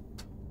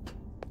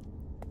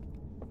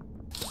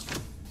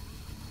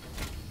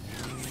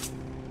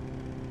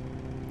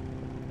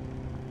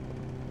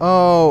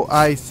 Oh,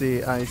 I see.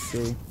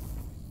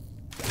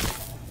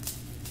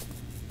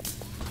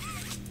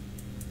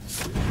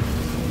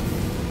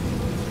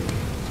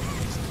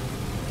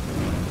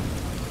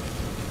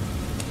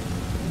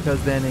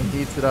 Because then it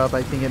heats it up.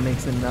 I think it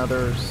makes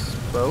another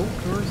spoke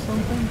or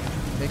something.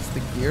 Makes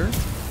the gear.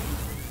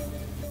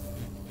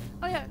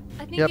 Oh yeah,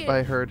 I think Yep,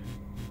 I heard.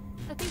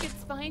 I think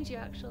it's behind you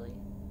actually.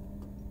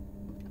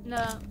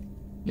 No.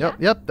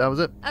 Yep, that was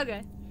it.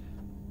 Okay.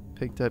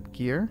 Picked up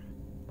gear.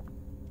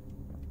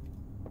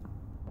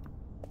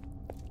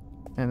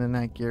 And then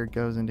that gear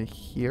goes into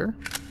here.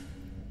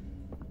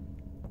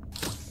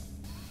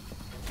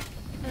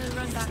 And then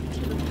run back to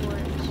the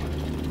forge.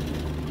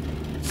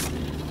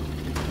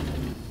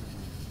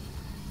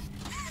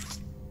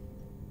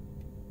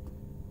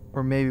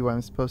 Or maybe what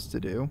I'm supposed to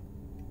do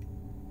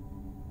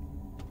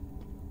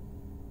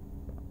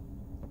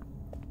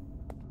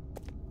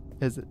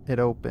is it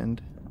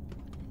opened.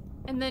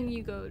 And then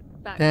you go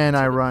back. And to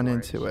I the run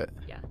forge. into it.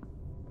 Yeah.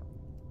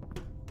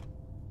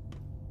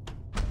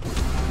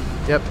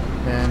 Yep,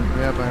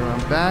 I run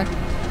back.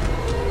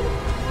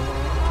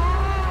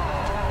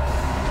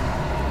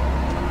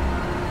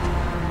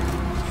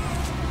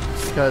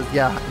 Because,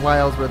 yeah, why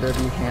else would there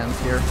be hands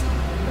here?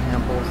 The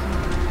hand pulls.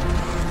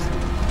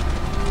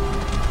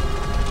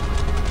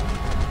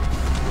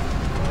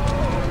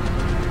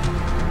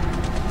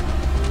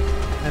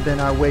 And then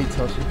I wait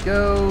till she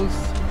goes.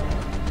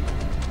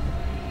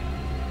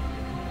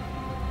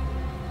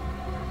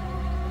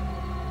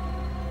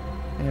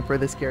 And for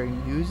the scary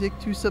music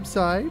to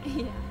subside.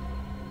 Yeah.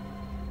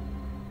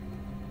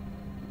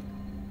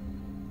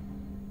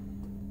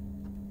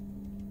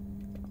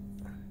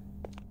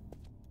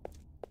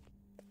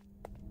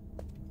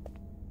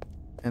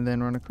 And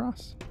then run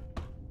across.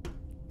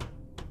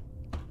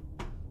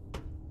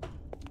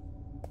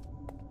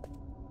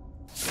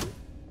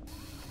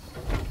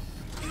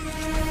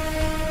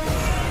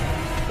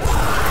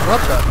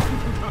 What the?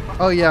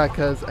 Oh yeah,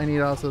 because I need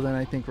also then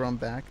I think run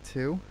back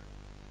too.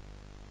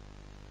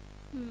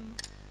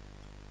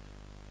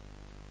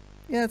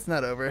 Yeah, it's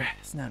not over.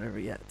 It's not over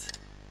yet.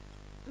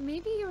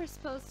 Maybe you were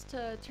supposed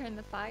to turn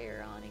the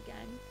fire on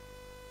again.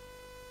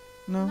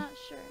 No. I'm not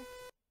sure.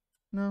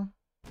 No.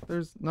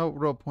 There's no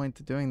real point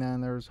to doing that,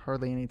 and there was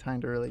hardly any time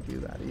to really do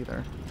that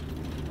either.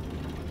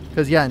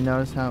 Because, yeah,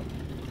 notice how...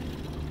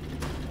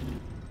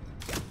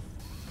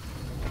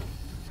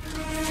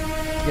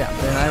 Yeah,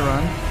 then I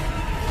run.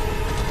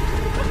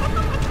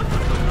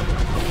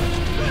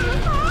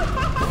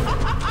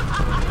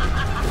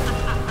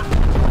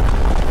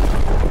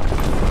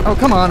 Oh,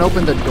 come on,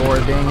 open the door,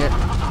 dang it.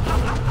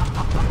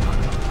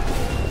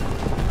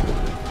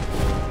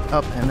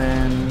 Up, and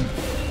then...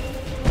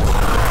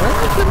 Where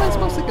am I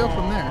supposed to go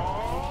from there? I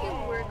think you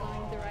were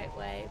going the right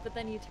way, but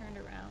then you turned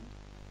around.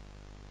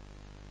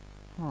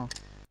 Huh.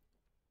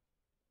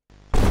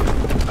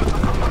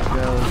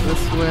 Go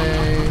this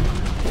way.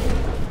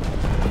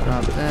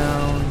 Drop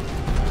down.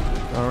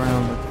 Go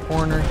around the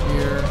corner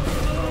here.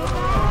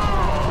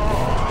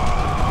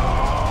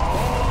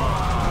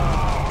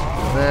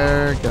 Go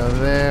there, go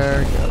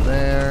there, go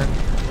there.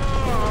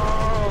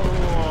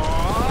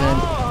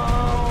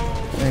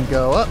 Then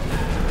go up.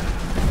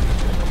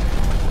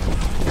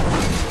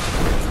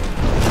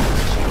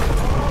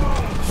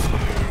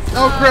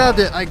 Oh, grabbed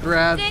it! I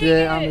grabbed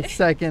it on the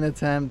second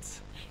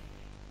attempt.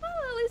 Well,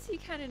 at least you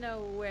kind of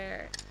know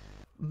where.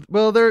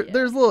 Well,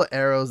 there's little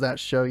arrows that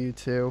show you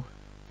too.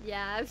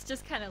 Yeah, it was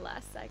just kind of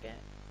last second.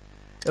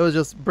 It was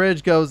just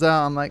bridge goes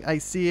out. I'm like, I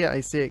see it,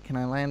 I see it. Can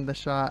I land the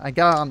shot? I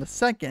got it on the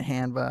second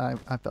hand, but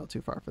I fell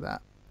too far for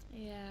that.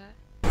 Yeah.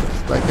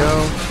 Just let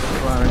go,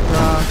 run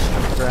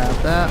across, grab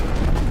that.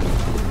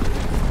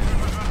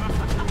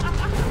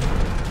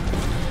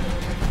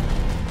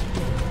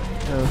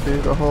 Go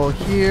through the hole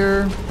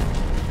here,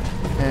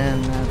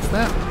 and that's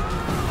that.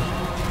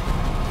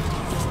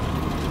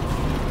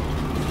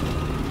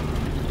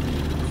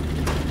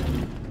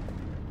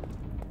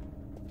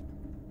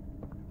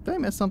 Did I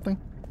miss something?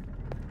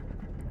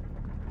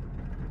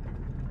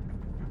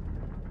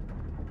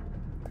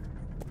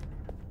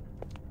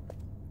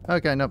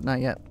 Okay, nope, not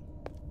yet.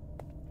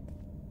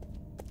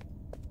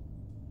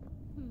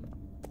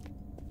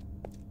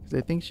 Because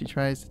I think she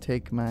tries to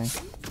take my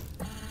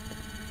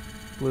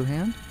blue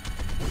hand.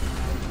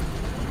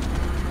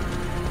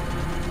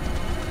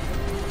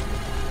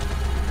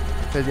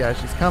 Because, yeah,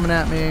 she's coming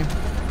at me.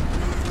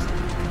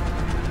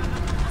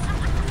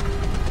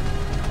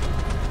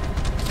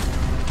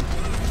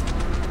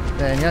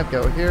 Then, yep,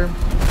 go here.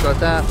 Start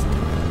that.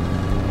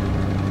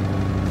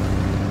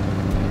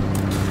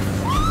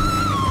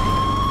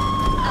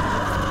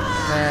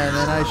 And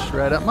then I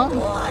shred up Mommy.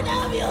 What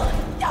have you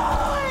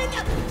done?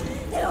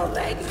 You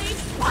make me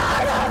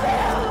part of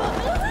you!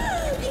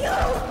 You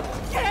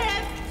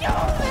can't do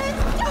this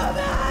to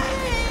me!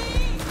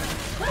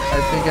 I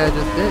think I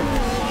just did.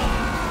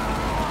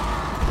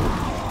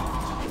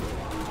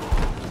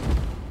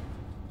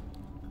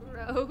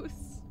 Gross.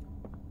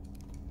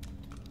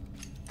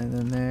 And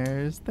then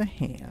there's the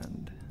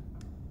hand.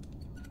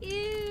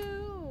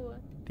 Ew.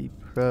 The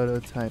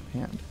prototype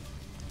hand.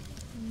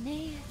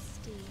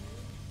 Nasty.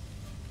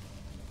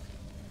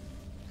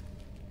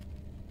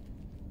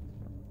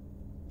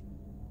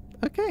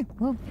 Okay,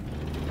 well.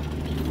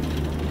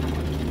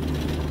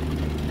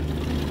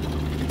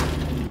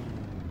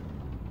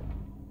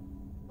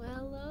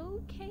 Well,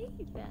 okay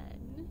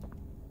then.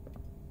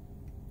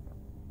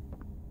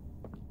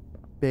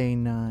 Bay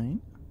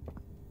 9.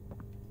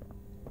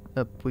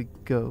 Up we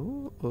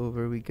go,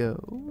 over we go,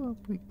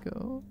 up we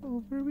go,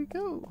 over we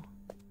go.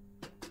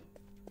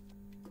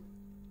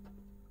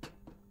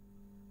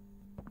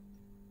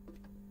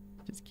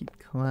 Just keep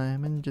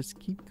climbing, just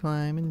keep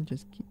climbing,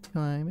 just keep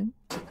climbing.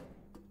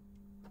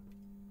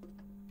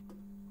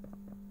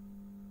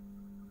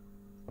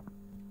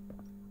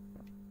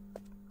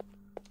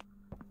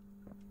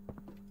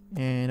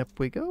 And up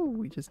we go,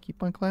 we just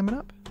keep on climbing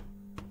up.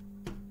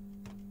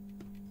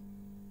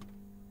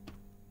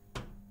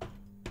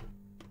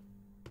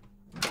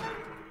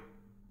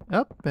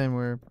 Up, and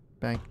we're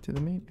back to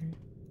the main area.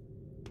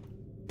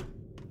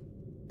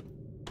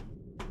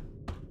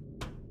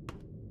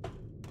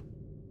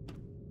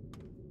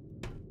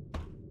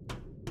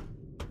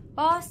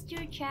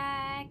 Posture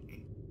check.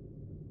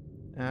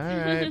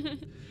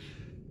 Alright.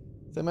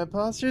 So my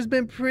posture's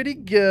been pretty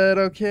good,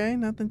 okay?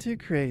 Nothing too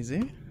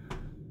crazy.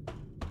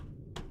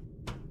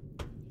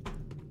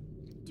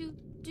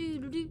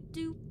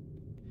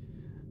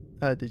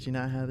 Did you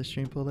not have the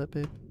stream pulled up,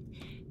 babe?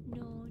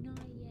 No, not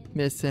yet.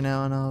 Missing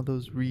out on all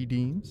those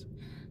redeems.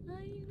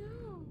 I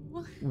know.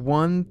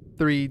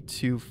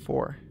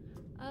 1324.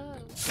 Oh.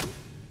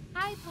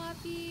 Hi,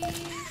 Poppy.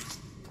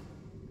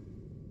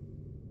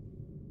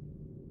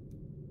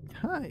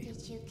 Hi.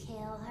 Did you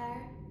kill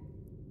her?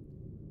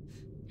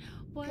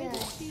 Why Good.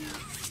 did she?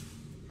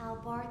 I'll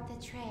board the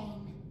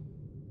train.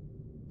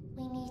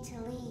 We need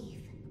to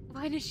leave.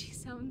 Why does she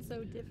sound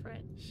so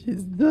different?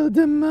 She's the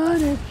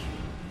demonic.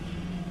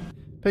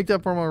 Picked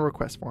up formal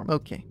request form.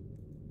 Okay.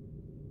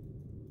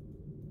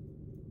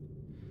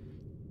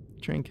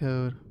 Train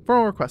code.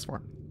 Formal request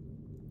form.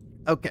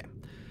 Okay.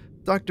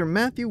 Dr.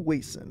 Matthew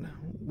Wason,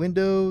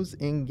 Windows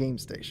in Game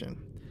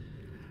Station.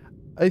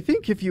 I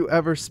think if you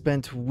ever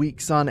spent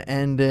weeks on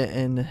end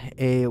in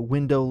a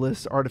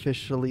windowless,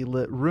 artificially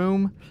lit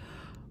room,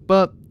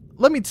 but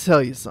let me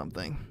tell you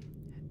something.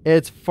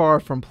 It's far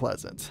from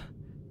pleasant.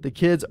 The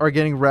kids are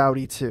getting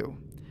rowdy too.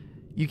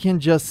 You can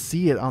just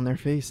see it on their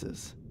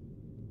faces.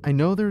 I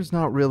know there's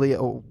not really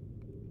a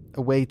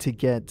way to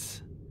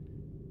get...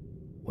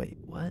 Wait,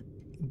 what?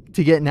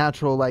 To get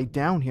natural light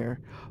down here,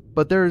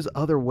 but there's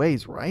other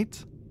ways,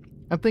 right?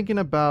 I'm thinking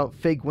about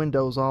fake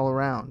windows all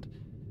around.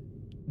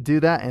 Do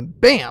that and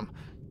BAM!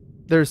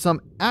 There's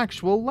some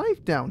actual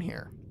life down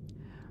here.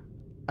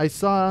 I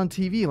saw it on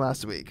TV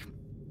last week.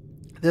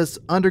 This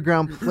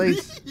underground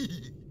place...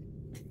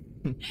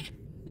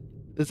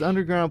 This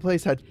underground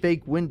place had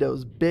fake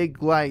windows,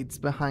 big lights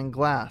behind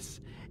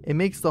glass. It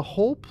makes the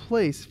whole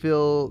place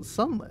feel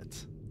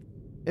sunlit.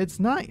 It's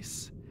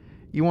nice.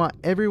 You want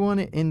everyone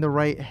in the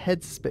right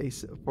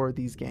headspace for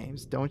these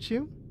games, don't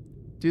you?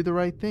 Do the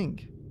right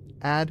thing.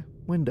 Add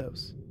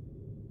windows.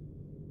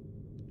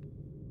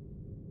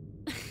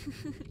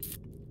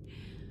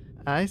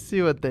 I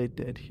see what they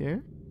did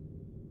here.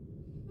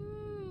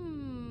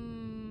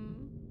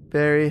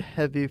 Very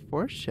heavy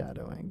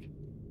foreshadowing.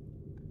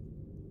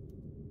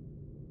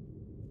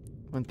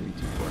 1, 3, 2,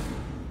 4.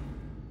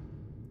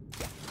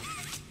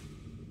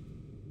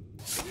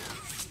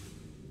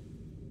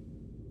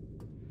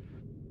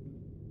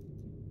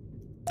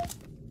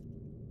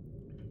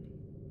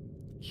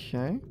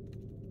 Okay.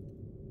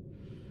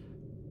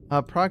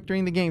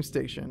 Proctoring the game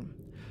station.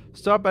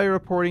 Start by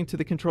reporting to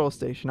the control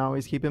station.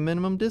 Always keep a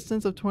minimum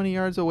distance of 20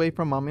 yards away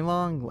from Mommy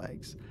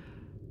Longlegs.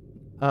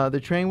 The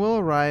train will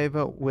arrive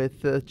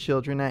with the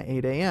children at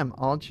 8 a.m.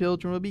 All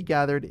children will be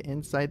gathered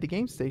inside the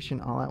game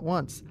station all at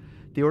once.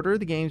 The order of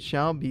the games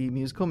shall be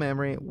musical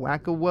memory,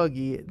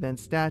 whack-a-wuggy, then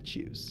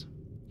statues.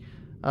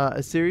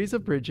 A series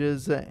of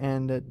bridges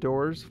and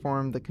doors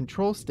form the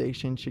control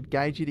station should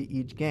guide you to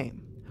each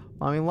game.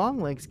 Mommy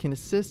Longlegs can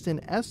assist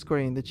in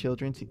escorting the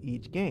children to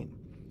each game.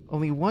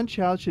 Only one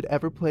child should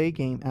ever play a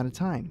game at a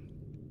time.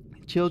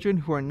 Children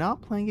who are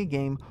not playing a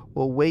game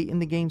will wait in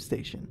the game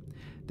station.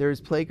 There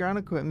is playground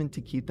equipment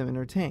to keep them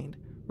entertained.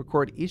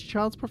 Record each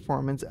child's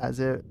performance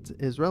as it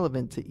is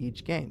relevant to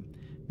each game.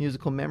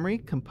 Musical memory,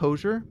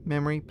 composure,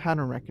 memory,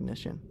 pattern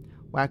recognition.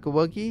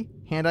 Whack-a-wuggy,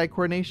 hand-eye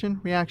coordination,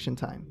 reaction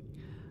time.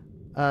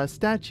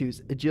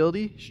 Statues,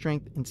 agility,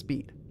 strength, and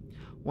speed.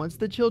 Once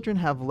the children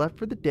have left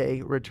for the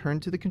day, return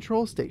to the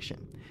control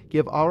station.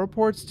 Give all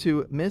reports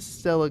to Miss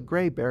Stella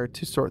Greybear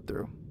to sort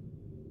through.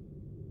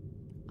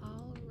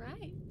 All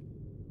right.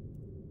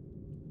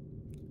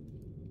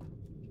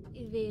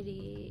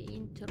 Very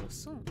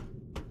interesting.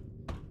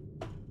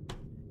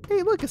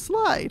 Hey, look, a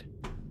slide.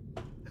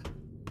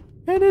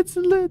 And it's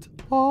lit.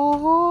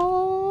 Oh.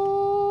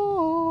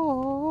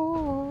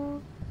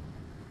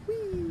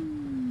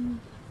 Whee.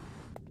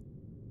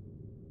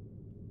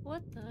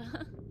 What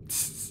the?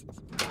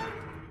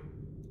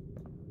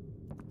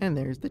 And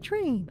there's the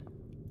train.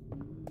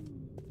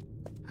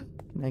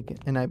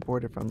 And I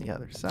board it from the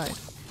other side.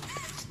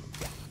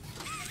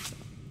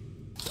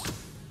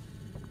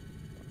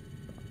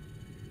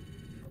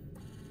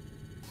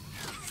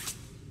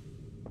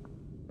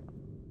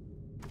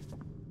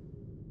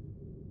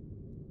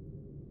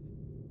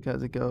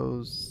 Because it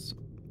goes,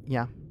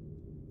 yeah.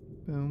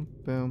 Boom,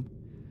 boom.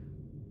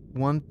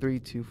 1, 3,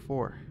 2,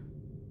 4.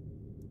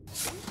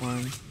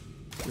 1,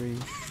 3,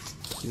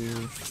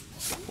 2,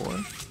 4.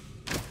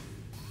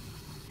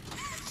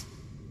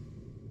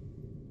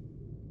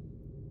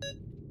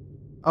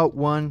 Oh,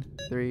 1,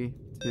 3,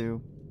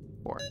 2,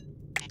 4.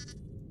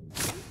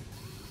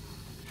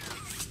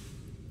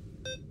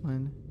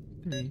 1,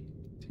 3, 2.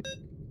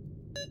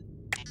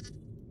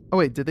 Oh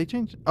wait, did they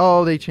change?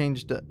 Oh, they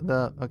changed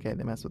the okay,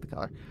 they messed with the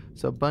color.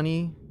 So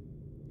bunny,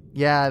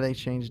 yeah, they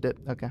changed it.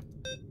 Okay.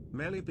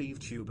 Melly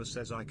Vtuber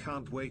says I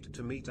can't wait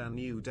to meet our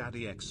new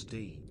daddy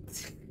XD.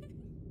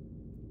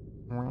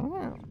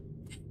 Wow.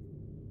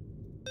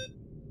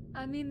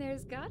 I mean,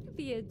 there's got to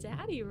be a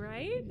daddy,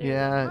 right? There's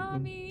Yeah, a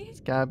mommy.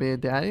 it's gotta be a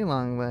daddy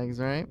long legs,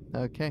 right?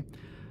 Okay.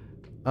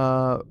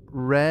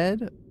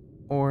 Red,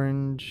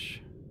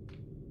 orange.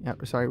 Yeah,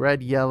 sorry,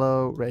 red,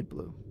 yellow, red,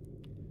 blue.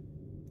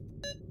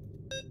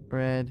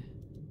 Red,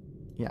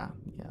 yeah,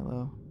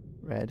 yellow,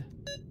 red,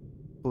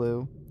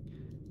 blue.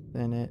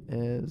 Then it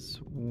is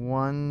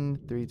 1,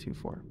 3, 2,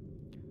 4.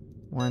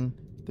 1,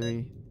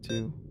 3,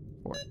 2,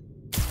 4.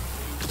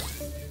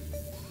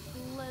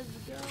 Let's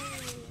go.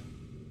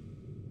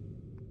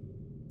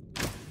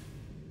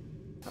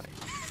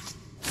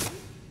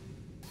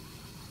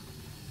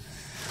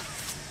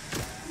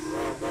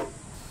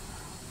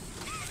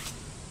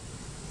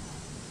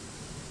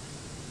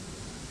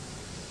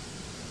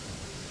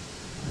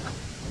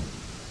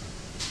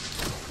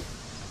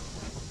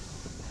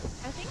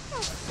 I think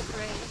that's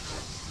great.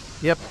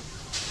 Yep.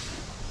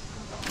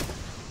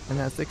 And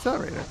that's the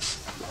accelerator.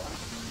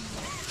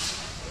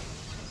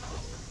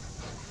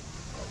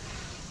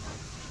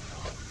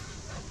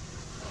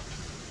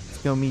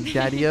 Go meet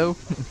Daddy-O.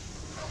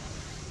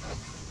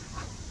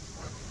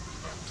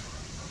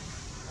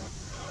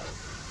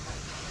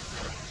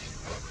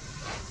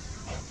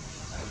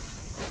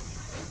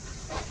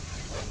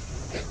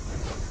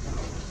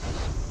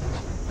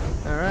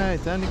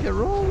 Alright, time to get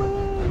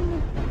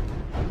rolling.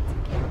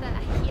 Get the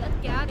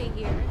heck out of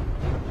here.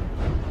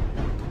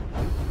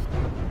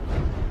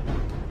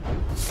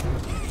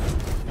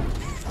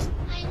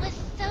 I was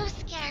so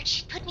scared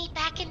she'd put me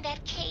back in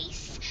that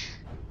case.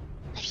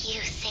 But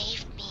you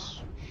saved me.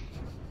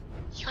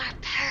 You are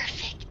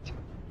perfect.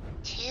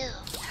 Too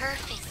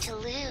perfect to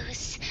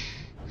lose.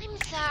 I'm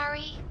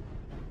sorry.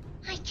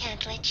 I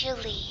can't let you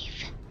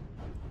leave.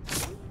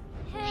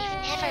 We've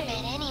never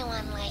met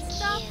anyone like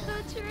Stop you.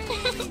 the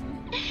train.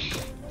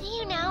 Do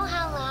you know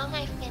how long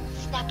I've been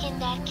stuck in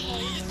that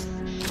case?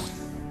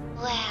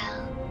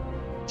 Well,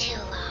 too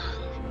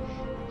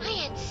long. I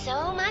had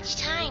so much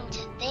time to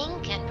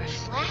think and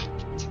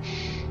reflect.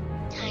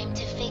 Time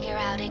to figure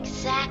out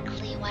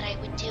exactly what I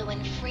would do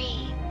when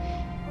free.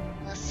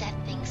 We'll set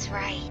things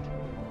right.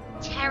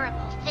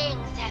 Terrible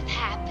things have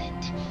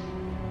happened.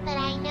 But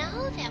I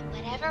know that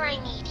whatever I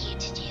need you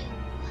to do,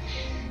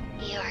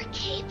 you're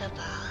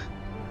capable.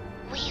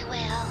 We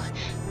will.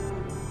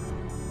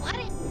 What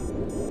if...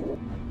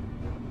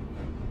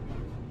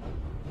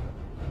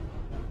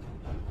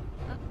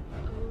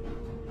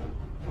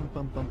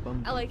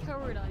 I like how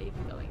we're not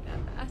even going that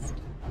fast.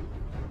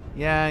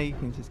 Yeah, you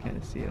can just kind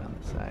of see it on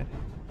the side.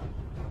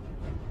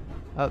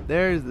 Oh,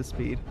 there's the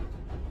speed.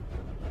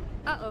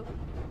 Uh-oh.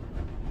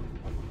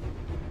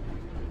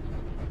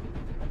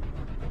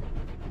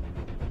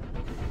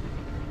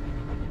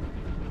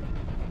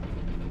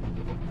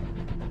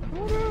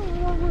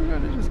 We're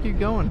gonna just keep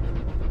going.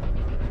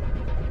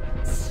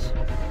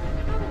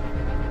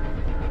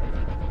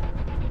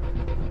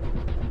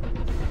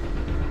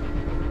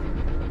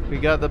 We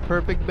got the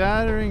perfect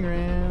battering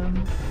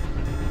ram.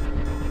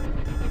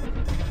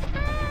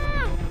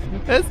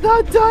 It's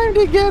not time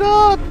to get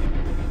up!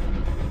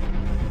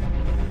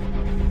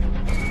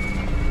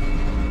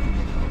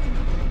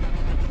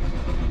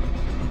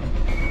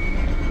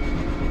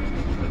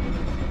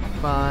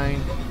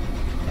 Fine.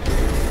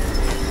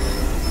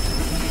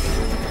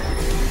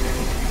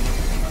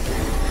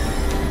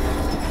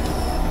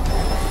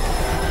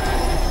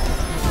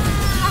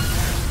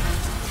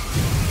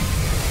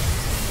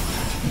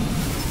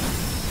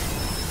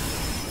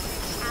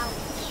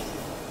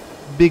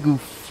 Big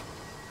oof.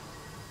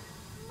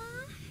 My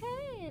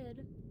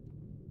head.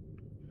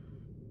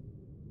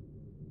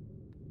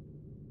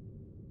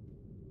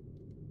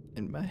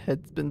 And my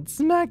head's been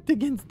smacked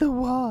against the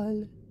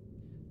wall.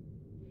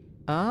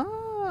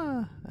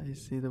 Ah, I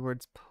see the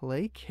words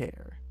play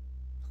care.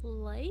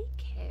 Play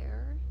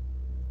care?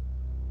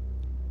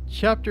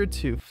 Chapter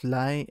 2,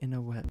 Fly in a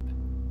Web.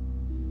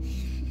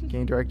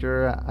 Game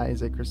director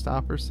Isaac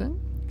Christopherson.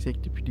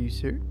 Executive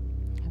producer.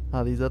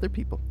 All these other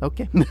people.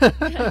 Okay.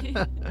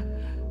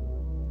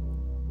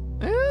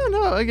 Yeah,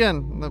 no,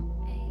 again,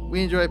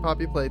 we enjoy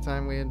Poppy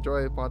Playtime. We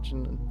enjoy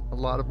watching a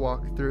lot of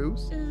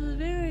walkthroughs. It's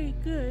very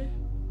good.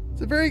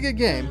 It's a very good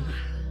game.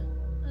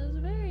 It was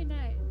very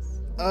nice.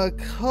 A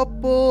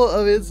couple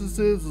of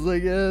instances,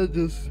 like, yeah,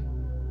 just...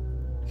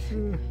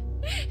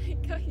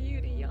 It got you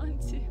to yawn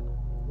too.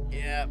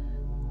 Yeah.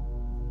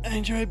 I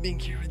enjoyed being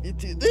here with you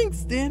too.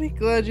 Thanks, Danny.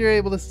 Glad you're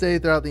able to stay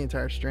throughout the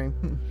entire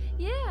stream.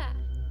 Yeah.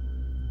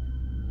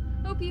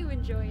 Hope you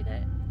enjoyed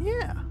it.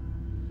 Yeah.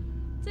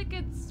 It's a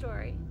good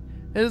story.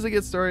 It is a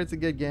good story. It's a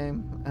good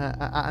game.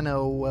 I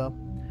know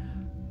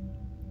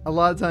a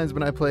lot of times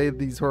when I play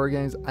these horror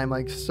games, I'm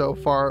like so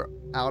far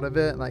out of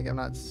it. Like I'm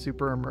not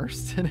super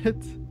immersed in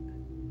it.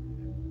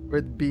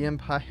 With B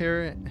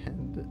Empire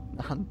and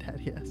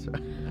Daddy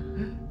Ezra.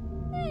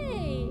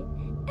 Hey,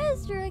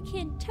 Ezra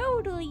can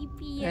totally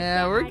be a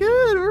Yeah, we're daddy.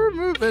 good. We're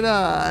moving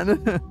on.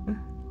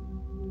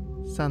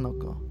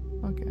 Sanoko.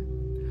 Okay.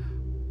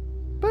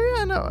 But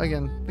yeah, no,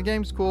 again, the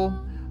game's cool.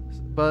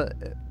 But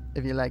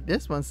if you like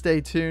this one,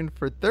 stay tuned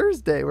for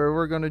Thursday where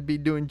we're going to be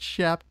doing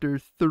chapter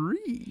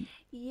 3.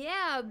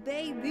 Yeah,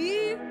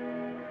 baby.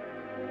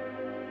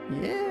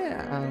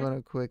 Yeah, I'm going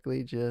to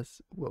quickly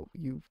just... Whoa,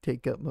 you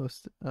take up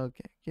most...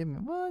 Okay, give me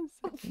 1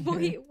 second.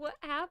 Wait, what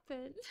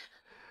happened?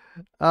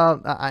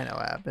 I know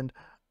what happened.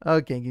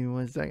 Okay, give me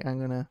 1 second. I'm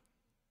going to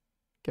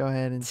go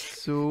ahead and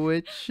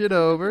switch it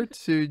over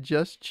to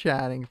just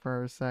chatting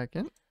for a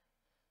second.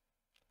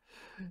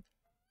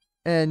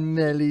 And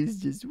Melly's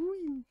just... Wee.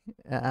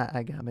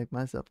 I gotta make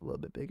myself a little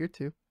bit bigger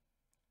too.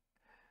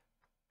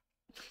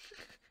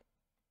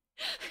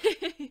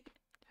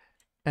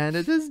 And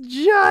it is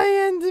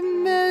giant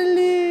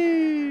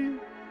Melly!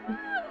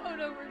 Oh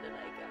no, where did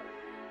I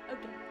go?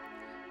 Okay.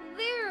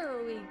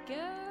 There we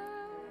go.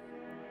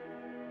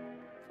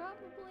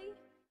 Probably.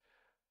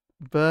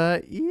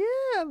 But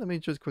yeah, let me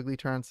just quickly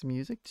turn on some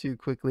music to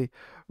quickly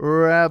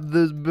wrap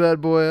this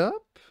bad boy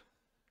up.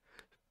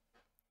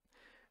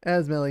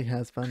 As Melly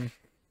has fun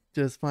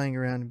just flying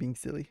around and being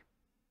silly.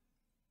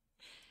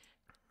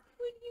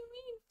 What do you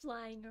mean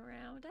flying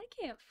around? I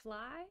can't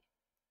fly.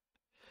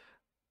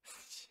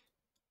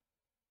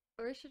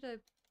 Or should I?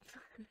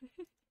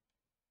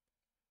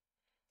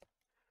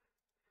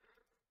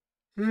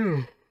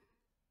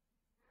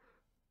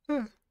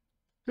 Oh,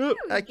 we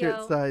accurate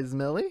go. size,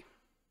 Millie.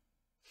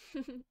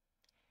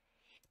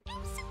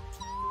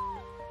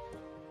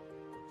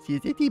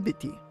 She's itty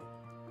bitty.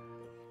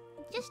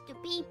 Just a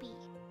baby.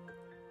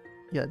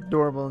 Yeah,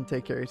 adorable and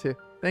take care of you too.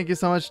 Thank you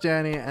so much,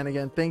 Danny. And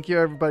again, thank you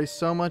everybody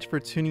so much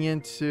for tuning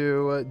in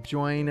to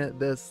join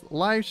this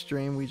live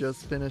stream. We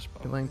just finished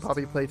playing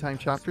Poppy Playtime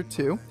Chapter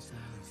 2.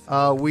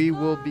 We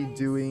will be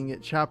doing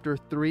Chapter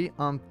 3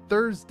 on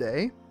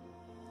Thursday.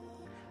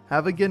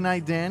 Have a good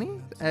night,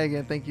 Danny. And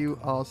again, thank you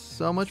all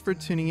so much for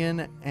tuning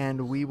in,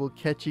 and we will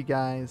catch you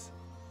guys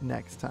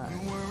next time.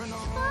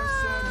 Bye.